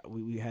house.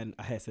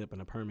 I had set up an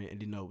apartment and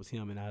didn't know it was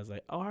him, and I was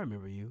like, oh, I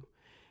remember you.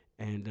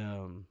 And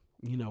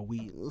you know,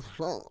 we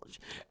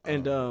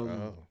and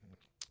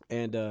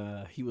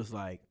he was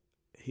like,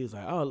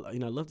 oh, you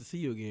know, I'd love to see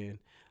you again.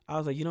 I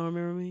was like, you don't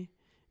remember me?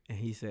 And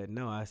he said,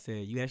 no. I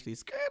said, you actually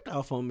scraped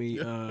off on me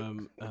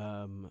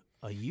a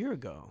year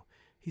ago.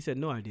 He said,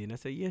 no, I didn't. I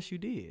said, yes, you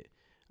did.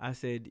 I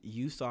said,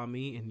 you saw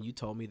me and you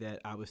told me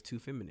that I was too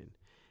feminine.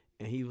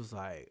 And he was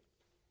like,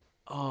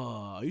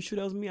 oh, are you sure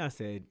that was me? I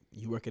said,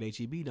 you work at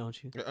HEB,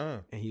 don't you?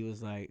 And he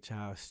was like,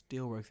 child,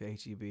 still works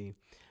at HEB.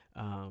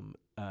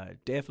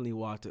 Definitely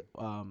walked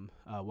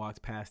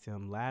past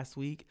him last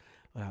week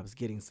when I was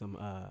getting some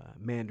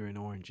mandarin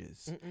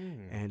oranges.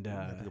 And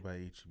I think about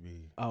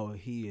HEB. Oh,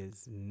 he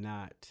is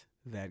not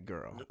that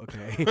girl,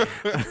 okay?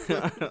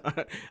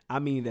 I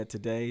mean that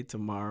today,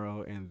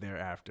 tomorrow, and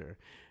thereafter.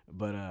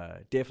 But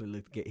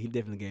he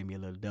definitely gave me a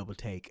little double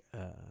take,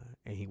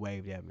 and he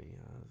waved at me.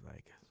 I was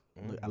like,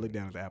 I looked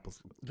down at the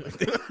apples.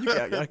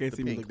 Y'all can't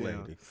see me look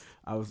down.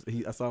 I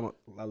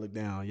looked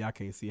down. Y'all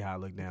can't see how I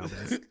look down.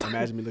 But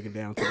imagine me looking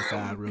down to the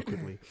side real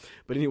quickly.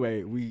 But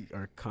anyway, we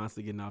are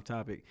constantly getting off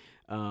topic.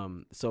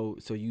 So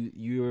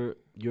you're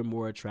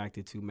more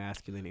attracted to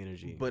masculine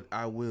energy. But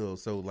I will.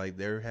 So like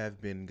there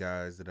have been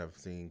guys that I've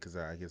seen, because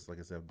I guess, like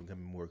I said, I've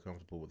become more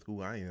comfortable with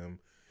who I am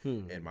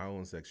and my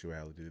own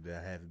sexuality.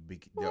 That I have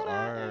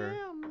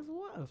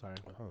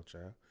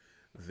child.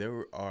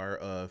 There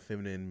are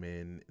feminine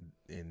men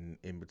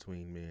in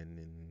between men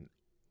and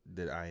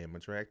that I am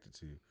attracted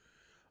to.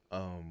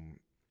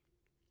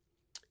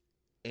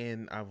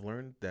 And I've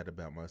learned that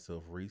about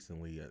myself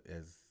recently,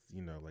 as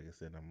you know, like I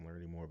said, I'm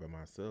learning more about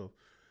myself,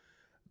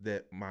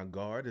 that my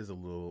guard is a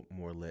little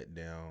more let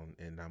down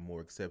and I'm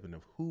more accepting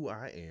of who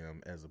I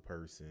am as a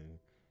person,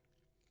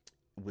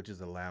 which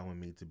is allowing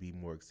me to be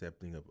more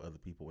accepting of other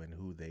people and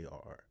who they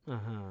are.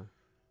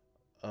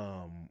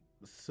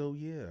 So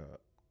yeah.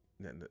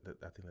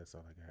 I think that's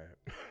all I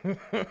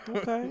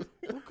got.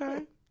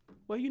 Okay.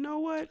 Well, you know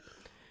what?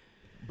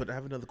 But I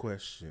have another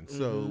question.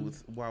 So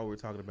while we're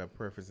talking about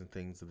preference and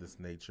things of this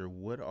nature,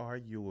 what are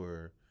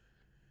your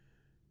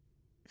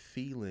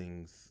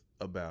feelings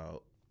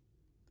about...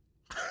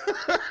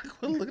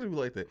 Look at me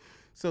like that.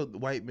 So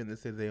white men that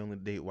say they only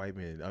date white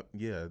men,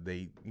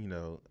 they, you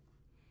know,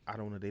 I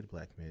don't want to date a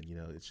black man. You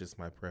know, it's just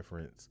my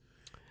preference.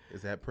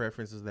 Is that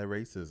preference? Is that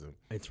racism?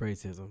 It's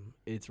racism.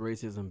 It's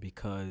racism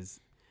because...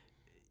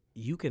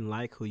 you can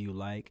like who you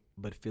like,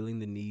 but feeling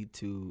the need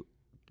to,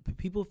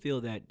 people feel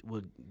that,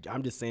 well,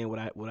 I'm just saying what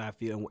I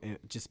feel and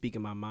just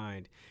speaking my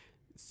mind.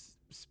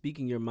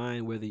 Speaking your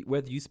mind,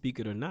 whether you speak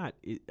it or not.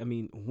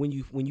 When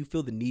you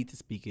feel the need to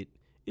speak it,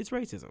 it's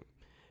racism,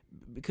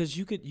 because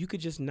you could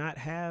just not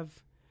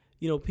have,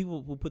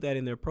 people will put that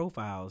in their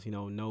profiles,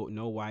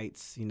 no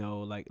whites,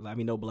 no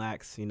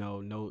blacks,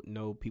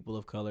 no people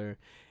of color.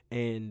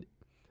 And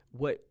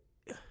what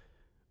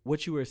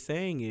you were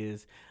saying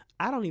is,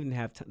 I don't even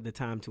have the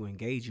time to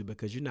engage you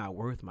because you're not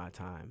worth my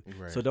time.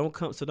 Right. So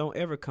don't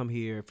ever come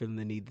here feeling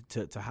the need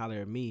to holler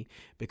at me,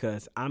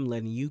 because I'm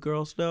letting you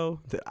girls know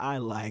that I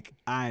like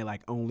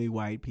only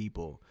white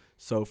people.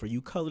 So for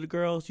you colored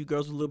girls, you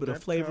girls with a little bit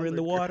of flavor in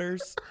the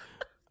waters,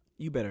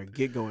 you better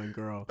get going,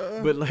 girl.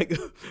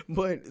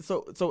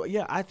 So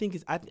yeah, I think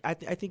it's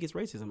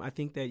racism. I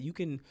think that you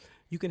can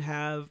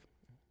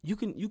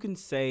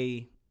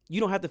say,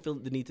 you don't have to feel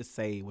the need to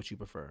say what you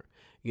prefer.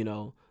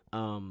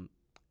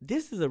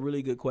 This is a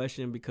really good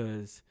question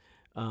because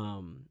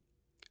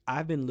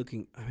I've been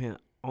looking.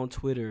 On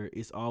Twitter,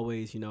 it's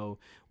always,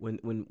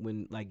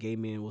 when like gay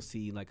men will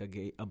see like a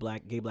gay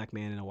black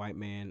man and a white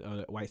man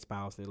or a white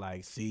spouse, they're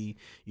like, see,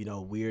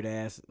 weird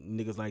ass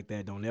niggas like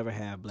that don't ever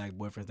have black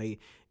boyfriends.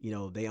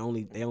 They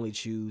only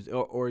choose,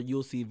 or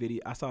you'll see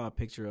video. I saw a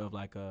picture of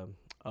like a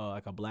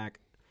black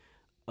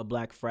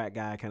frat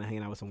guy kind of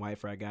hanging out with some white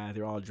frat guys.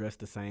 They're all dressed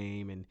the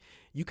same, and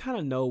you kind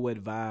of know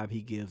what vibe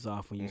he gives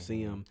off when you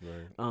see him.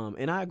 Right.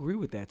 And I agree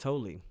with that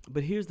totally.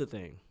 But here's the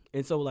thing.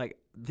 And so, like,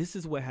 this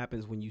is what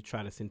happens when you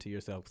try to censor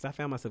yourself. Because I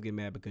found myself getting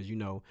mad because,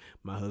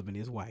 my husband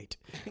is white.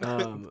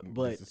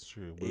 But this is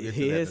true.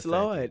 Yes,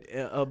 Lord.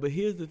 But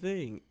here's the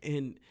thing.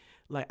 And,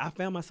 like, I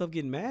found myself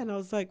getting mad. And I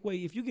was like,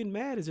 wait, if you get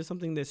mad, is there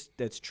something that's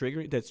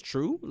triggering, that's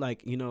true?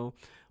 Like,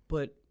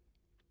 but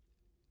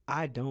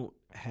I don't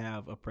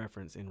have a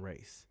preference in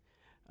race.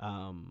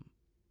 I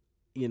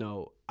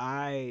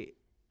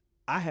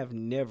have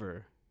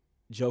never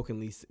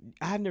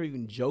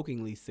even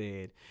jokingly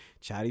said,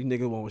 "Child, these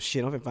niggas won't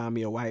shit off and find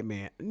me a white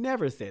man."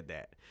 Never said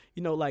that.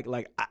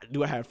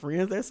 Do I have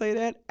friends that say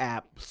that?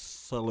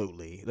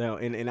 Absolutely.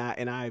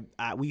 And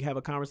we have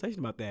a conversation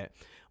about that.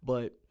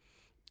 But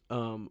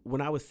when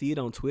I would see it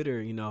on Twitter,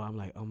 I'm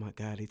like, oh my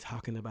God, they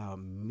talking about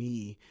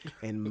me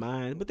and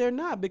mine. But they're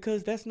not,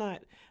 because that's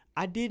not.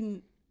 I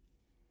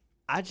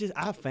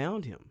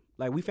found him.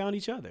 Like, we found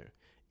each other.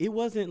 It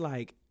wasn't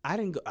like I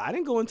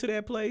didn't go into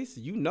that place.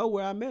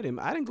 Where I met him.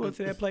 I didn't go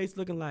into that place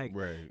looking like,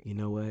 right. You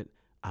know what?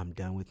 I'm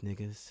done with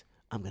niggas.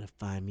 I'm gonna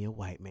find me a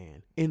white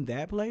man in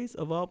that place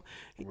of all.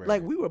 Right.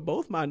 Like, we were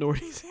both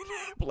minorities in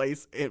that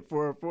place, and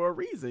for a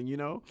reason.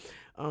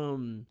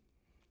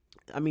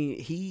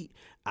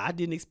 I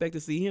didn't expect to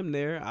see him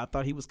there. I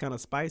thought he was kind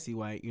of spicy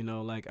white.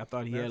 Like, I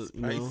thought he had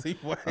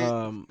white.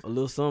 A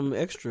little something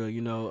extra.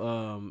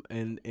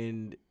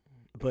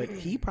 But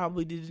he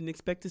probably didn't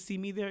expect to see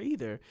me there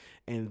either.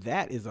 And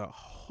that is a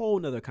whole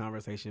nother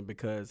conversation,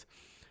 because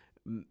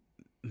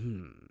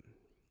men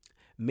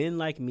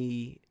like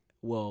me,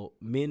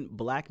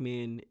 black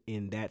men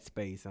in that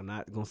space, I'm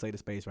not going to say the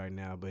space right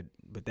now, but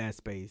that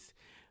space,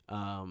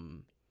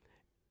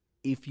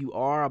 if you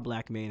are a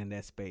black man in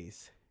that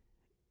space,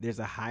 there's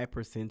a high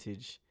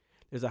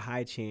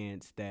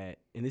chance that,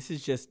 and this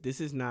is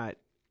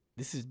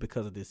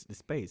because of this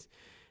space,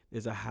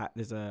 there's a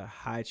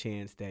high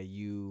chance that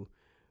you,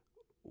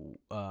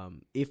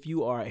 if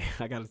you are,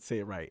 I gotta say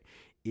it right,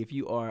 if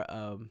you are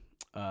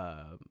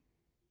a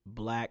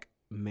black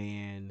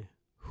man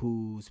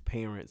whose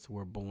parents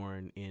were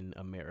born in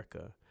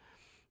America,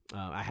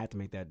 I have to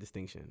make that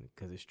distinction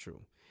because it's true,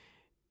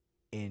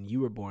 and you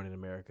were born in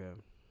America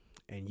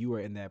and you were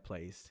in that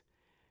place,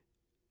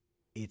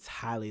 it's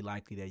highly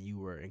likely that you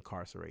were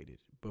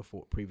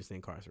previously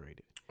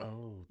incarcerated.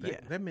 Oh,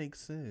 that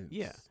makes sense.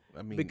 Yeah,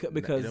 I mean,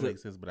 because that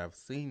makes sense, but I've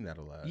seen that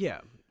a lot.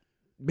 Yeah.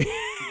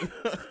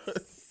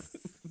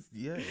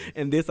 Yeah.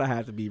 And this I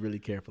have to be really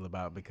careful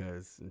about,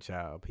 because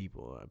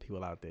people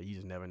out there, you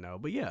just never know.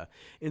 But yeah,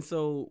 and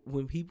so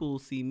when people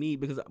see me,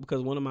 because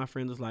one of my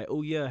friends was like,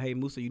 "Oh yeah, hey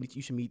Musa,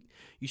 you should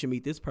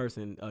meet this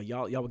person.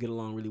 Y'all would get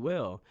along really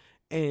well."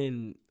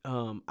 And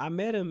I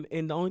met him,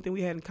 and the only thing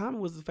we had in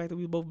common was the fact that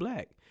we were both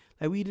black.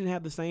 Like, we didn't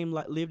have the same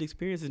lived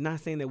experiences. Not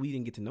saying that we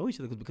didn't get to know each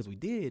other, because we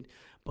did,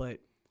 but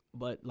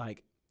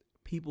like,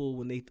 people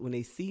when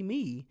they see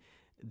me,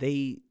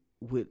 they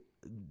would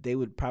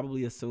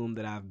probably assume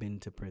that I've been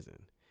to prison,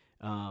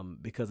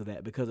 because of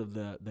that, because of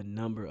the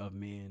number of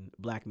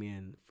black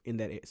men in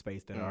that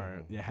space that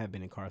have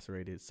been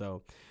incarcerated.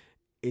 So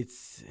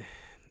it's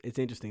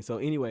interesting. So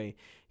anyway,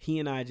 he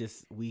and I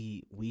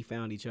we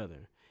found each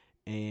other,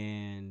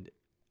 and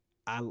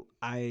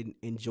I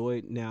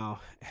enjoyed. Now,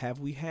 have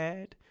we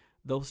had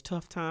those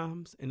tough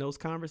times and those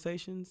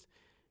conversations?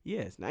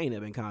 Yes. Now, I ain't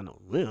never been kind of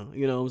real.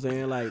 You know what I'm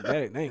saying? Like,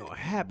 that ain't gonna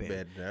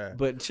happen.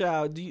 But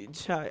child,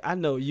 I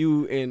know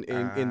you in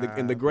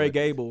the Gray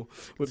Gable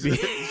would be.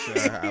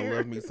 I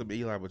love me some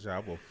Eli, but I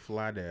will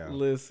fly down.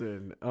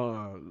 Listen,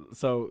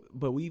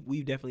 but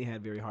we've definitely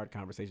had very hard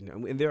conversations,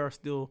 and there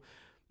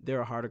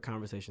are harder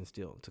conversations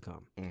still to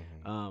come.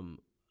 Mm-hmm.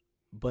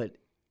 But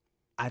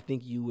I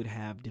think you would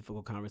have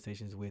difficult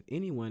conversations with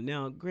anyone.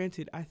 Now,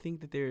 granted, I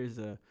think that there's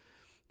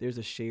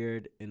a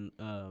shared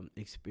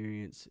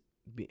experience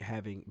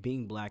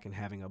being black and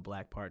having a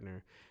black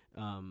partner.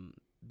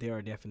 There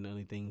are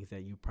definitely things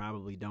that you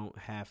probably don't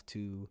have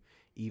to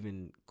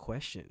even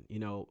question,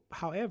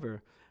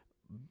 However,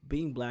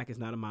 being black is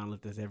not a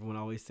monolith, as everyone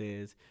always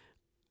says.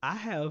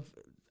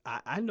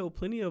 I know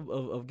plenty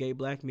of gay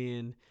black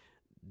men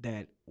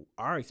that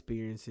our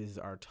experiences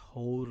are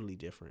totally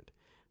different.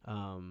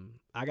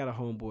 I got a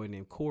homeboy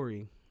named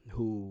Corey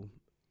who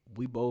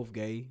we both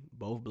gay,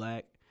 both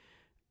black,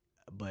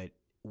 but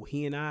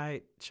he and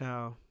I,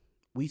 child,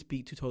 we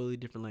speak two totally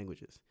different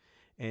languages,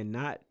 and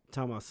not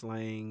talking about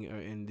slang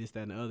and this,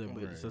 that, and the other,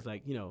 but it's just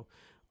like,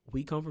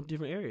 we come from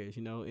different areas,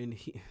 and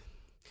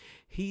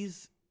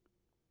he's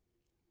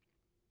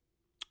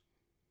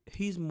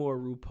more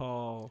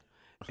RuPaul,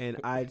 and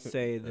I'd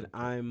say that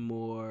I'm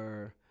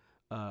more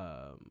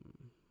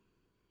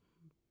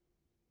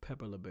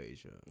Pepper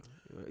LaBeija.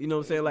 You know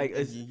what I'm saying? Like,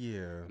 it's,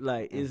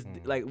 like, it's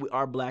like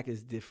our black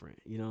is different.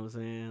 You know what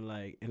I'm saying?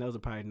 Like, and those are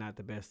probably not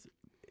the best,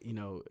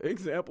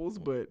 examples,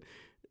 but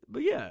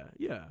yeah.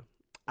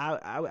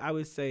 I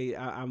would say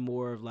I'm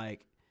more of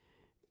like,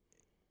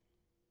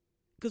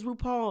 because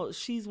RuPaul,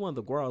 she's one of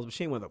the girls, but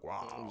she ain't one of the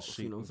girls.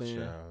 You know what I'm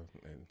saying?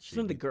 She's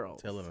one of the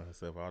girls. Telling on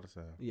herself all the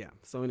time. Yeah.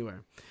 So anyway,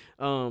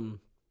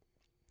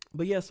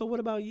 but yeah. So what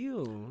about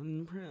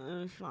you?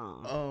 I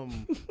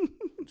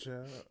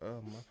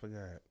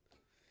forgot.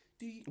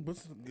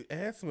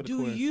 Ask some of the do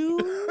questions.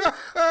 you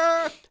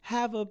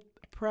have a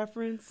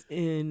preference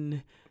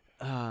in,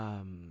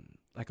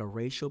 like a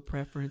racial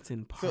preference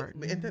in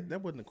partner? So, and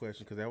that wasn't a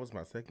question, because that was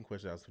my second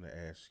question I was going to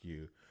ask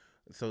you.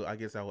 So I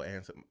guess I will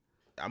answer.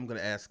 I'm going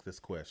to ask this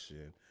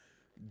question,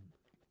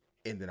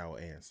 and then I will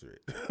answer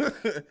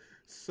it.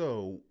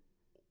 So,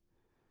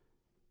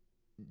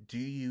 do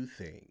you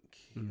think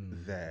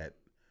that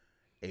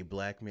a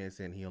black man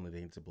saying he only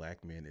dates a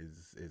black man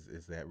is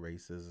that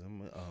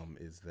racism?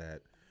 Is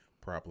that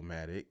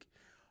problematic?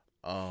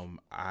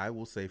 I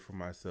will say for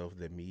myself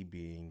that me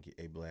being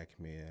a black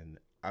man,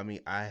 I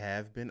mean, I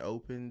have been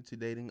open to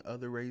dating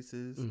other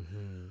races,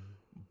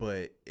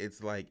 but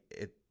it's like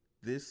at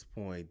this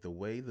point, the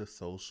way the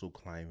social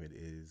climate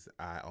is,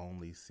 I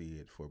only see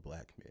it for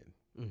black men.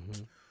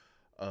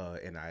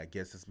 And I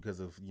guess it's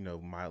because of,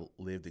 my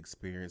lived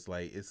experience.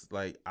 Like, it's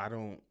like,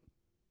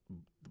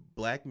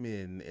 black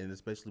men, and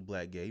especially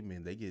black gay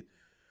men, they get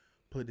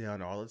put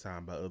down all the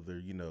time by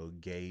other,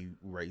 gay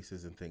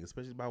races and things,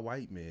 especially by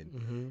white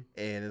men.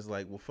 And it's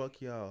like, well, fuck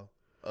y'all.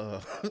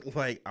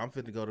 Like, I'm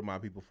finna go to my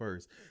people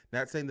first.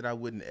 Not saying that I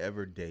wouldn't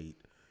ever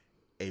date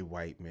a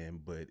white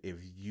man, but if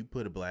you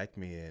put a black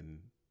man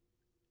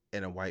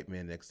and a white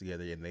man next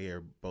together and they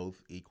are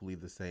both equally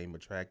the same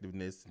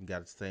attractiveness and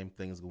got the same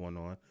things going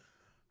on,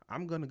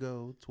 I'm gonna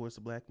go towards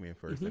the black man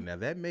first. And now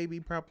that may be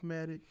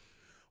problematic,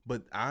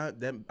 but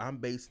I'm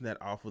basing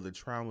that off of the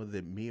trauma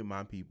that me and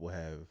my people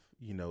have,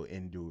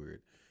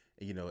 endured,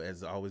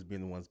 as always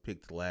being the ones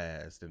picked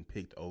last and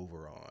picked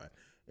over on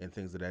and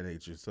things of that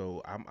nature.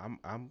 So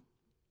I'm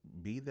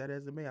be that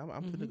as it may, I'm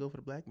gonna go for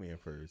the black man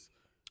first.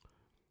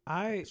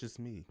 It's just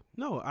me.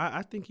 No,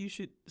 I think you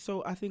should.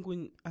 So I think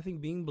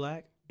being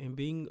black and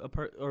being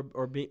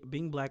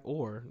being black,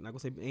 or not gonna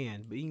say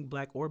and being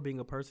black, or being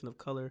a person of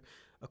color,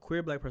 a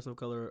queer black person of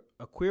color,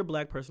 a queer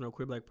black person, or a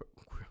queer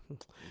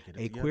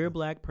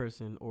black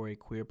person, or a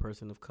queer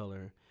person of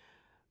color.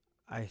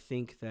 I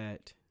think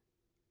that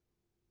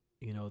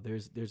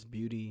there's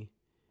beauty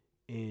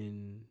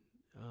in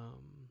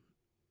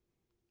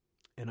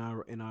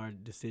our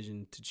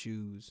decision to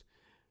choose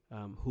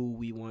who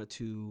we want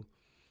to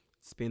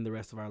spend the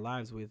rest of our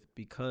lives with,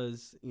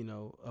 because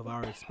of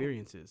our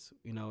experiences,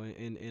 and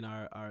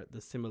our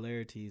the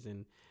similarities.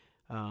 And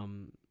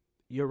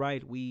you're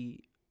right,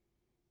 we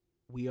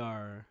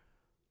are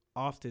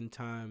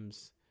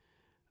oftentimes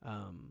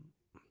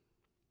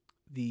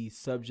the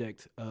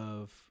subject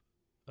of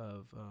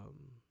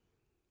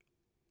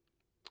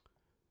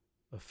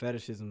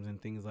fetishisms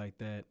and things like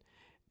that,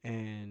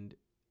 and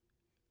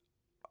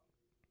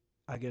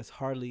I guess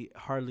hardly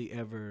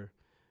ever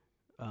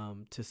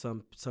to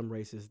some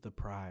races the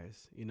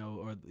prize,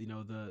 or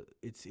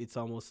it's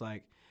almost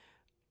like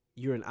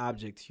you're an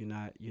object. You're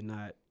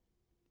not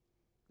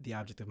the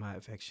object of my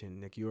affection.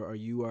 Like you're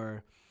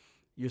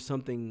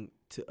something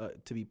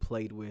to be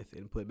played with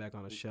and put back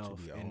on a shelf,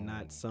 and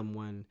not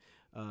someone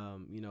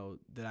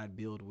that I'd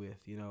build with.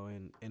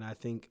 And I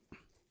think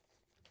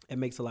it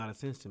makes a lot of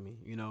sense to me.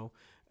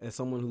 As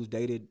someone who's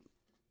dated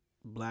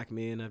black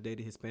men, I've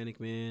dated Hispanic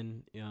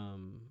men,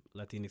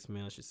 Latinx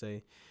men, I should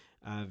say.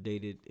 I've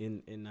dated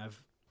and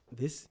I've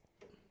this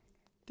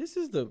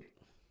is the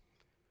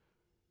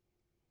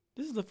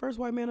first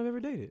white man I've ever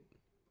dated.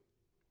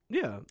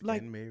 Yeah,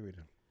 like, and married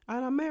him.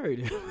 And I married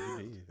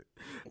him.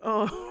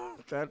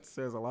 That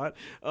says a lot.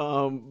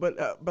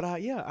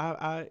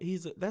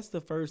 That's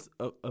the first,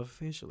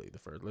 officially the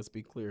first. Let's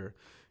be clear.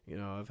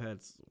 I've had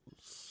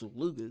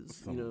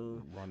slugas,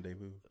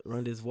 rendezvous.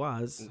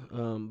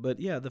 But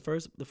yeah, the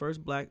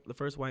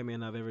first white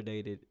man I've ever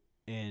dated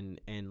and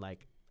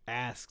like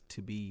asked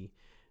to be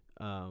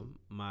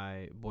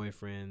my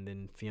boyfriend,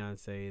 then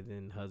fiance,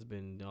 then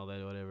husband, all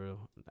that, whatever.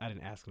 I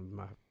didn't ask him to be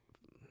my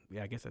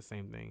I guess that's the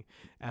same thing.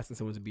 Asking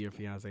someone to be your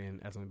fiance and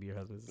asking someone to be your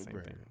husband is the same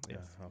thing. Yes.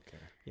 Yeah, okay.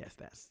 Yes,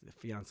 that's the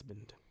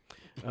fiancé.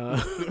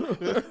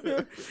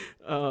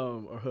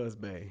 Or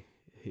husband.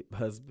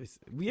 Husband.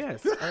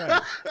 Yes. All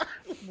right.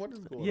 What is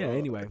going on? Yeah.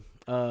 Anyway,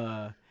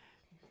 the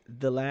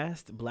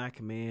last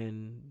black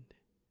man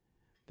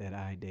that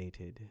I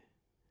dated,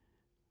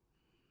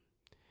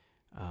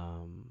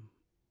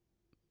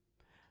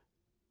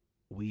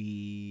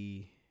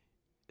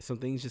 some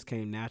things just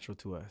came natural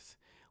to us.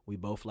 We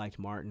both liked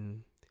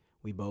Martin.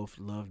 We both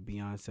loved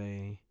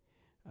Beyonce.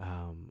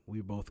 We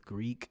were both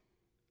Greek.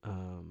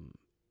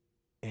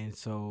 And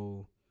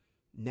so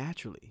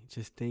naturally,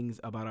 just things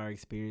about our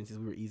experiences,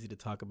 we were easy to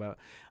talk about.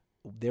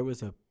 There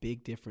was a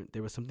big difference.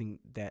 There was something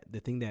the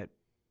thing that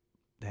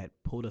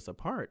pulled us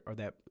apart or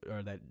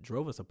that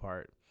drove us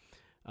apart.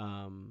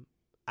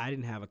 I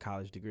didn't have a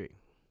college degree.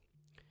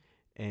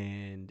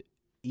 And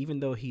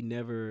even though he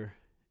never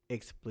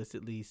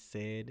explicitly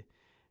said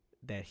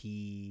that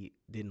he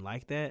didn't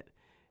like that,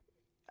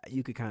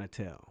 you could kind of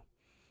tell.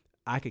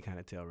 I could kind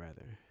of tell,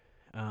 rather.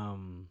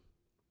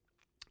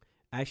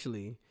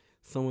 Actually,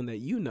 someone that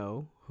you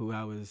know, who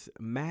I was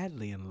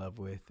madly in love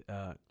with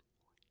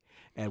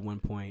at one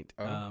point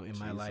in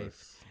my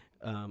life,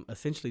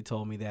 essentially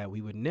told me that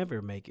we would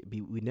never make it.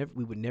 We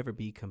would never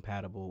be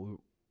compatible.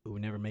 We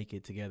would never make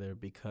it together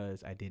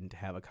because I didn't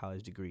have a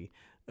college degree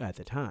at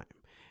the time.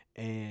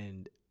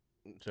 And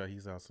so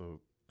he's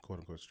also quote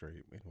unquote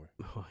straight anyway.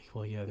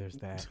 Well, yeah, there's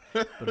that.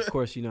 But of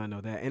course, I know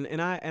that.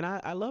 And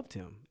I loved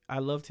him. I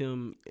loved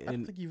him. And I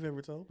don't think you've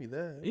ever told me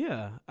that.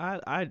 Yeah,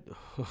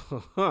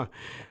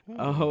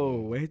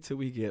 wait till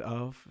we get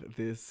off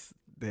this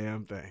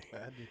damn thing.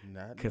 I did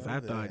not, because I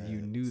thought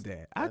you knew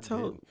that. I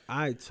told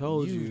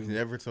you. You've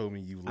never told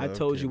me you loved I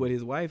told him. you what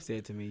his wife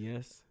said to me.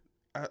 Yes.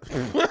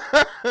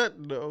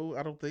 No,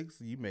 I don't think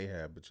so. You may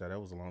have, but that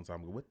was a long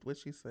time ago.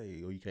 What'd she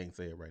say? Or you can't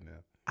say it right now.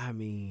 I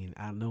mean,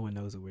 no one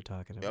knows what we're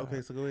talking about.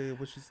 Okay, so go ahead.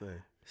 What'd she say?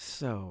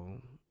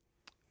 So,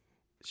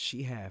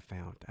 she had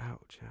found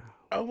out, child.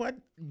 Oh, what?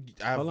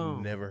 I've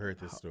never heard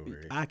this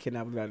story. I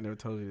cannot believe I never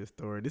told you this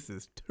story. This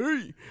is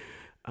tea.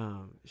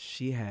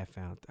 She had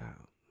found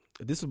out.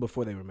 This was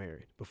before they were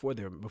married. Before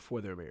they were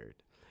married.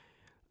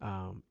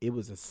 It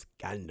was a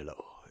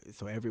scandal.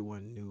 So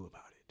everyone knew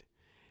about it.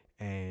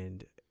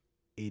 And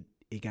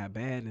it got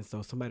bad, and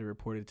so somebody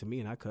reported it to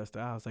me, and I cussed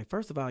her out. I was like,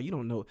 first of all, you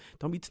don't know,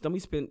 don't be telling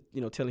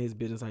his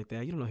business like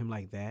that. You don't know him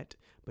like that.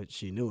 But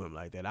she knew him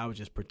like that. I was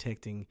just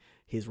protecting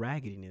his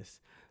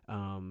raggediness.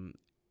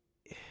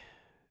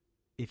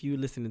 If you're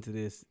listening to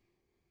this,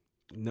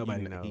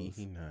 nobody knows.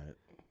 He not.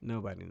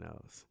 Nobody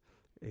knows,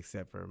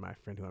 except for my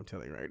friend who I'm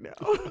telling right now.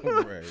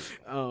 Right.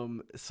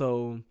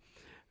 So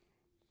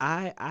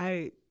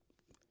I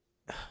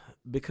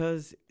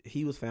because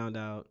he was found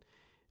out.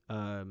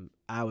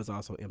 I was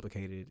also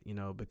implicated,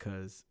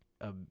 because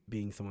of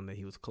being someone that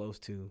he was close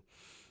to,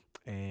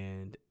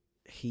 and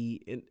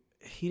he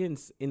didn't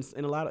in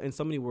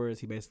so many words.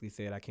 He basically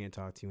said, "I can't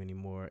talk to you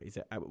anymore." He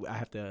said, "I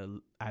have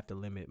to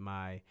limit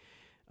my,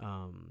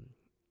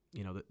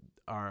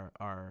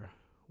 our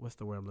what's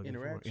the word I'm looking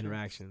for?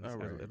 Interactions. All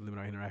right. Limit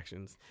our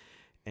interactions."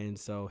 And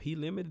so he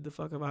limited the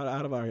fuck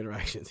out of our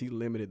interactions. He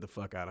limited the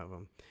fuck out of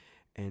them,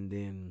 and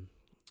then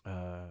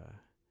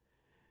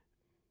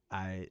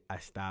I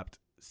stopped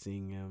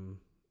seeing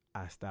him.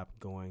 I stopped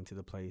going to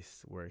the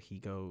place where he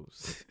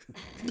goes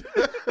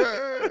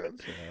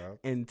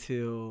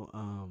until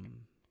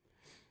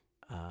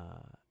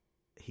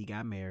he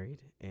got married,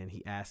 and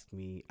he asked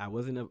me. I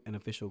wasn't an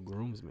official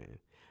groomsman,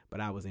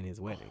 but I was in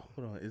his wedding.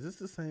 Hold on, is this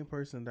the same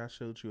person that I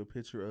showed you a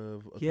picture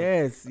of?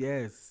 Yes.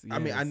 I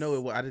mean, I know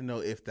it. I didn't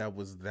know if that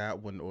was that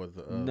one or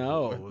the other.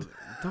 No,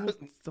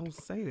 don't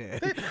say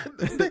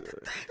that.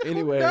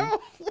 Anyway.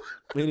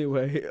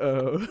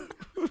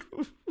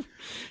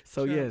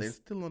 So Child, yes, they're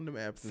still on the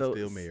map and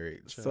still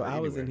married. Child. So I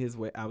was in his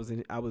way. I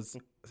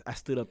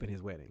stood up in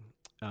his wedding.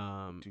 Do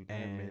not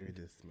marry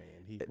this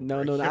man. No,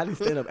 I didn't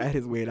stand up at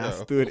his wedding. I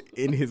stood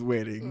in his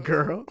wedding,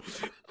 girl.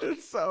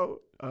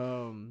 So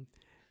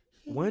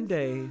one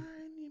day,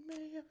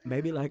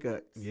 maybe like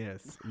a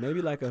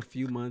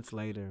few months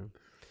later,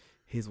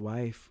 his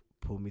wife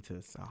pulled me to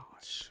the side.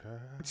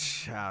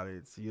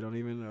 Child, you don't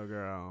even know,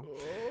 girl.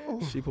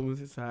 Oh. She pulled me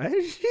to the side.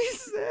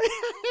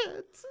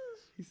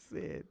 She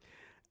said,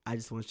 "I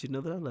just want you to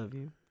know that I love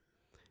you.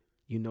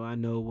 I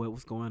know what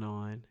was going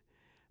on.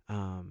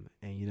 And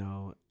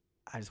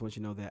I just want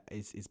you to know that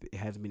it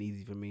hasn't been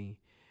easy for me.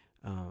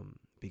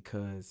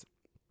 Because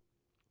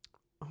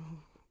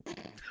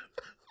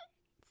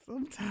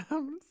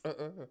sometimes I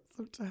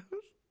can't do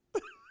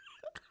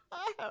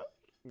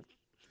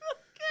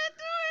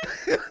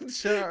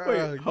it.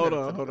 Wait, hold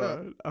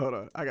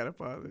on. I gotta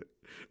pause it.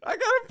 I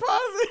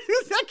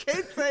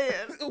can't say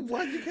it.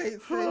 Why you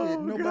can't say it?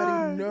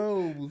 Nobody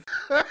knows.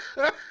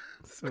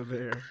 So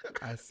there,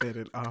 I said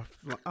it off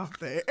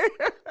the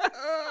air.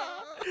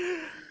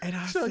 And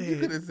I said, you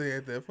could have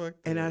said that. Fuck.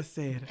 And I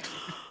said,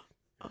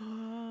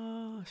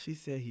 "Oh, She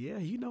said, "Yeah,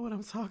 you know what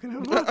I'm talking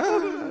about."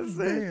 I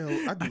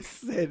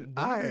said,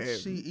 why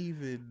did she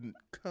even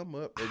come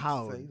up and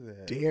say that?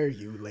 How dare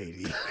you,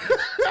 lady?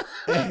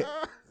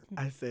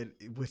 I said,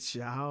 "With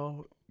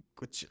y'all."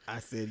 I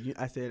said,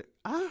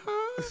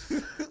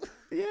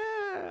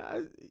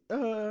 yeah.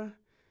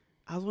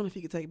 I was wondering if he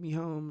could take me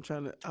home.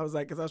 I was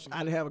like, because I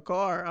didn't have a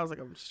car. I was like,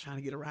 I'm just trying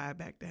to get a ride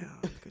back down.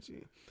 Could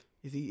you?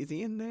 Is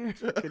he in there?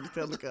 Could you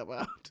tell him to come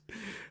out?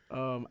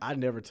 I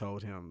never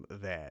told him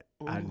that.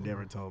 Ooh. I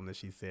never told him that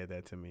she said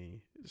that to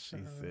me. She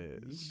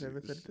said, "You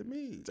never said it to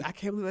me." I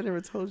can't believe I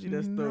never told you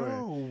that story.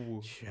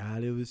 No,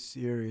 child, it was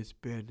serious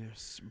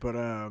business. But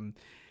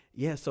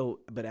yeah.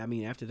 So, but I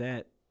mean, after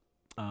that,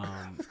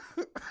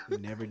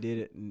 never did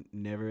it.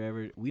 Never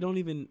ever. We don't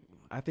even.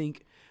 I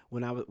think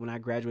when I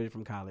graduated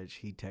from college,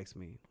 he texted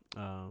me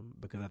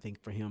because I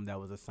think for him that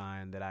was a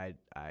sign that I'd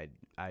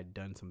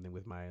done something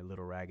with my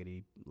little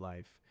raggedy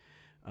life.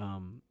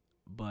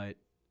 But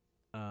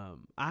I've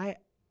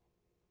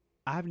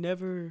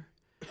never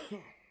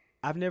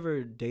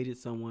dated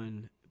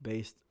someone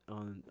based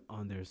on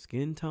their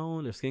skin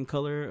tone, their skin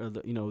color, or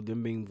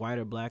them being white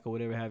or black or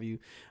whatever have you.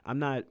 I'm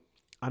not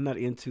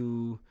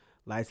into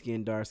light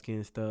skin, dark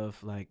skin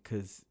stuff, like,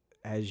 cause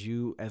as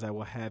I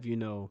will have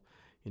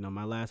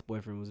my last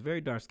boyfriend was very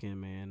dark skinned,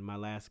 man. My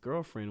last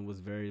girlfriend was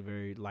very,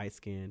 very light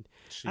skinned.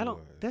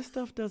 That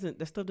stuff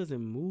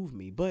doesn't move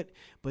me. But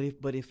I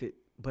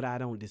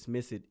don't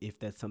dismiss it if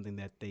that's something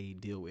that they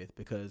deal with,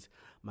 because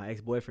my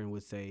ex-boyfriend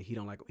would say he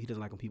doesn't like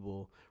when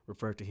people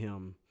refer to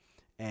him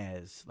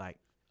as like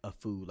a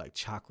food, like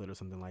chocolate or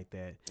something like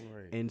that.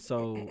 Right. And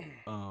so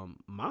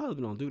my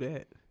husband don't do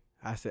that.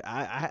 I said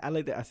I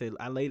laid that. I said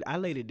I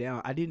laid it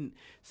down. I didn't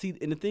see,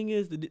 and the thing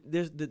is,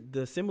 there's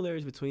the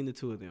similarities between the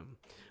two of them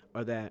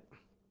are that,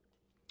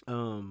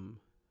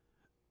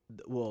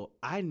 well,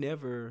 I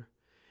never.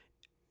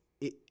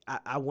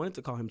 I wanted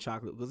to call him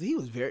chocolate because he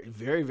was very,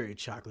 very, very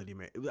chocolatey,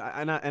 man.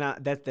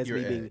 That's your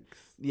me ex.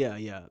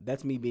 being,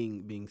 that's me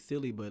being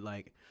silly. But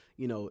like,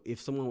 if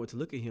someone were to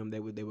look at him,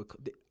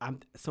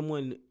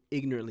 someone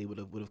ignorantly would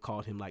have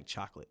called him like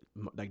chocolate,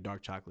 like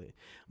dark chocolate.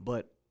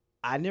 But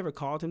I never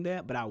called him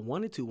that, but I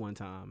wanted to one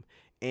time.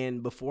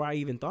 And before I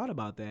even thought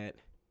about that,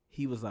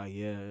 he was like,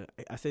 yeah.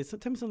 I said, so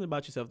tell me something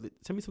about yourself.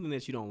 Tell me something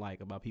that you don't like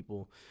about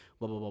people,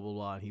 blah, blah, blah, blah,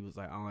 blah. And he was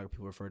like, I don't like when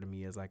people refer to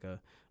me as like a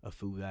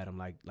food item,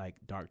 like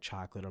dark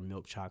chocolate or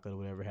milk chocolate or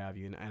whatever have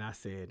you. And I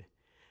said,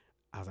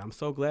 I'm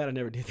so glad I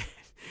never did that.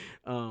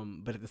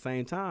 But at the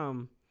same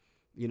time,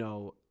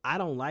 I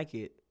don't like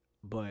it,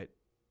 but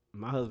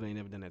my husband ain't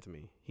never done that to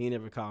me. He ain't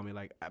never called me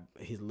like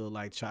his little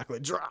like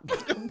chocolate drop.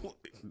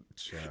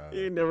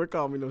 He ain't never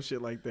called me no shit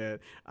like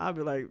that. I'd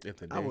be like, if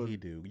the day he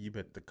do, you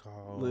better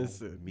call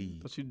me.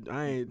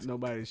 I ain't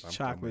nobody's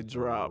chocolate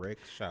drop.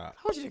 Shop.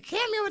 I want you to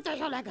kill me with that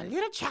like a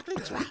little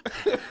chocolate drop.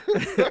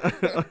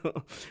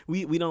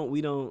 we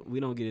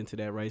don't get into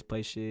that race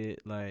play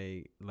shit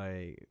like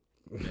that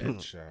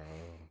child.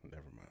 Never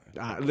mind.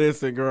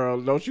 Listen,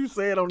 girl, don't you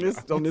say it on this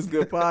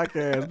good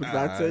podcast, because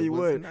I tell you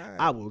what,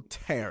 I will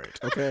tear it.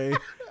 Okay,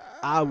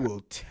 I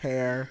will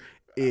tear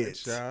it.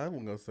 Child, I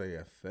wasn't gonna say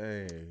a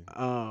thing.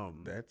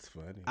 That's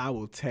funny. I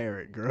will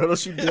tear it, girl.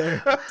 Don't you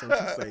dare! Don't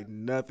you say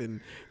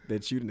nothing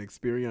that you didn't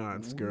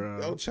experience,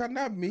 girl. Oh, child,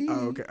 not me.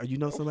 Oh, okay, you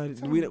know somebody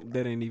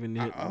that ain't even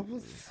it.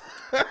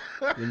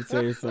 Let me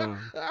tell you something.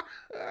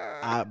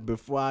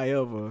 Before I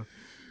ever.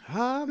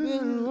 I've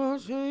been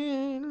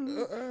watching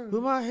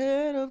with my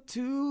head up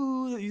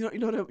to you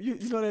know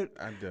that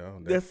I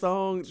don't. That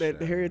song,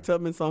 that Harriet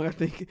Tubman song, I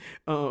think.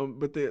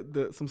 But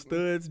some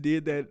studs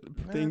did that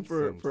thing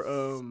for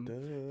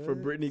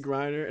Brittany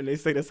Griner, and they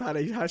say that's how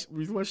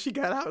reason she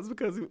got out is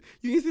because you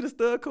didn't see the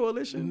Stud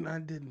Coalition. I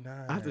did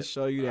not. I have to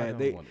show you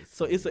that.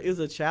 It's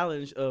a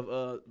challenge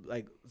of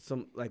like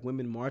some like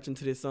women marching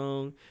to this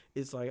song.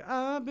 It's like,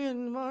 I've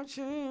been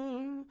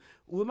marching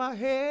with my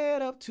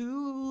head up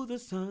to the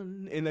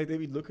sun, and like they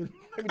be looking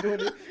like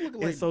doing it.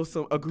 And so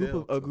a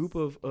group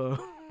of oh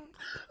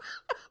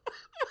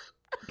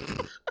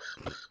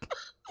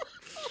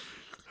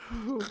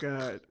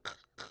God,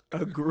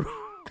 a group.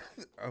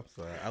 I'm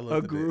sorry. I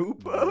love a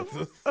group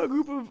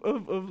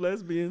of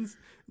lesbians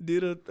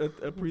did a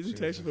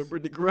presentation for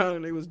Brittany Griner,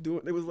 and they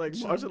was like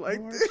marching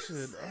like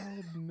this. Oh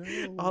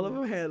no! All of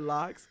them had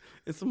locks,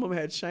 and some of them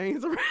had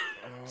chains around.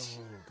 Oh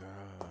God!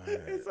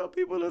 And so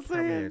people are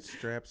saying they had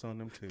straps on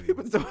them too.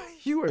 People,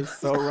 you are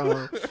so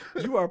wrong.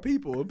 You are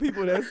people.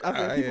 People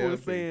were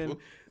saying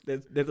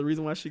that the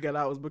reason why she got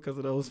out was because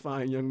of those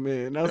fine young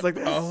men. And I was like,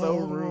 that's so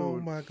rude. Oh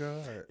my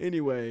God.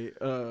 Anyway,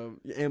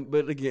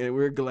 but again,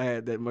 we're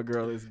glad that my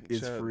girl is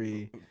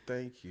free.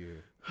 Thank you.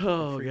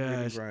 Oh free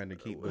gosh. Grind to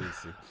keep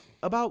Lucy.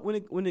 About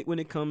when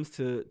it comes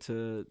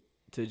to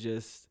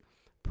just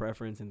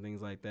preference and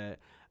things like that,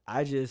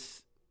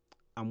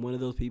 I'm one of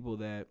those people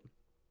that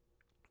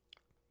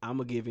I'm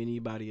gonna give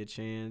anybody a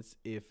chance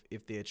if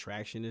the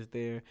attraction is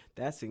there.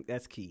 That's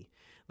key.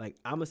 Like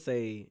I'm gonna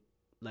say,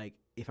 like,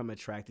 if I'm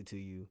attracted to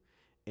you,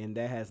 and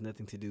that has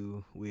nothing to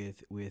do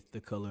with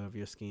the color of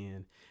your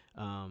skin.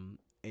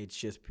 it's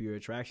just pure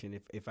attraction.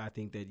 If I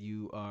think that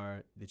you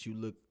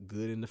look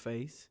good in the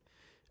face,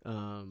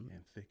 and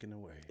thick in the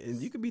waist,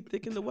 and you could be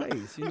thick in the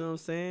waist, you know what I'm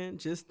saying?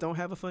 Just don't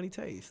have a funny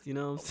taste, you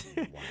know what I'm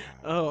saying?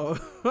 Wow.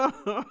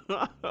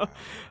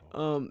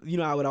 Oh, you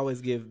know, I would always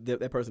give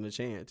that person a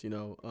chance, you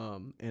know.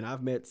 And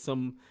I've met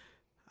some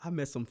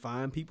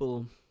fine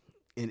people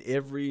in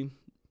every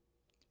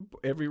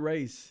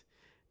race,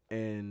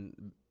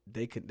 and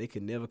they could have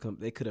never come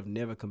back to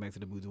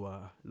the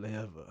boudoir.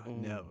 Never.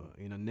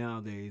 You know,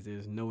 nowadays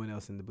there's no one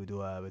else in the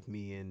boudoir with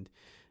me and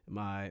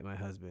my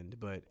husband.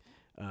 But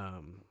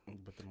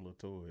them little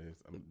toys,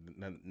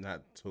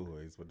 not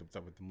toys, but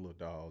them little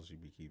dolls you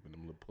be keeping,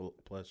 them little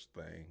plush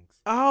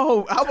things.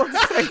 Oh, I was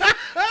to say,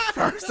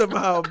 first of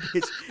all,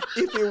 bitch,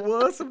 if it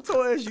was some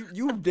toys,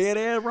 you dead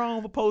ass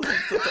wrong for posting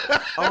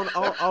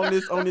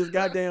on this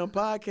goddamn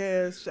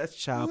podcast. That's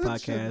child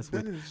podcast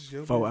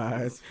with 4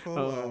 eyes.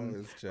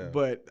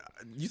 But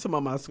you talking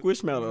about my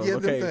squishmallows? Yeah,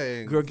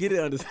 okay, girl, get it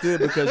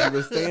understood because you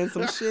were saying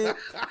some shit,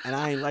 and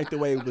I ain't like the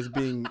way it was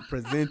being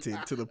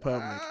presented to the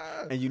public.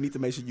 And you need to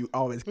make sure you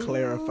always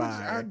clarify.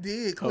 I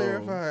did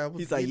clarify.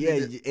 He's like, yeah,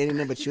 ain't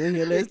nothing but you in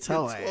your little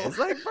toy. It's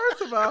like,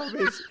 first of all,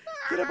 bitch,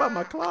 get up out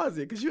my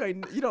closet because you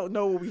don't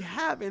know what we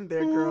have in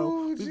there,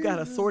 girl. We've got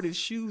assorted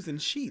shoes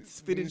and sheets,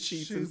 fitted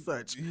sheets and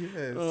such.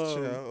 Yes,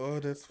 child. Oh,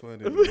 that's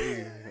funny. Oh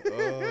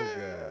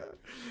God.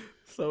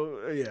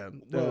 So yeah.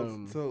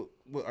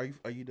 Well,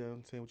 are you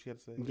done saying what you had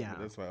to say? Yeah,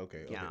 that's fine.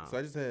 Okay. Yeah. So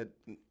I just had,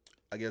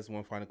 I guess,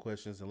 one final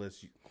question,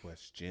 unless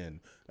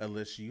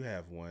you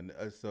have one.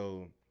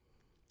 So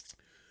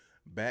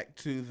back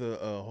to the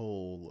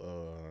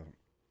whole,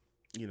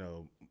 you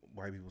know,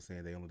 white people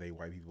saying they only date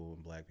white people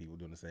and black people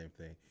doing the same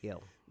thing. Yeah.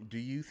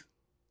 Did you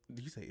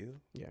say ill?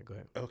 Yeah, go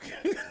ahead. Okay.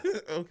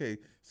 Okay.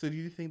 So do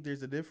you think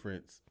there's a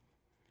difference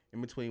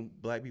in between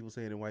black people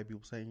saying it and white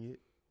people saying it?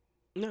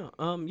 No.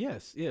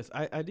 Yes.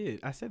 I did.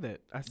 I said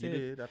that. I said. You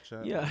did. I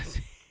tried. Yeah.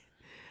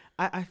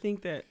 I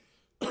think that.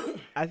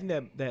 I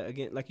think that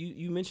again, like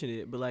you mentioned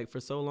it, but like for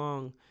so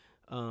long,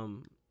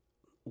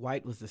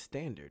 white was the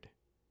standard.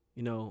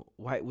 You know,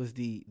 white was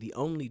the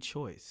only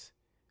choice.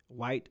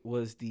 White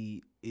was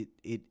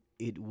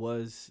it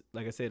was,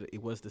 like I said,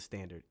 it was the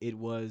standard. It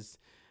was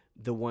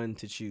the one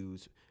to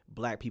choose.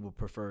 Black people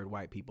preferred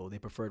white people. They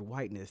preferred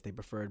whiteness. They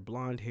preferred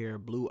blonde hair,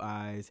 blue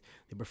eyes.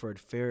 They preferred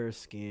fairer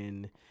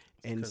skin.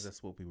 And because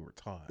that's what we were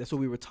taught. That's what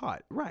we were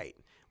taught. Right.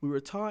 We were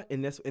taught,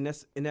 and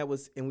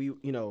we,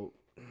 you know,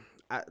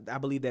 I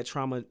believe that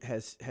trauma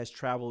has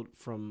traveled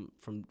from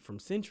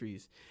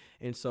centuries.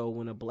 And so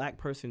when a black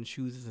person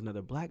chooses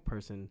another black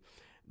person,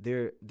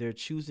 they're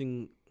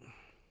choosing,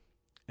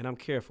 and I'm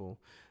careful,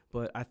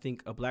 but I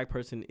think a black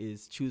person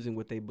is choosing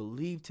what they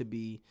believe to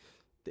be,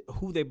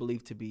 who they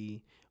believe to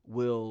be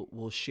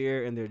will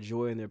share in their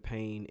joy and their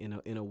pain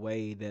in a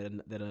way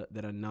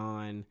that a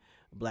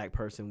non-black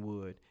person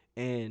would.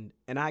 And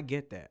I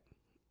get that.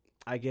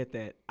 I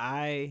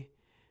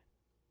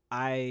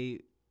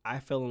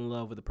fell in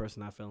love with the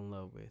person I fell in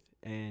love with.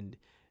 And,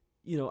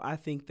 you know, I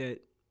think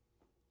that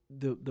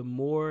the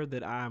more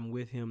that I'm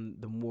with him,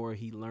 the more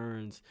he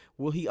learns.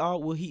 Will he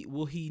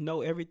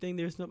know everything?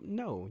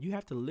 No. You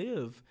have to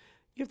live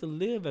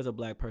as a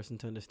black person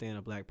to understand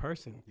a black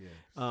person. Yes.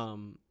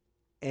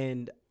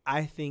 And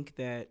I think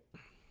that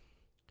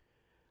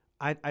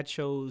I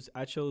chose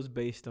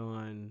based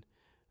on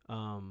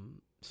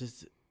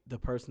just the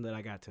person that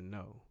I got to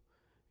know.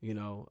 You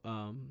know,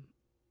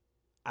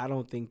 I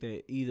don't think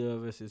that either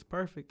of us is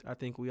perfect. I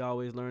think we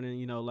always learning,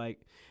 you know,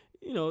 like,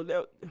 you know,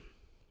 that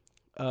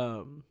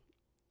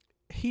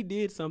he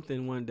did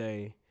something one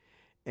day,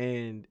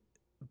 and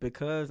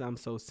because I'm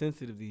so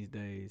sensitive these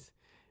days,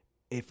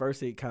 at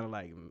first it kind of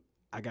like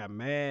I got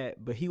mad,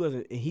 but he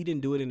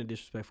didn't do it in a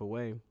disrespectful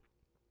way.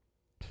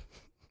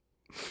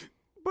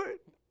 But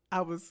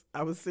I was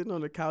sitting on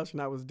the couch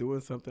and I was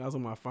doing something. I was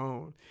on my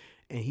phone,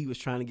 and he was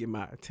trying to get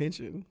my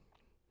attention.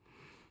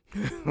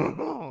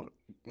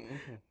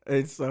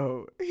 And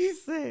so he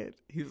said,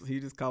 he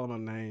just calling my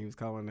name. He was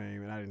calling my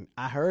name, and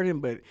I heard him,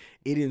 but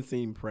it didn't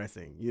seem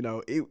pressing. You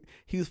know,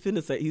 he was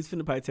finna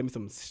probably tell me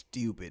something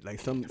stupid, like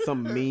some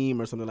meme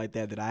or something like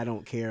that I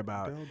don't care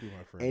about. Don't do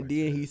my friend. And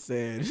then he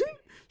said,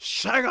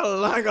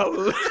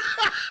 "Shaka-laka."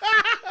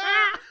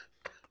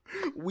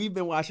 We've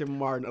been watching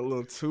Martin a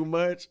little too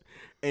much,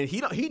 and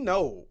he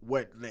know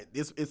what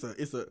it's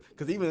a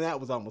because even that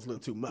was almost a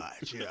little too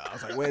much. Yeah, I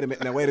was like, wait a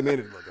minute,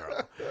 little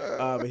girl.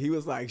 But he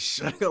was like,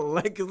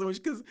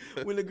 because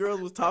when the girls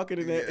was talking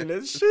and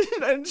that shit,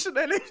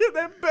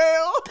 that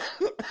bell,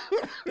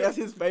 that's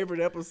his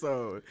favorite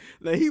episode.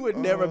 Like he would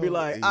never be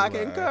like, Eli. I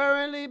can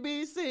currently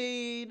be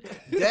seen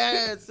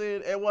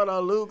dancing at one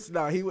of Luke's.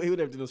 No, he would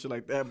never do no shit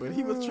like that. But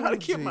he was trying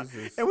to get my.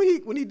 And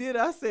when he did,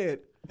 I said.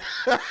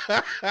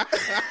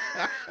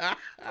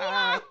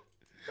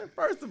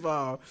 First of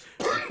all,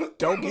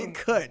 don't get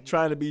cut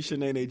trying to be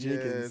Shanae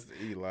Jenkins.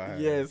 Yes, Eli.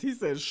 Yes, he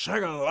said,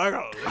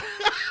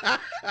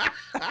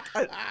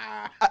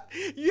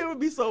 You ever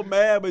be so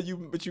mad, but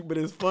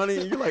it's funny.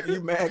 And you're like,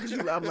 you mad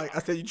because I'm like, I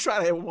said, you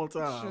try that one more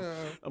time. Sure.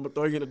 I'm gonna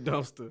throw you in the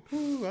dumpster.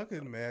 Ooh, I can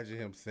imagine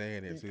him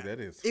saying it too. That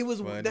is.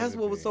 That's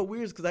what was so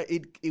weird because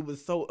it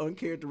was so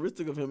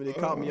uncharacteristic of him, and it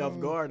caught me off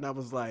guard. And I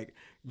was like,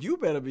 you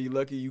better be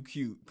lucky you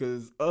cute,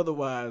 because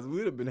otherwise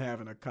we'd have been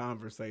having a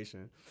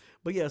conversation.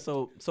 But yeah,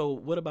 so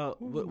what about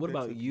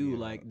you?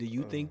 Like, do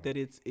you think that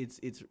it's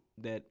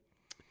that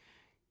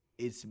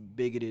it's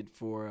bigoted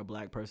for a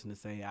black person to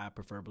say I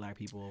prefer black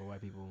people or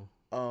white people?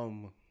 I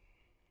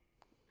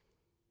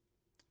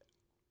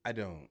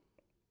don't.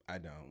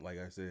 Like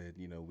I said,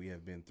 we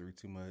have been through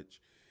too much,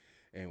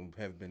 and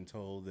have been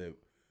told that,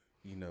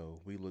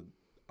 we look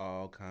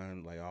all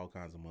kinds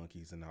of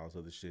monkeys and all this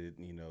other shit,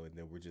 and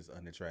that we're just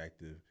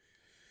unattractive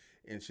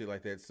and shit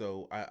like that.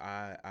 So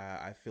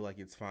I feel like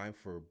it's fine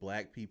for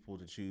black people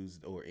to choose,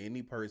 or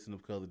any person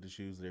of color to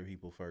choose their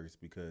people first,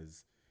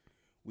 because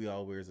we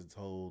always are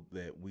told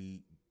that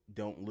we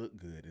don't look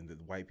good, and that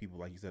the white people,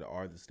 like you said,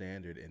 are the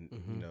standard, and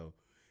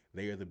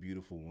they are the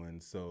beautiful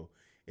ones. So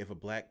if a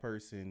black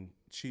person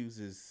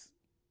chooses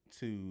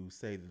to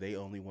say that they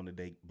only want to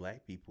date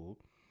black people,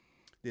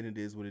 then it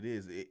is what it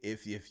is.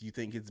 If you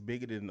think it's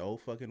bigoted, then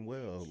fucking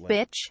well, like,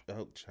 bitch.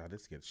 Oh, child,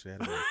 let's get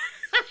shit out of here.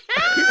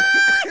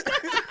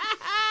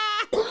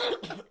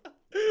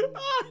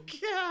 Oh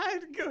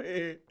God, go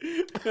ahead.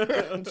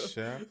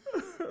 Child.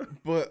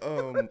 But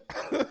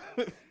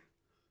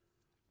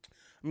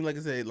I mean, like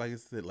I said, I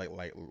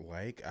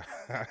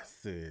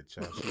said,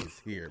 child, she's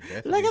here.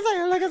 Bethany. Like I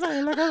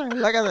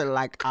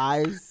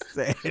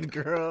said,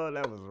 girl,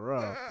 that was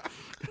rough.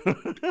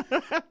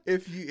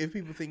 If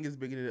people think it's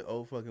bigoted,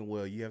 fucking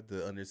well, you have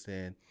to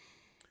understand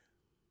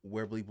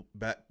where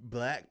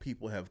black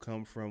people have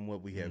come from,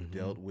 what we have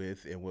dealt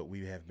with, and what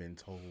we have been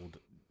told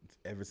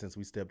ever since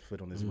we stepped foot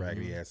on this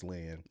raggedy ass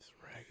land.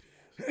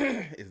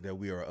 Is that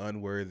we are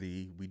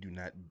unworthy. We do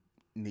not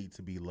need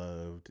to be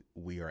loved.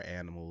 We are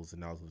animals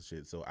and all this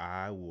shit. So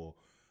I will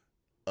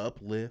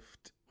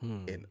uplift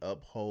and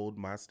uphold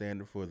my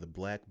standard for the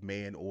black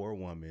man or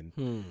woman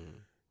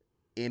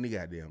any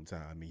goddamn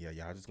time. And yeah,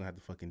 y'all just gonna have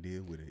to fucking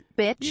deal with it,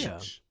 bitch. Yeah,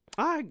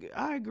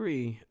 I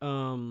agree.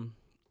 And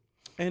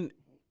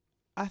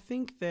I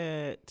think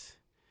that,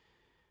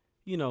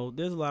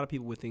 there's a lot of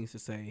people with things to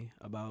say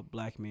about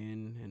black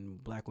men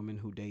and black women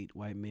who date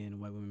white men and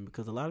white women,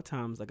 because a lot of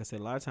times, like I said,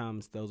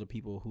 those are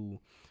people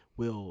who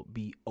will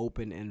be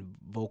open and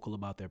vocal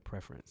about their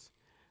preference.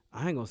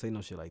 I ain't gonna say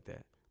no shit like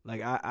that.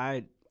 Like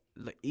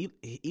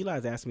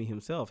Eli's asked me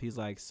himself. He's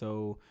like,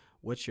 "So,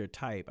 what's your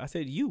type?" I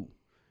said, "You,"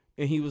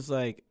 and he was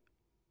like,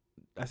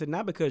 "I said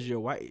not because you're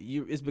white.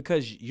 It's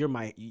because you're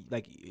my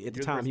like." At the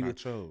time, he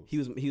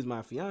was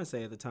my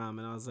fiance at the time,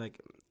 and I was like,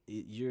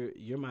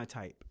 "You're my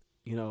type."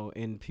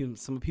 And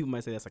some people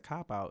might say that's a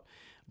cop out,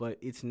 but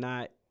it's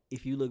not.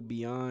 If you look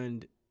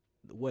beyond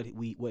what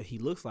he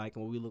looks like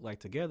and what we look like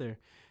together,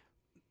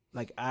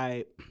 like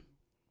I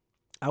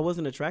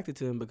wasn't attracted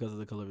to him because of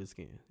the color of his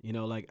skin.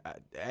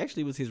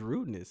 Actually it was his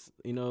rudeness.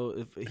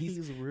 If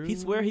he's rude, he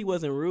swear he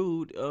wasn't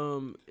rude.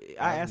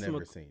 I've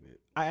never seen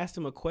it. I asked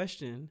him a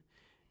question,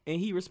 and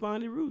he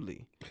responded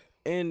rudely,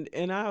 and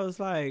I was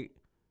like,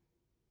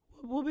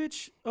 "Well,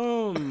 bitch,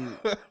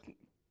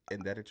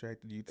 And that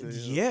attracted you to him?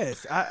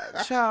 Yes.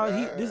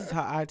 This is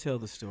how I tell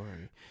the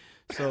story.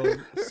 So,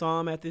 saw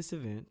him at this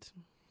event,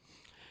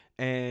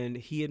 and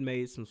he had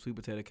made some sweet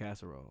potato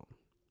casserole.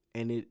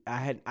 And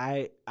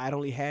I'd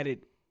only had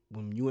it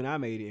when you and I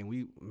made it,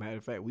 and matter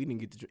of fact, we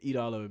didn't get to eat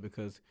all of it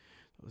because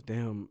those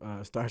damn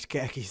starch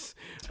khakis.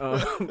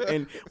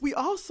 And we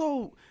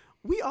also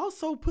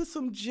put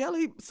some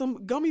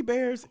gummy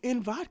bears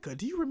in vodka.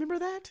 Do you remember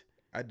that?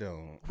 I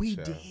don't. We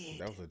did.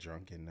 That was a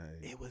drunken night.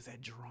 It was a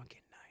drunken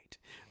night.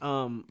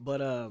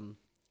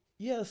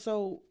 Yeah.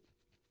 So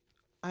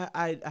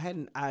I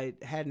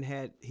hadn't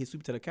had his sweet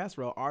potato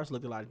casserole. Ours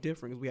looked a lot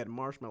different because we had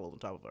marshmallows on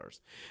top of ours.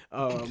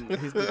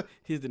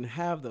 His didn't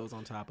have those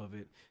on top of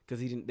it because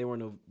they're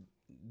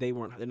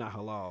not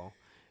halal.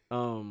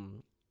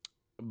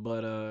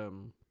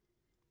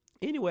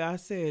 Anyway, I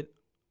said,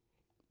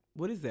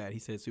 "What is that?" He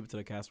said, "Sweet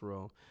potato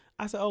casserole."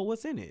 I said, "Oh,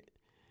 what's in it?"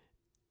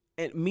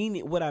 And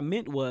meaning what I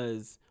meant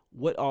was,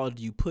 what all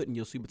do you put in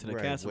your sweet potato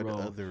casserole?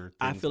 What other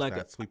I feel like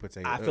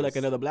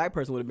another black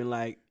person would have been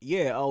like,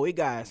 "Yeah, it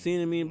got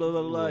cinnamon, blah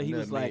blah blah." He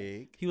was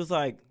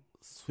like,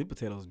 "Sweet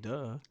potatoes,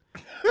 duh."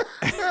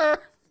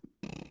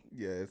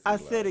 Yes. I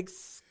said,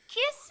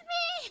 "Excuse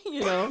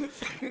me,"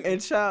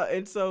 and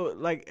so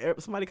like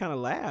somebody kind of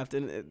laughed,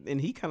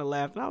 and he kind of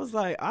laughed, and I was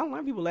like, "I don't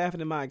like people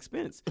laughing at my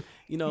expense,"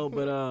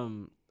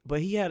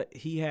 but he had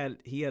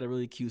a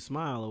really cute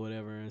smile or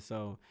whatever, and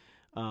so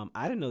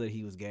I didn't know that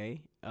he was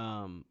gay.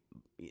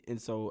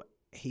 And so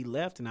he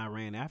left, and I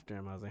ran after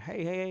him. I was like,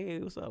 hey,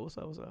 what's up? Look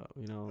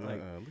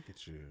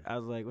at you. I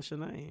was like, "What's your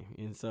name?"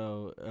 And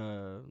so,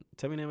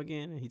 tell me your name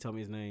again. And he told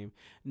me his name,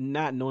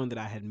 not knowing that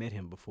I had met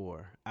him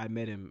before. I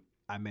met him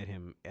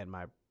at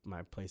my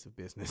place of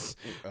business.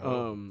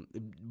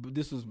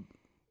 This was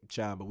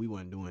but we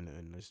weren't doing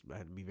nothing. I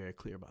had to be very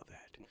clear about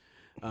that.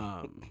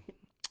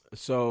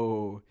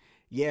 So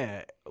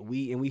yeah,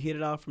 we hit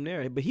it off from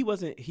there. But he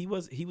wasn't. He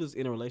was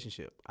in a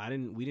relationship.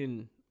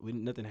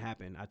 Nothing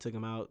happened. I took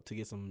him out to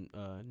get some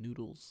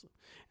noodles,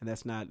 and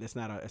that's not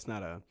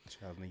a.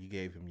 Child, you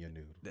gave him your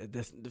noodle.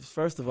 That's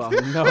first of all,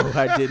 no,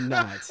 I did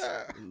not.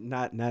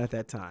 Not at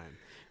that time.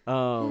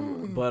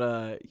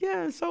 But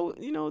yeah. So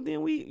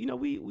then we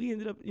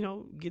ended up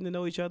getting to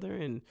know each other,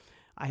 and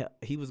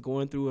he was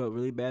going through a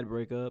really bad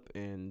breakup,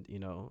 and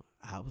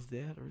I was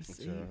there to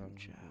receive him,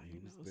 child.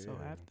 So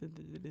after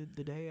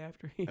the day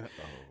after he,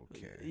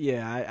 okay,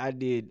 yeah, I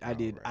did. Right.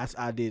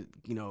 I did.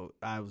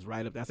 I was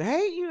right up there. I said,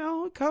 hey,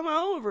 come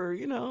over.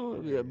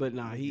 But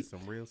nah, he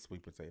some real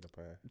sweet potato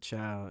pie.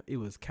 Child, it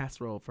was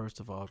casserole first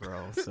of all,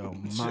 girl. So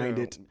mind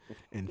it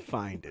and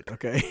find it,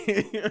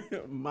 okay?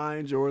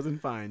 Mind yours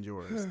and find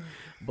yours.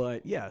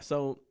 But yeah,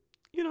 so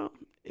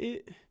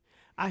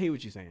I hear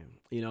what you're saying,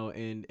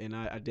 and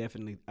I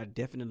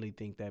definitely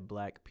think that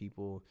Black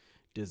people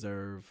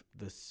deserve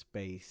the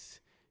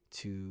space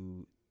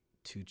to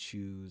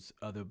choose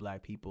other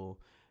Black people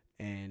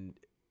and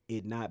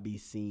it not be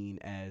seen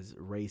as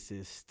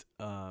racist,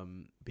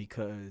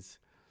 because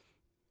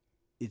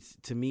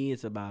to me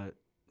it's about,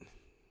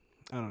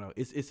 I don't know,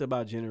 it's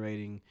about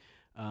generating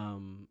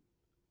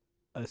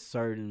a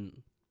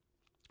certain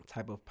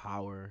type of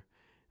power,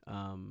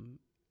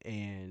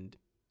 and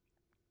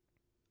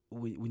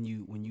when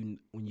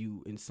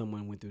you and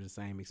someone went through the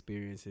same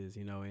experiences,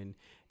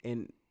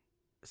 and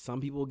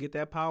some people get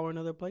that power in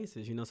other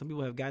places. Some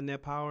people have gotten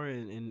that power,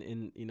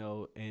 and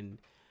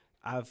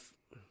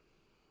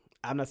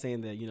I'm not saying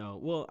that,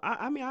 well,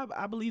 I mean,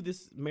 I believe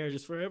this marriage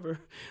is forever,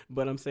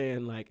 but I'm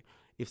saying, like,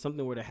 if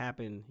something were to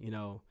happen,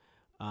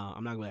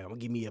 I'm not I'm gonna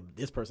give me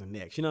this person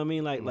next. You know what I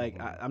mean? Like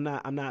I'm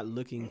not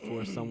looking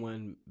for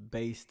someone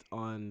based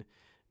on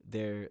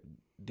their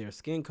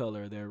skin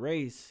color, their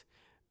race.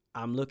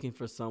 I'm looking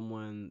for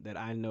someone that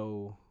I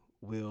know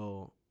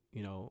will,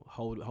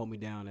 hold me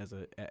down as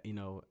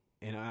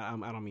and I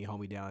don't mean hold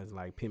me down as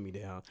like pin me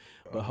down,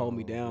 but hold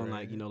me down,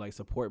 right. like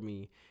support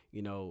me,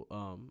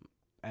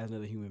 as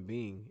another human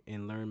being,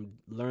 and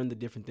learn the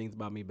different things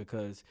about me,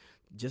 because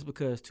just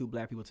because two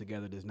Black people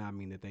together does not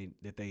mean that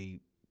they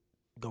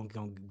gonna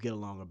get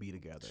along or be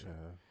together.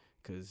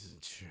 Because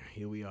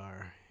here we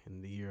are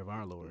in the year of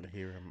our Lord.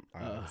 Here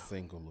I'm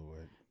single,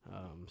 Lord.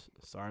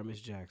 Sorry, Miss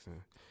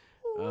Jackson.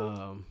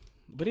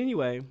 But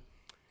anyway,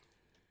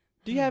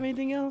 do you have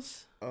anything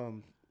else?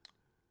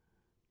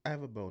 I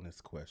have a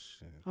bonus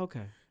question.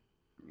 Okay.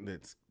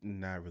 That's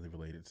not really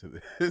related to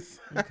this.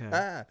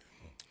 Okay.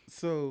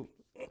 So,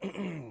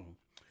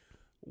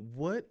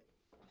 what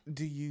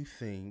do you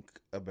think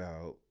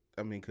about,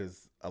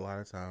 because a lot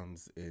of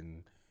times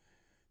in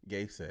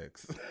gay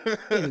sex.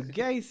 In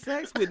gay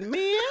sex with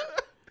men?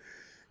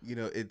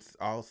 It's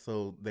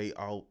also, they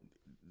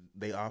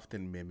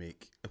often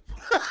mimic.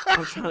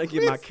 I'm trying to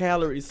get my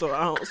calories so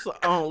I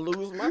don't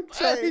lose my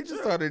change. He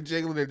just started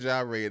jiggling and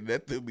gyrating.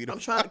 That threw me. I'm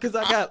trying, because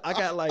I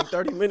got like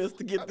 30 minutes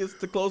to get this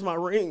to close my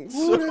rings.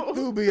 So. That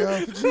threw me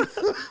off.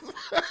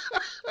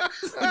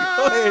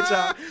 Go ahead,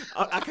 y'all.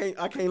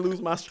 I can't lose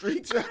my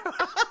streak.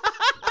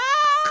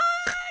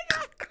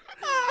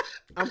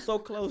 I'm so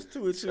close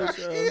to it, too.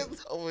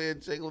 He's over here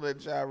jiggling and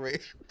gyrating.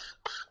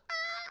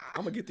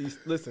 I'm gonna get these.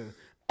 Listen,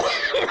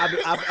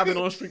 I've been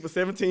on the street for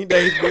 17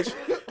 days, bitch.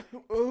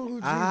 Oh,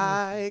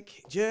 I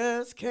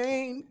just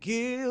can't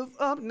give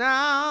up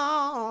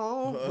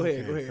now. Go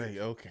ahead.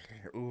 Okay.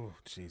 Oh,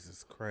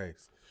 Jesus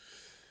Christ.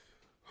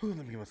 Let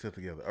me get myself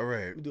together. All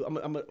right.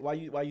 While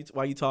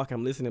you talking,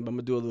 I'm listening, but I'm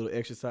gonna do a little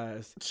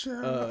exercise.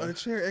 A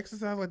chair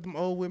exercise like them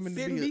old women.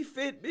 Sit and be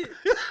fit, bitch.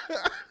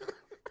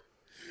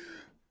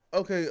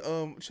 Okay.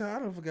 Child, I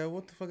don't forget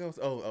what the fuck I was.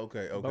 Oh,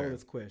 okay.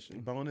 Bonus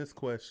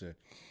question.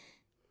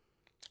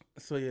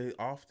 So yeah,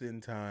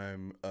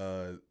 oftentimes,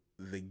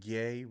 the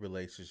gay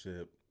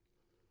relationship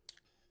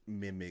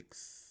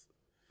mimics.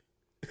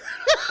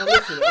 I'm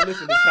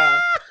listening, child.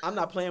 I'm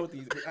not playing with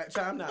these.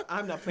 Child,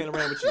 I'm not playing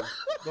around with you.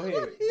 Go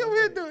ahead. He over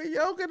here doing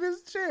yoga in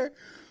his chair.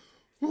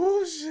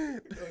 Oh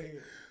shit. Go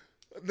ahead.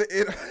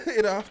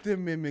 It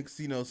often mimics,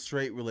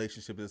 straight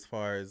relationships as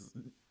far as.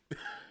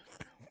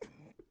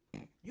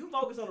 You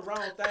focus on the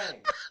wrong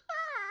thing.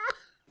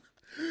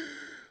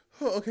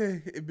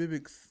 Okay, it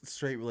mimics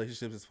straight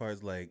relationships as far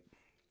as like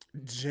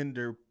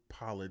gender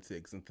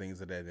politics and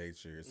things of that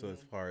nature. So as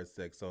far as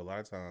sex, so a lot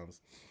of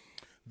times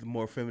the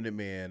more feminine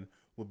man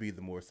will be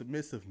the more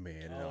submissive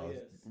man.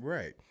 Yes.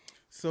 Right.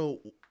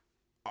 So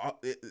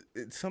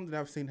it's something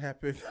I've seen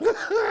happen. I'm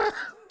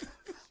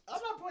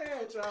not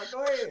playing, child.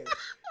 Go ahead.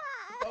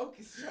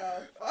 Focus,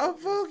 child. I'm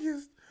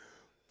focused.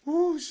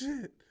 Oh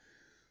shit.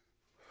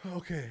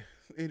 Okay,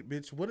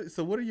 bitch. What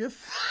are your?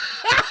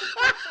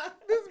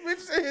 This bitch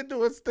saying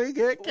doing sting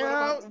head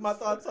counts. My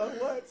thoughts on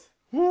what?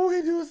 Ooh,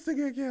 he doing sting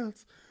head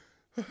counts.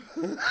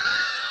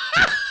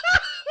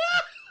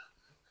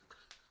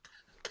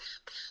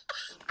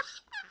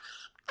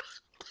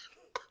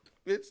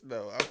 Bitch,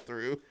 no, I'm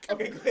through.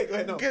 Okay, go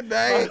ahead. No. Good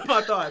night.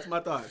 My thoughts.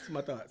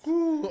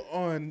 Ooh,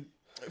 on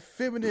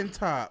feminine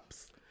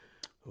tops,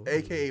 Ooh.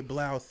 aka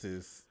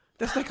blouses,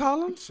 That's what they call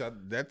them?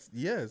 That's,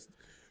 yes.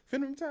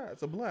 Feminine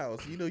tops, a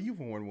blouse. You know you've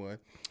worn one.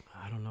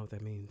 I don't know what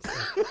that means.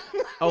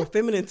 Oh,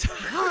 feminine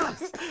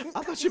tops.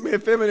 I thought you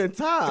meant feminine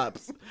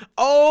tops.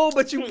 Oh,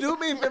 but you do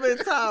mean feminine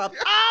tops.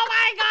 Oh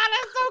my God,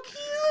 that's so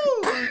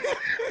cute.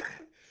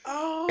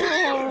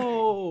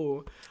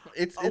 Oh.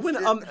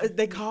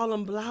 They call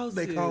them blouses.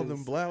 They call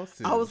them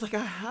blouses. I was like,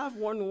 I have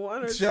worn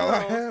one or two. I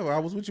have. I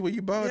was with you when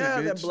you bought it, bitch.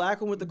 Yeah, that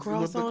black one with the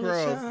cross on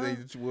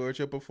it. They wore at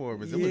your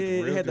performance. Yeah, it looked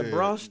real it had good. the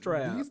bra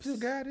straps. Do you still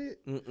got it?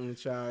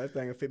 Child, that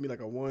thing will fit me like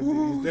a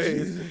onesie these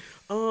days.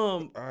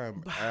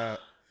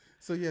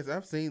 So yes,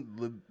 I've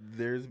seen.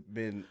 There's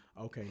been.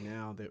 Okay,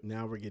 now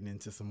we're getting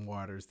into some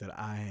waters that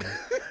I.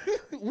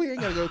 We ain't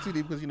gotta go too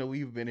deep because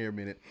we've been here a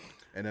minute,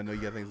 and I know you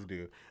got things to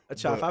do.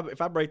 Child,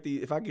 if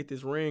I get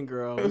this ring,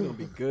 girl, it's gonna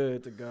be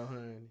good to go,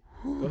 honey.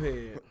 Go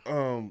ahead.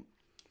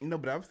 No,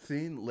 but I've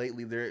seen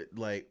lately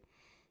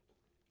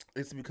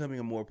it's becoming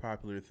a more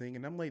popular thing,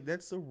 and I'm like,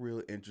 that's a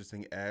real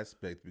interesting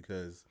aspect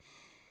because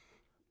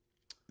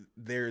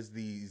there's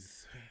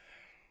these.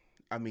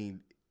 I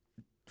mean,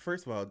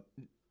 first of all,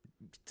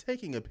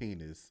 taking a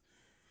penis.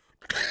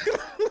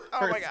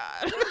 Oh my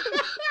God.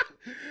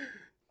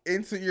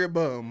 Into your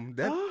bum.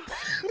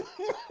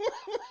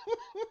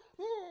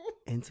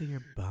 Into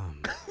your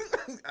bum.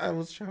 I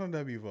was trying to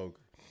not be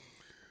vocal.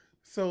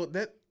 So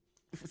that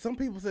some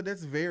people said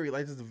that's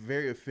just a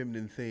very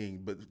feminine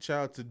thing, but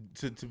child, to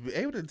be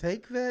able to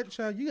take that,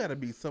 child, you got to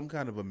be some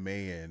kind of a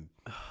man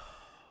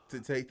to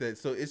take that.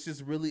 So it's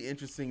just really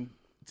interesting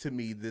to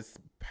me, this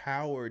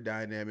power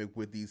dynamic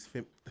with these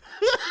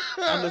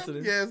I'm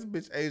listening. Yes,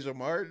 bitch, Asia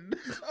Martin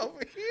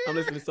over here. I'm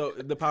listening. So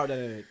the power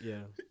dynamic,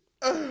 yeah.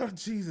 Oh,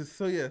 Jesus.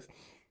 So yes,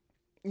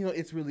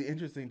 it's really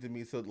interesting to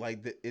me. So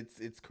like,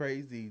 it's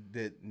crazy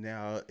that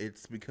now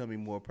it's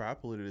becoming more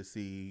popular to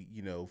see,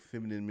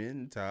 feminine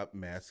men top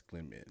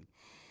masculine men.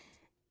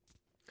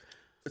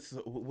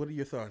 So what are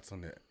your thoughts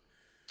on that?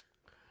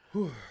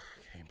 Whew,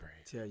 can't breathe.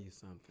 Tell you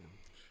something.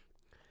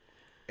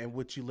 And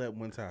would you let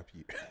one top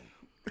you?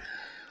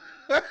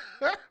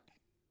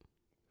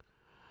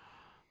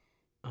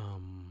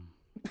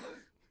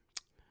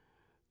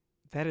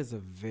 That is a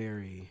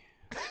very,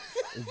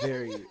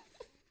 very,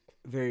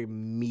 very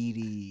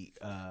meaty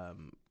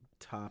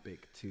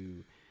topic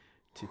to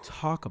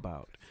talk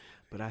about,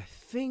 but I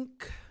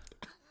think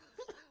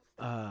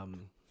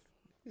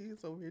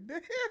he's over here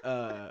dead.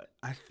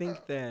 I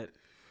think that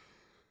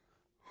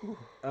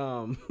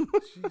I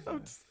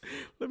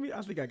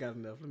think I got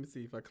enough. Let me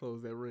see if I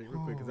close that ring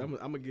real quick because I'm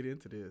gonna get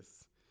into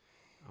this.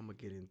 I'm gonna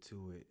get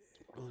into it.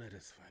 Oh, that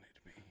is funny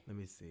to me. Let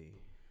me see.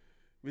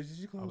 Bitch, did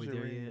you close your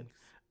ring?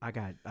 I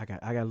got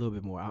a little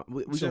bit more.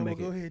 We gonna make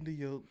it. Go ahead and do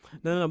your.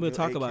 No. We'll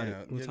talk about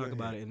it. We'll talk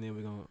about it, and then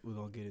we're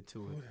gonna get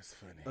into it. Oh, that's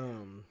funny.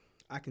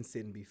 I can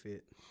sit and be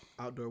fit.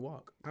 Outdoor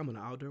walk. I'm on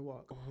an outdoor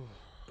walk.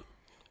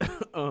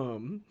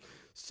 Oh.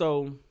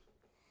 So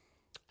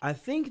I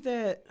think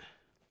that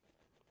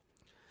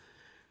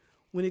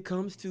when it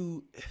comes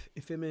to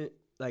feminine,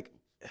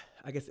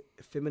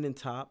 feminine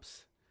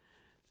tops,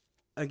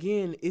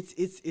 again,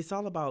 it's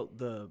all about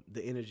the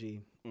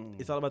energy.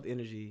 It's all about the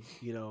energy,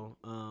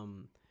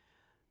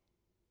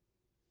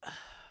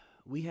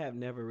 we've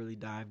never really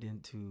dove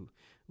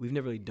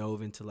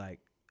into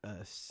like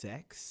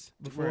sex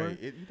before.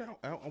 Right.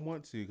 I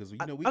want to because we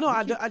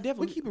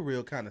keep it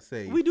real kind of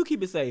safe. We do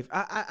keep it safe.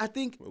 I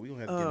think we don't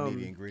have to get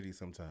nitty and gritty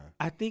sometimes.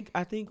 I think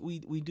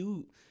we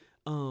do.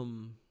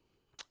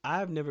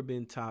 I've never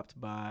been topped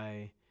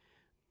by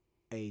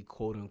a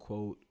quote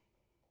unquote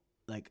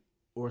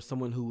or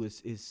someone who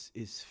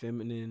is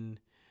feminine.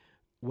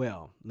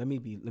 Well, let me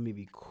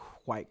be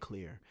quite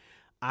clear.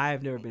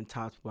 I've never been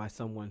topped by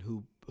someone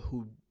who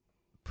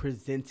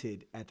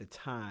presented at the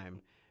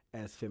time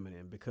as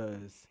feminine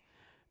because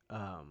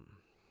I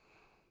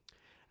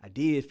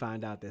did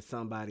find out that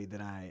somebody that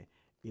I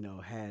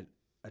had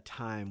a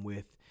time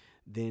with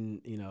then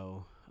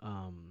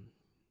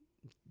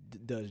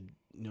does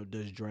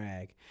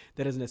drag.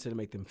 That doesn't necessarily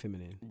make them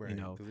feminine, right?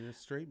 Because there's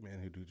straight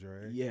men who do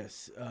drag.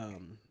 Yes,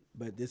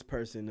 but this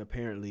person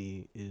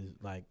apparently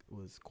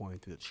was going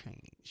through a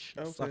change,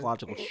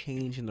 psychological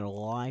change in their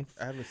life.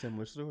 I have a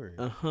similar story.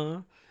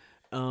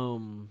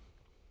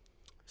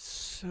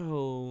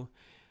 So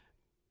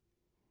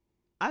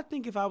I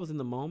think if I was in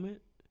the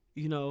moment,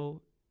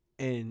 and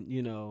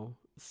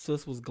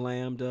sis was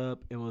glammed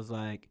up and was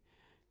like,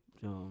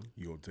 you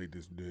gonna take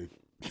this dick?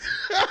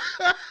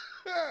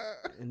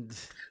 And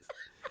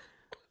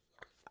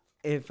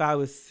if I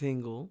was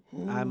single,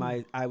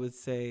 I would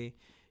say,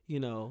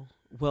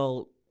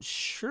 well,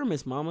 sure,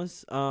 Miss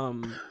Mamas,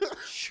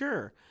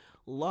 sure,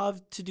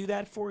 love to do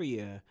that for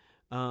you.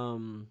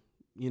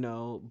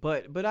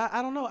 But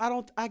I don't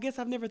know. I guess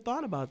I've never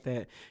thought about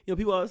that.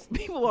 People always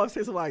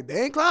say something like,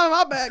 they ain't climbing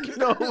my back,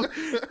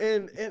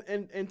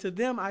 and to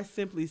them, I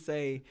simply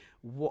say,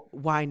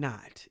 why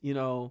not?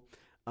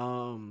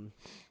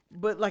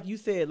 But like you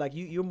said,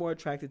 you're more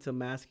attracted to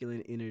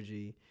masculine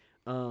energy.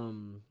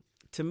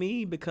 To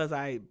me, because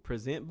I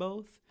present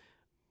both,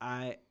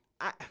 I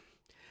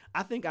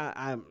think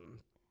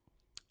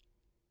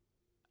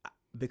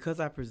because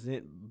I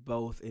present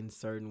both in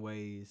certain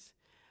ways,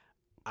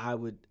 I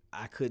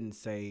couldn't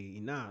say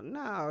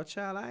no,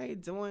 child, I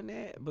ain't doing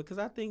that, because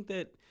I think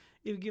that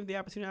if given the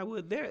opportunity, I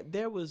would.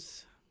 There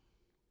was.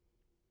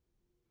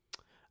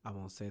 I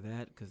won't say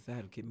that because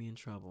that'll get me in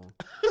trouble.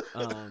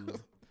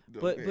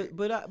 But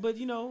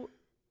you know,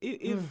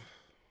 if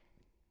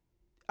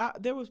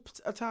there was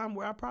a time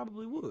where I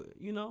probably would,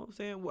 you know,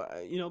 saying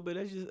what, you know, but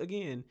that's just,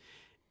 again,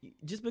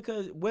 just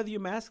because whether you're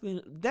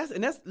masculine, that's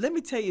let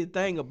me tell you the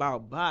thing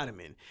about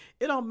bottoming.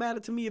 It don't matter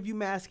to me if you're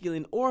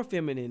masculine or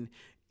feminine.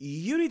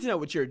 You need to know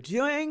what you're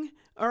doing.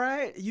 All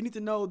right, you need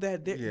to know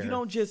that you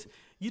don't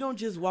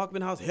just walk in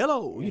the house.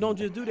 Hello, you don't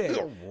just do that.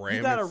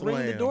 You gotta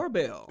ring the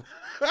doorbell.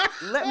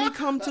 Let me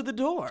come to the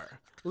door.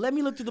 Let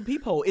me look through the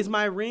peephole. Is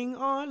my ring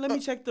on? Let me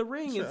check the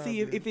ring and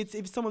see if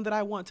it's someone that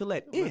I want to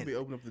let in. Let me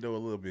open up the door a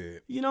little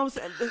bit. You know what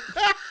I'm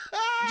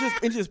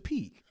saying? just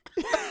peek.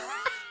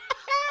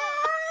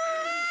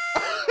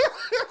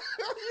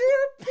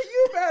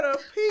 You better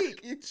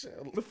peek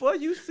before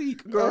you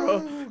seek,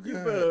 girl. Oh, you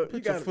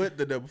got your foot in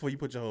the door before you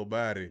put your whole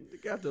body. You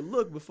got to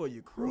look before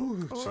you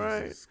croak. Jesus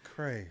right?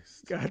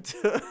 Christ. Got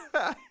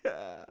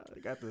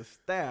to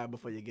stab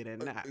before you get in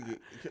that.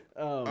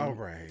 All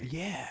right.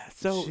 Yeah.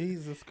 So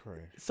Jesus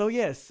Christ. So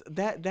yes,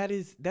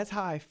 that's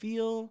how I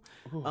feel.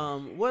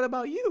 What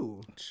about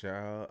you?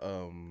 Child,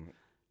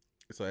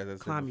 so as I said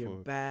climb before,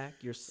 your back,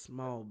 your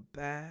small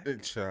back.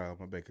 Child,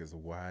 my back is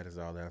wide as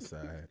all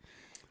outside.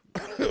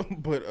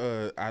 But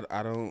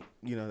I don't,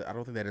 you know, I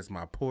don't think that is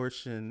my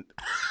portion.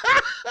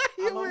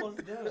 I'm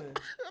almost done.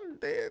 I'm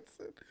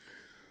dancing.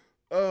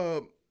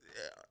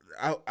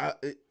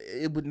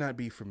 It would not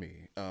be for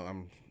me.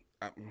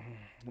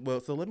 Well,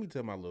 so let me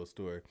tell my little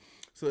story.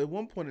 So at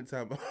one point in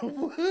time,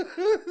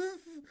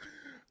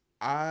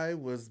 I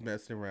was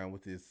messing around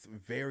with this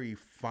very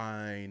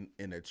fine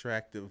and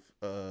attractive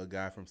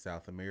guy from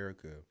South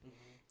America.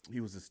 Mm-hmm. He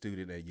was a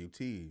student at UT.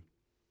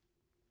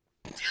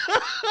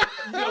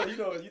 you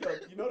know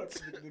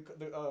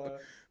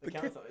the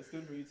council, a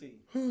student from UT.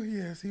 Oh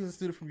yes, he was a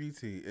student from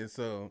UT, and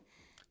so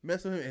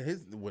messing with him.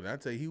 And when I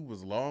tell you he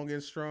was long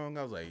and strong,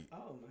 I was like,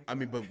 oh my God. I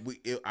mean, but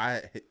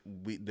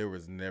there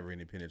was never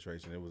any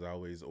penetration. It was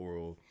always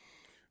oral.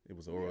 It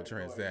was an oral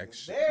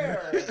transaction.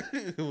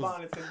 It was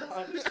Bonnets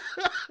Bondage.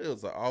 It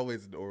was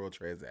always an oral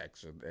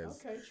transaction,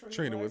 as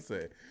Trina would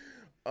say.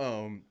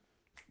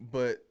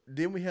 But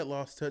then we had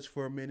lost touch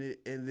for a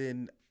minute, and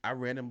then I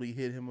randomly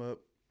hit him up.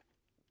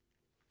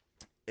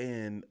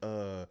 And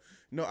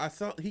no, I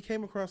saw he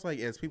came across like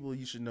as people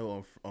you should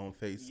know on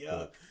Facebook.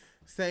 Yuck.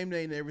 Same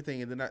name and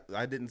everything, and then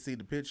I didn't see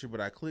the picture, but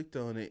I clicked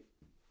on it,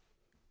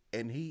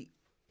 and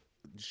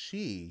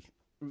she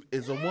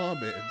is a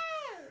woman.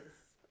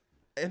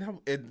 And I'm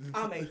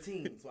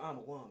 18, so I'm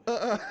a woman.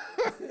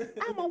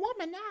 I'm a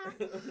woman now.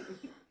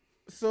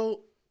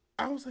 So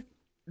I was like,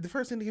 the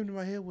first thing that came to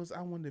my head was,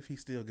 I wonder if he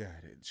still got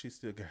it. She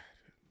still got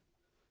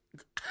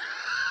it.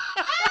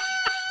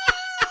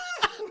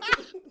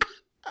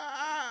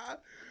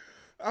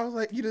 I was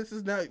like, this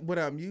is not what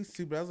I'm used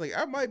to, but I was like,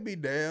 I might be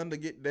down to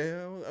get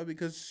down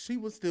because she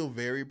was still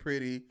very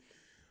pretty.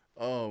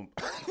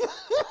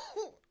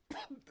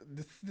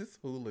 This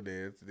hula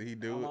dance, did he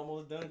do it? I'm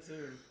almost done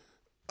too.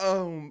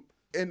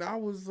 And I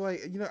was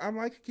like, I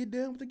might get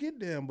down with the get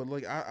down, but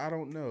like, I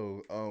don't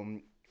know.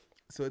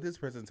 So at this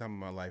present time in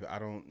my life, I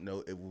don't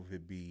know if it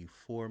would be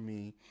for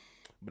me,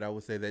 but I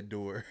would say that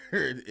door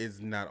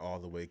is not all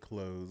the way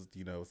closed.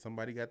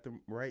 Somebody got the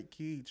right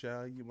key,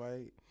 child. You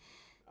might.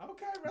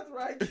 Okay, that's the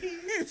right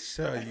key.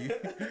 So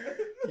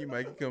you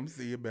might come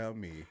see about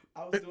me.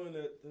 I was doing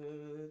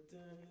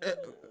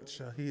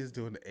Child, he is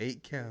doing the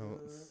 8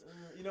 counts.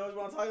 You know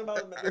what I'm talking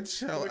about?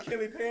 The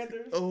McKinley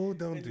Panthers? Oh,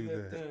 don't do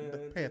that.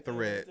 The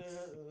Pantherettes.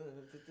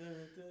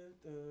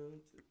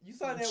 You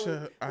saw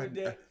that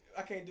with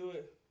I can't do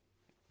it.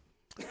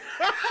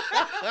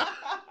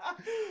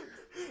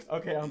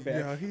 Okay, I'm back.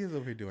 Yeah, he is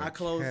over here doing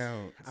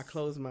counts. I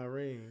closed my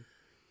ring.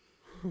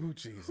 Oh,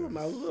 Jesus.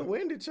 My little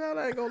winded child,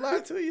 I ain't gonna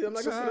lie to you. I'm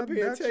not gonna sit up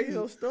here and tell you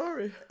no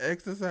story.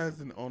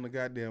 Exercising on the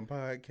goddamn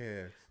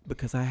podcast.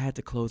 Because I had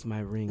to close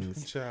my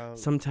rings. Child.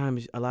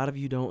 Sometimes a lot of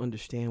you don't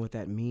understand what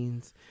that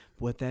means.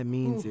 What that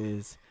means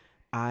is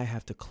I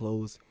have to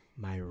close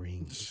my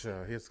rings.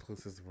 Child, here's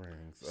closest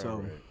rings.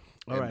 So,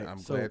 all right.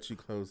 I'm glad you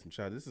closed them,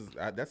 child.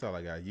 That's all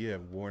I got. You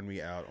have worn me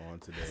out on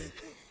today.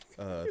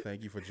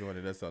 Thank you for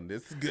joining us on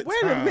this good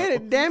Wait a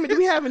minute, damn it. Do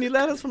we have any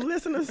letters from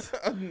listeners?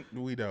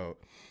 We don't.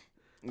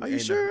 Are you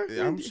sure?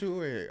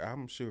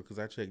 I'm sure because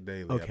I check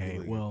daily. Okay,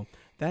 well,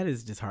 that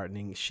is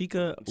disheartening.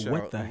 Sheikah,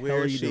 what the hell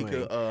are you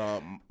doing?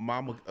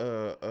 Mama,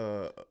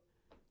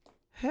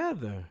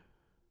 Heather.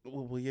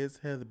 Well, yes,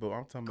 Heather, but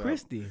I'm talking about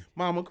Christy.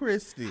 Mama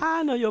Christy.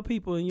 How I know your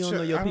people and you don't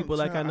know your people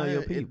like I know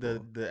your people.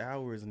 The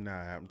hour is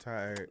nigh. I'm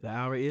tired. The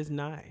hour is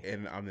nigh.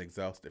 And I'm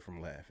exhausted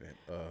from laughing.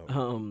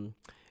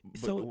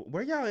 So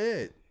where y'all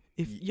at?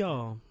 If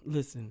y'all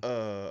listen.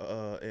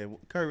 And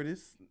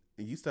Curtis.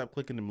 You stop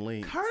clicking them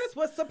links. Curtis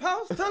was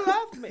supposed to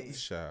love me.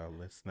 Child,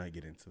 let's not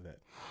get into that.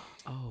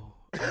 Oh.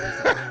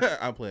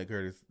 I'm playing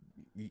Curtis.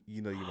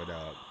 You know you're my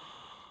dog.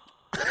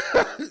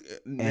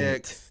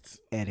 Next.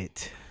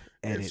 Edit.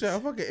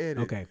 Fucking edit.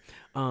 Okay.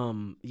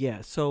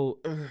 Yeah. So,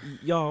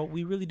 y'all,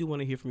 we really do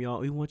want to hear from y'all.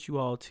 We want you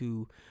all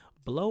to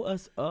blow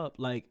us up.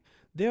 Like,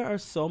 there are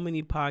so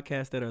many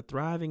podcasts that are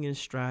thriving and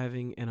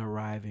striving and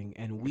arriving,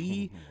 and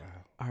we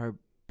are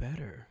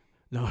better.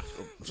 No,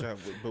 but I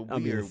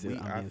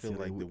feel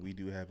like that we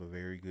do have a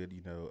very good,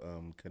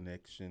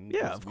 connection.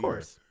 Yeah, of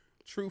course.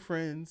 True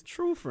friends.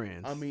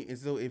 I mean, and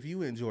so if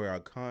you enjoy our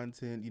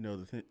content,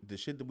 the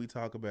shit that we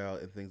talk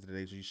about and things of that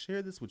nature, you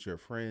share this with your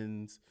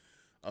friends.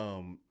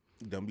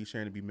 Don't be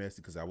sharing to be messy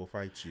because I will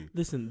fight you.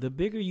 Listen, the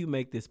bigger you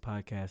make this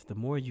podcast, the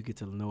more you get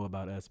to know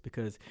about us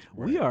because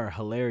we are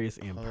hilarious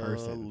in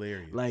person.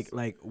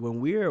 Like when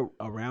we're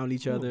around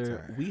each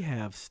other, we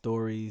have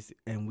stories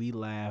and we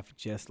laugh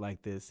just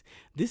like this.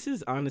 This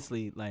is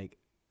honestly like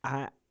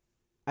I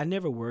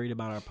never worried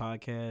about our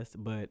podcast,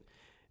 but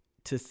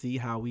to see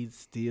how we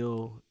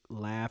still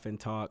laugh and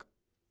talk,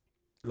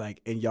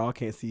 like, and y'all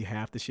can't see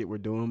half the shit we're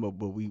doing, but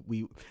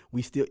we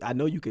still. I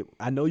know you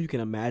can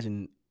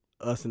imagine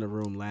us in the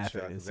room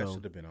laughing. And so that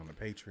should have been on the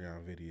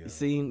Patreon video.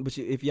 See, but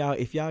if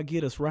y'all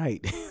get us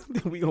right,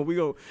 then we gonna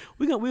do a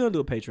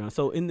Patreon.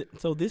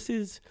 So this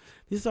is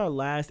our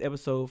last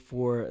episode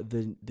for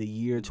the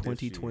year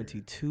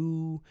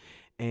 2022,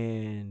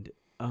 and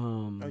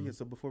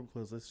so before we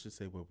close, let's just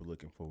say what we're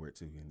looking forward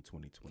to in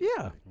 2020.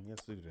 Yeah,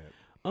 let's do that.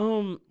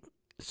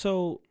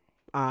 So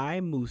I,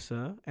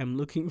 Musa, am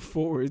looking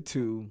forward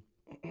to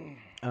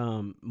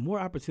more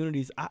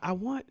opportunities. I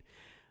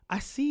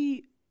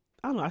see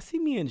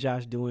me and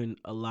Josh doing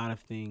a lot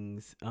of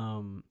things.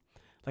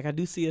 Like I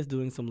do see us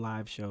doing some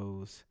live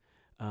shows.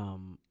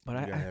 But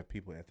I have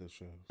people at those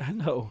shows. I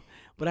know,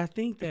 but I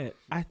think that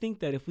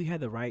if we had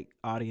the right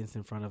audience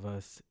in front of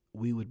us,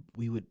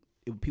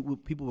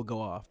 people would go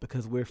off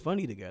because we're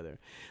funny together.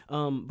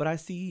 But I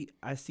see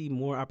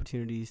more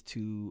opportunities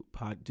to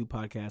do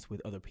podcasts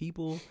with other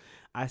people.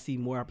 I see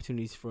more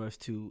opportunities for us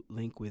to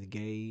link with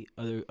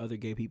other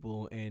gay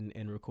people and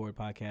record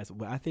podcasts.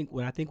 What I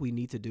think we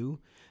need to do,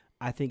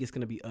 I think it's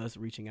going to be us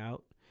reaching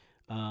out.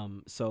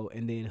 And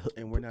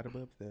we're not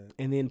above that.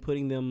 And then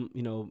putting them,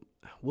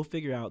 we'll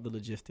figure out the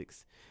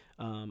logistics.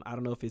 I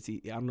don't know if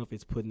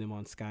it's putting them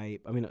on Skype.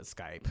 I mean, not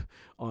Skype,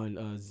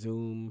 on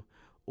Zoom,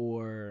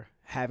 or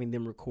having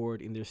them record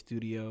in their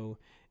studio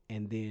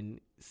and then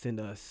send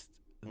us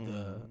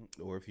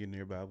or if you're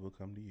nearby, we'll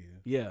come to you.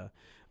 Yeah.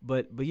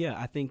 But yeah,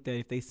 I think that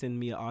if they send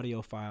me an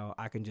audio file,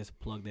 I can just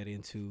plug that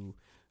into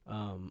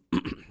our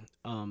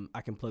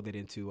audio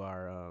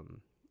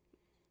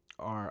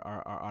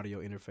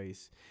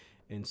interface.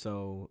 And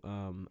so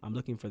I'm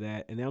looking for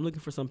that. And then I'm looking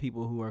for some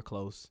people who are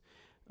close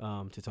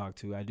to talk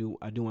to. I do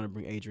want to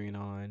bring Adrian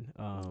on.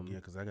 Yeah,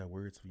 because I got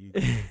words for you.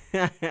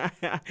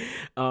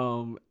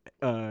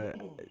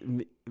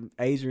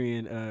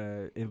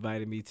 Adrian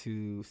invited me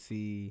to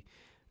see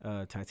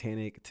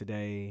Titanic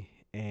today,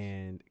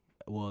 and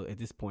well, at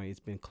this point, it's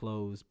been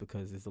closed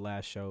because it's the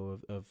last show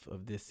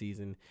of this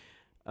season.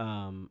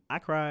 I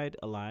cried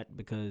a lot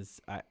because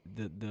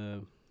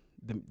it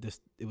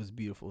was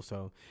beautiful.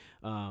 So,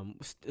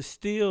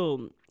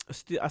 still,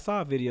 I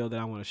saw a video that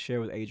I want to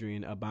share with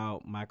Adrian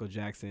about Michael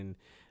Jackson.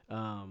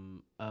 I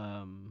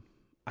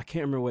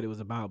can't remember what it was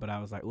about, but I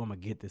was like, "Oh, I'm gonna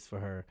get this for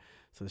her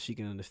so that she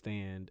can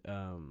understand."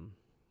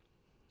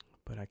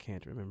 But I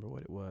can't remember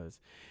what it was.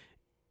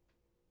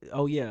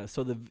 Oh yeah,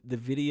 so the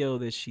video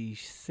that she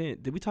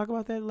sent. Did we talk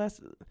about that last?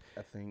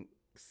 I think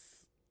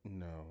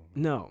no.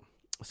 No.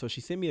 So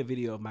she sent me a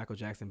video of Michael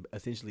Jackson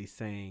essentially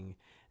saying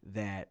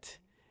that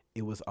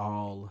it was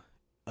all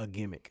a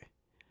gimmick,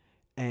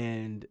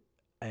 and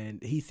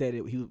he said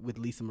it. He with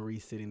Lisa Marie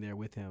sitting there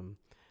with him.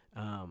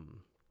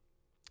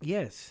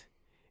 Yes,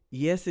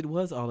 it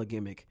was all a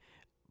gimmick,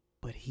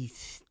 but he's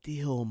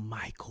still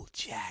Michael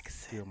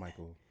Jackson. Still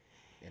Michael,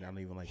 and I don't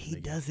even like.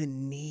 He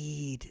doesn't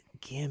need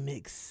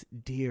gimmicks,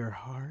 dear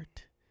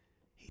heart.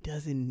 He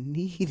doesn't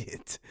need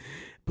it,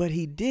 but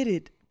he did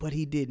it. But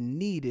he didn't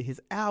need it.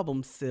 His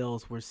album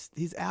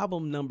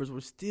numbers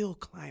were still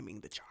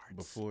climbing the charts.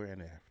 Before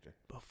and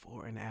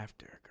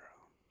after, girl.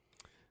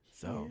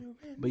 So,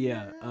 but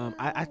yeah,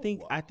 I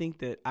think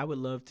that I would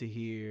love to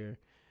hear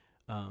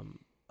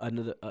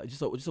another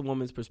just a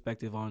woman's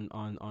perspective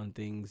on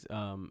things.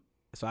 So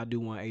I do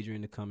want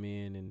Adrian to come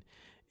in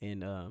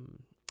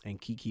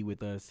and kiki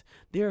with us.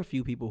 There are a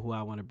few people who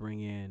I want to bring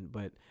in,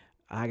 but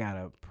I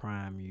gotta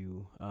prime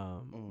you.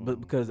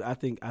 But because I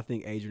think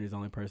Adrian is the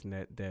only person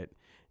that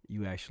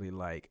you actually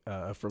like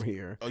from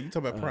here. Oh, you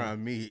talking about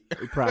prime me?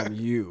 Prime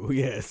you,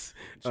 yes.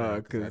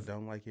 Because I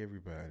don't like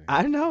everybody.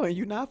 I know, and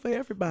you're not for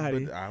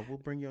everybody. But I will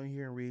bring you on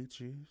here and read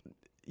you.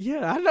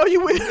 Yeah, I know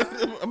you will.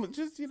 I'm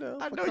just,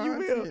 I know you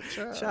will.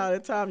 Child,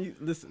 at time you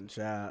listen.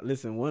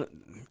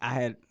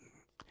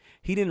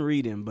 He didn't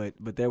read him, but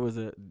there was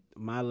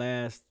my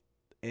last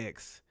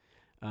ex.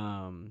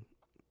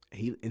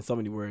 He in so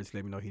many words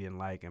let me know he didn't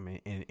like him,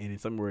 and in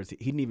some words he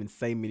didn't even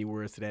say many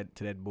words to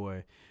that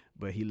boy,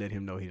 but he let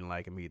him know he didn't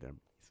like him either.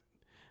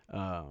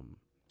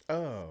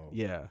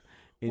 Yeah,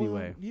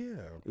 Anyway, well,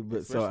 yeah, but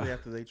especially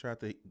after they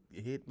tried to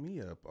hit me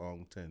up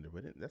on Tinder,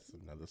 but that's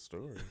another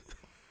story.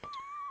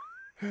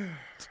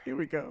 Here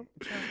we go.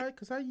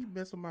 Because how you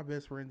mess with my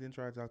best friend then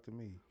try to talk to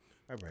me?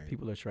 All right,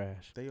 People are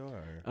trash. they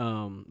are.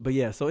 But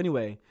yeah. So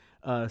anyway,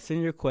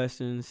 send your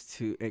questions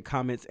to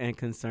comments and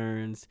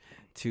concerns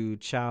to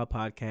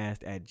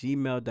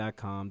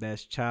childpodcast@gmail.com.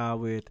 That's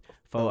child with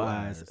 4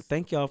 eyes.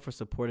 Thank y'all for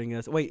supporting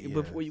us. Wait, Yes.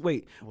 before you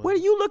wait, what are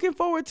you looking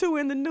forward to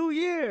in the new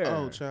year?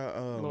 Oh,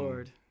 child.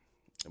 Lord.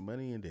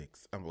 Money and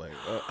dicks. I'm like,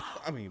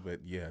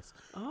 but yes.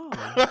 Oh.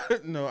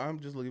 No, I'm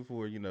just looking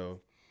for,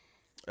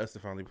 us to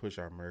finally push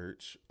our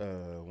merch.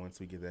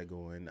 Once we get that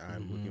going,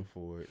 I'm looking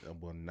forward.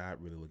 Well,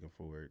 not really looking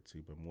forward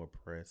to, but more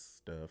press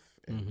stuff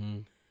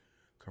and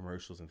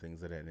commercials and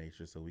things of that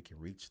nature, so we can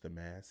reach the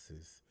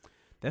masses.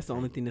 That's the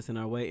only thing that's in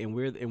our way, and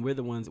we're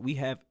the ones we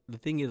have. The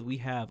thing is, we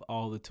have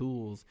all the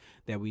tools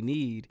that we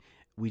need.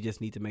 We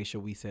just need to make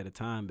sure we set a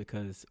time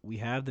because we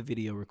have the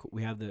video.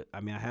 We have the.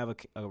 I have a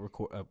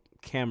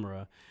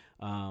camera.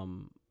 I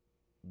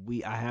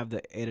have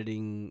the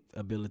editing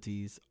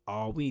abilities.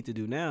 All we need to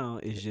do now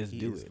is just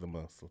do it. The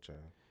muscle, child.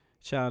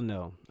 Child,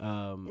 no.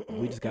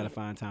 We just got to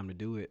find time to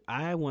do it.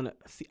 I want to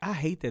see. I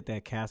hate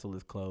that castle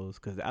is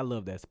closed because I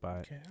love that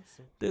spot.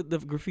 Castle. The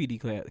graffiti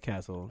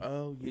castle.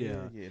 Oh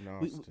yeah. In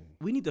Austin.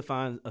 We need to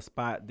find a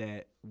spot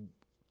that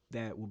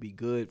will be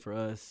good for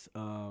us.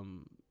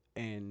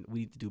 And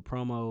we need to do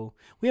promo.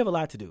 We have a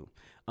lot to do.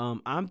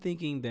 I'm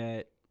thinking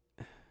that.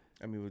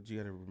 I mean, what you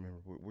got to remember,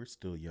 we're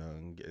still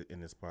young in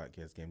this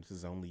podcast game. This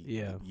is only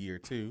year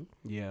 2.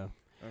 Yeah.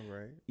 All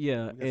right.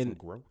 Yeah, we got and some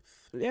growth.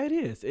 Yeah, it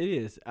is. It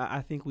is.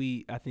 I think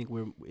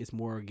it's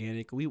more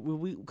organic. We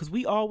because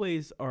we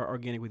always are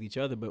organic with each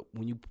other, but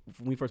when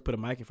we first put a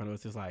mic in front of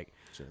us, it's like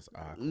just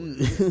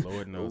awkward.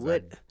 Lord knows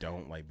I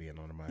don't like being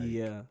on the mic.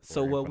 Yeah.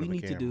 So what we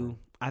need to do,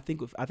 I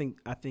think.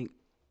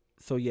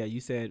 So yeah, you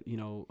said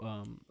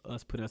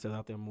us putting ourselves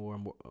out there more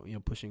and more,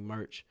 pushing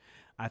merch.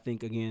 I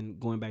think again,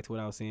 going back to what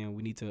I was saying,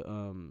 we need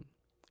to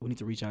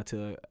reach out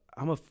to.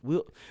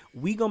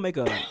 We gonna make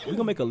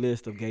a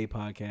list of gay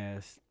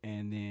podcasts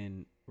and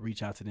then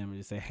reach out to them and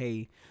just say,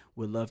 hey,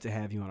 we'd love to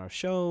have you on our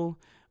show.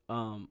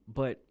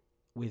 But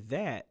with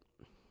that,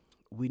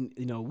 we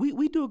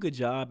do a good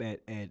job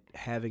at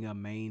having a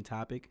main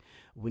topic.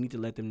 We need to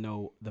let them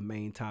know the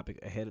main topic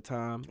ahead of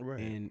time, right?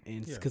 And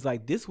because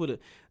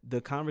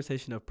the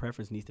conversation of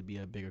preference needs to be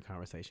a bigger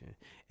conversation,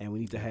 and we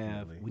need to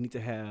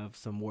have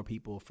some more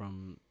people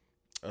from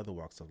other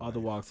walks of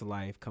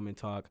life come and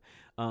talk.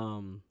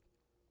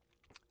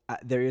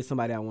 There is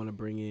somebody I want to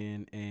bring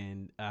in,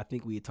 and I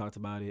think we had talked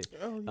about it.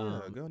 Oh yeah,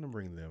 go and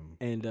bring them.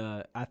 And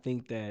I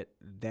think that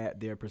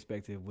their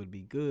perspective would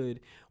be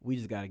good. We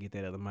just got to get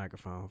that other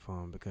microphone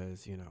phone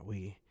because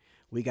we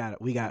got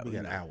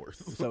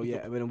hours. So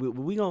yeah, I mean,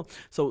 we gonna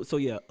so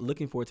yeah.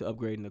 Looking forward to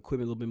upgrading the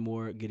equipment a little bit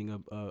more,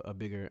 getting a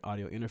bigger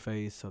audio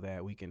interface so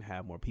that we can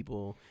have more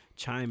people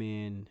chime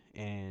in,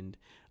 and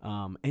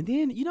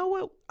then you know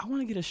what? I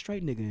want to get a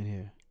straight nigga in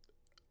here.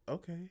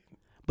 Okay.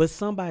 But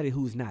somebody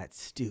who's not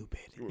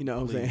stupid, you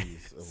know what I'm saying?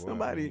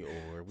 Somebody,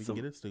 or we can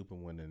get a stupid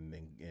one and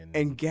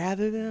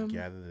gather them,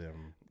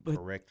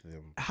 correct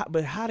them.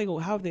 But how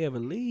do they ever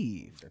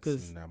leave?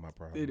 That's not my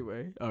problem.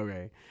 Anyway,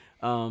 okay.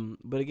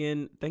 But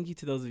again, thank you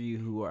to those of you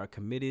who are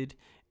committed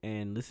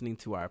and listening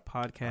to our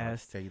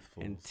podcast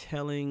and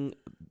telling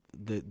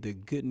the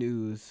good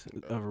news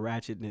of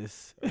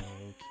ratchetness.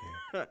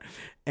 Okay.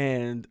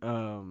 And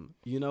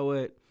you know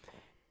what?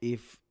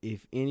 If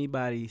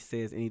anybody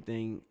says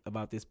anything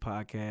about this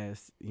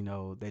podcast,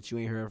 that you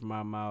ain't heard from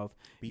my mouth,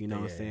 you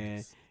know what I'm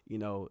saying?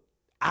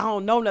 I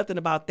don't know nothing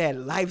about that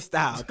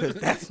lifestyle because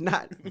that's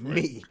not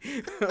me.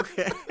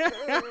 Okay.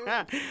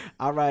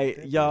 All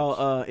right,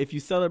 y'all. If you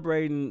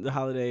celebrating the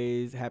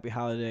holidays, happy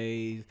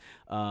holidays,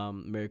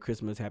 Merry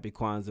Christmas, Happy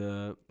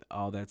Kwanzaa,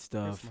 all that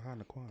stuff.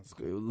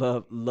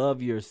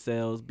 Love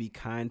yourselves. Be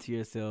kind to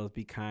yourselves.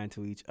 Be kind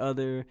to each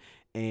other.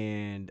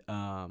 And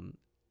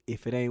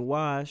if it ain't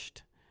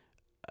washed,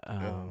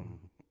 I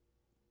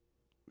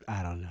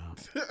don't know.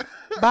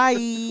 Bye.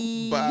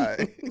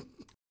 Bye.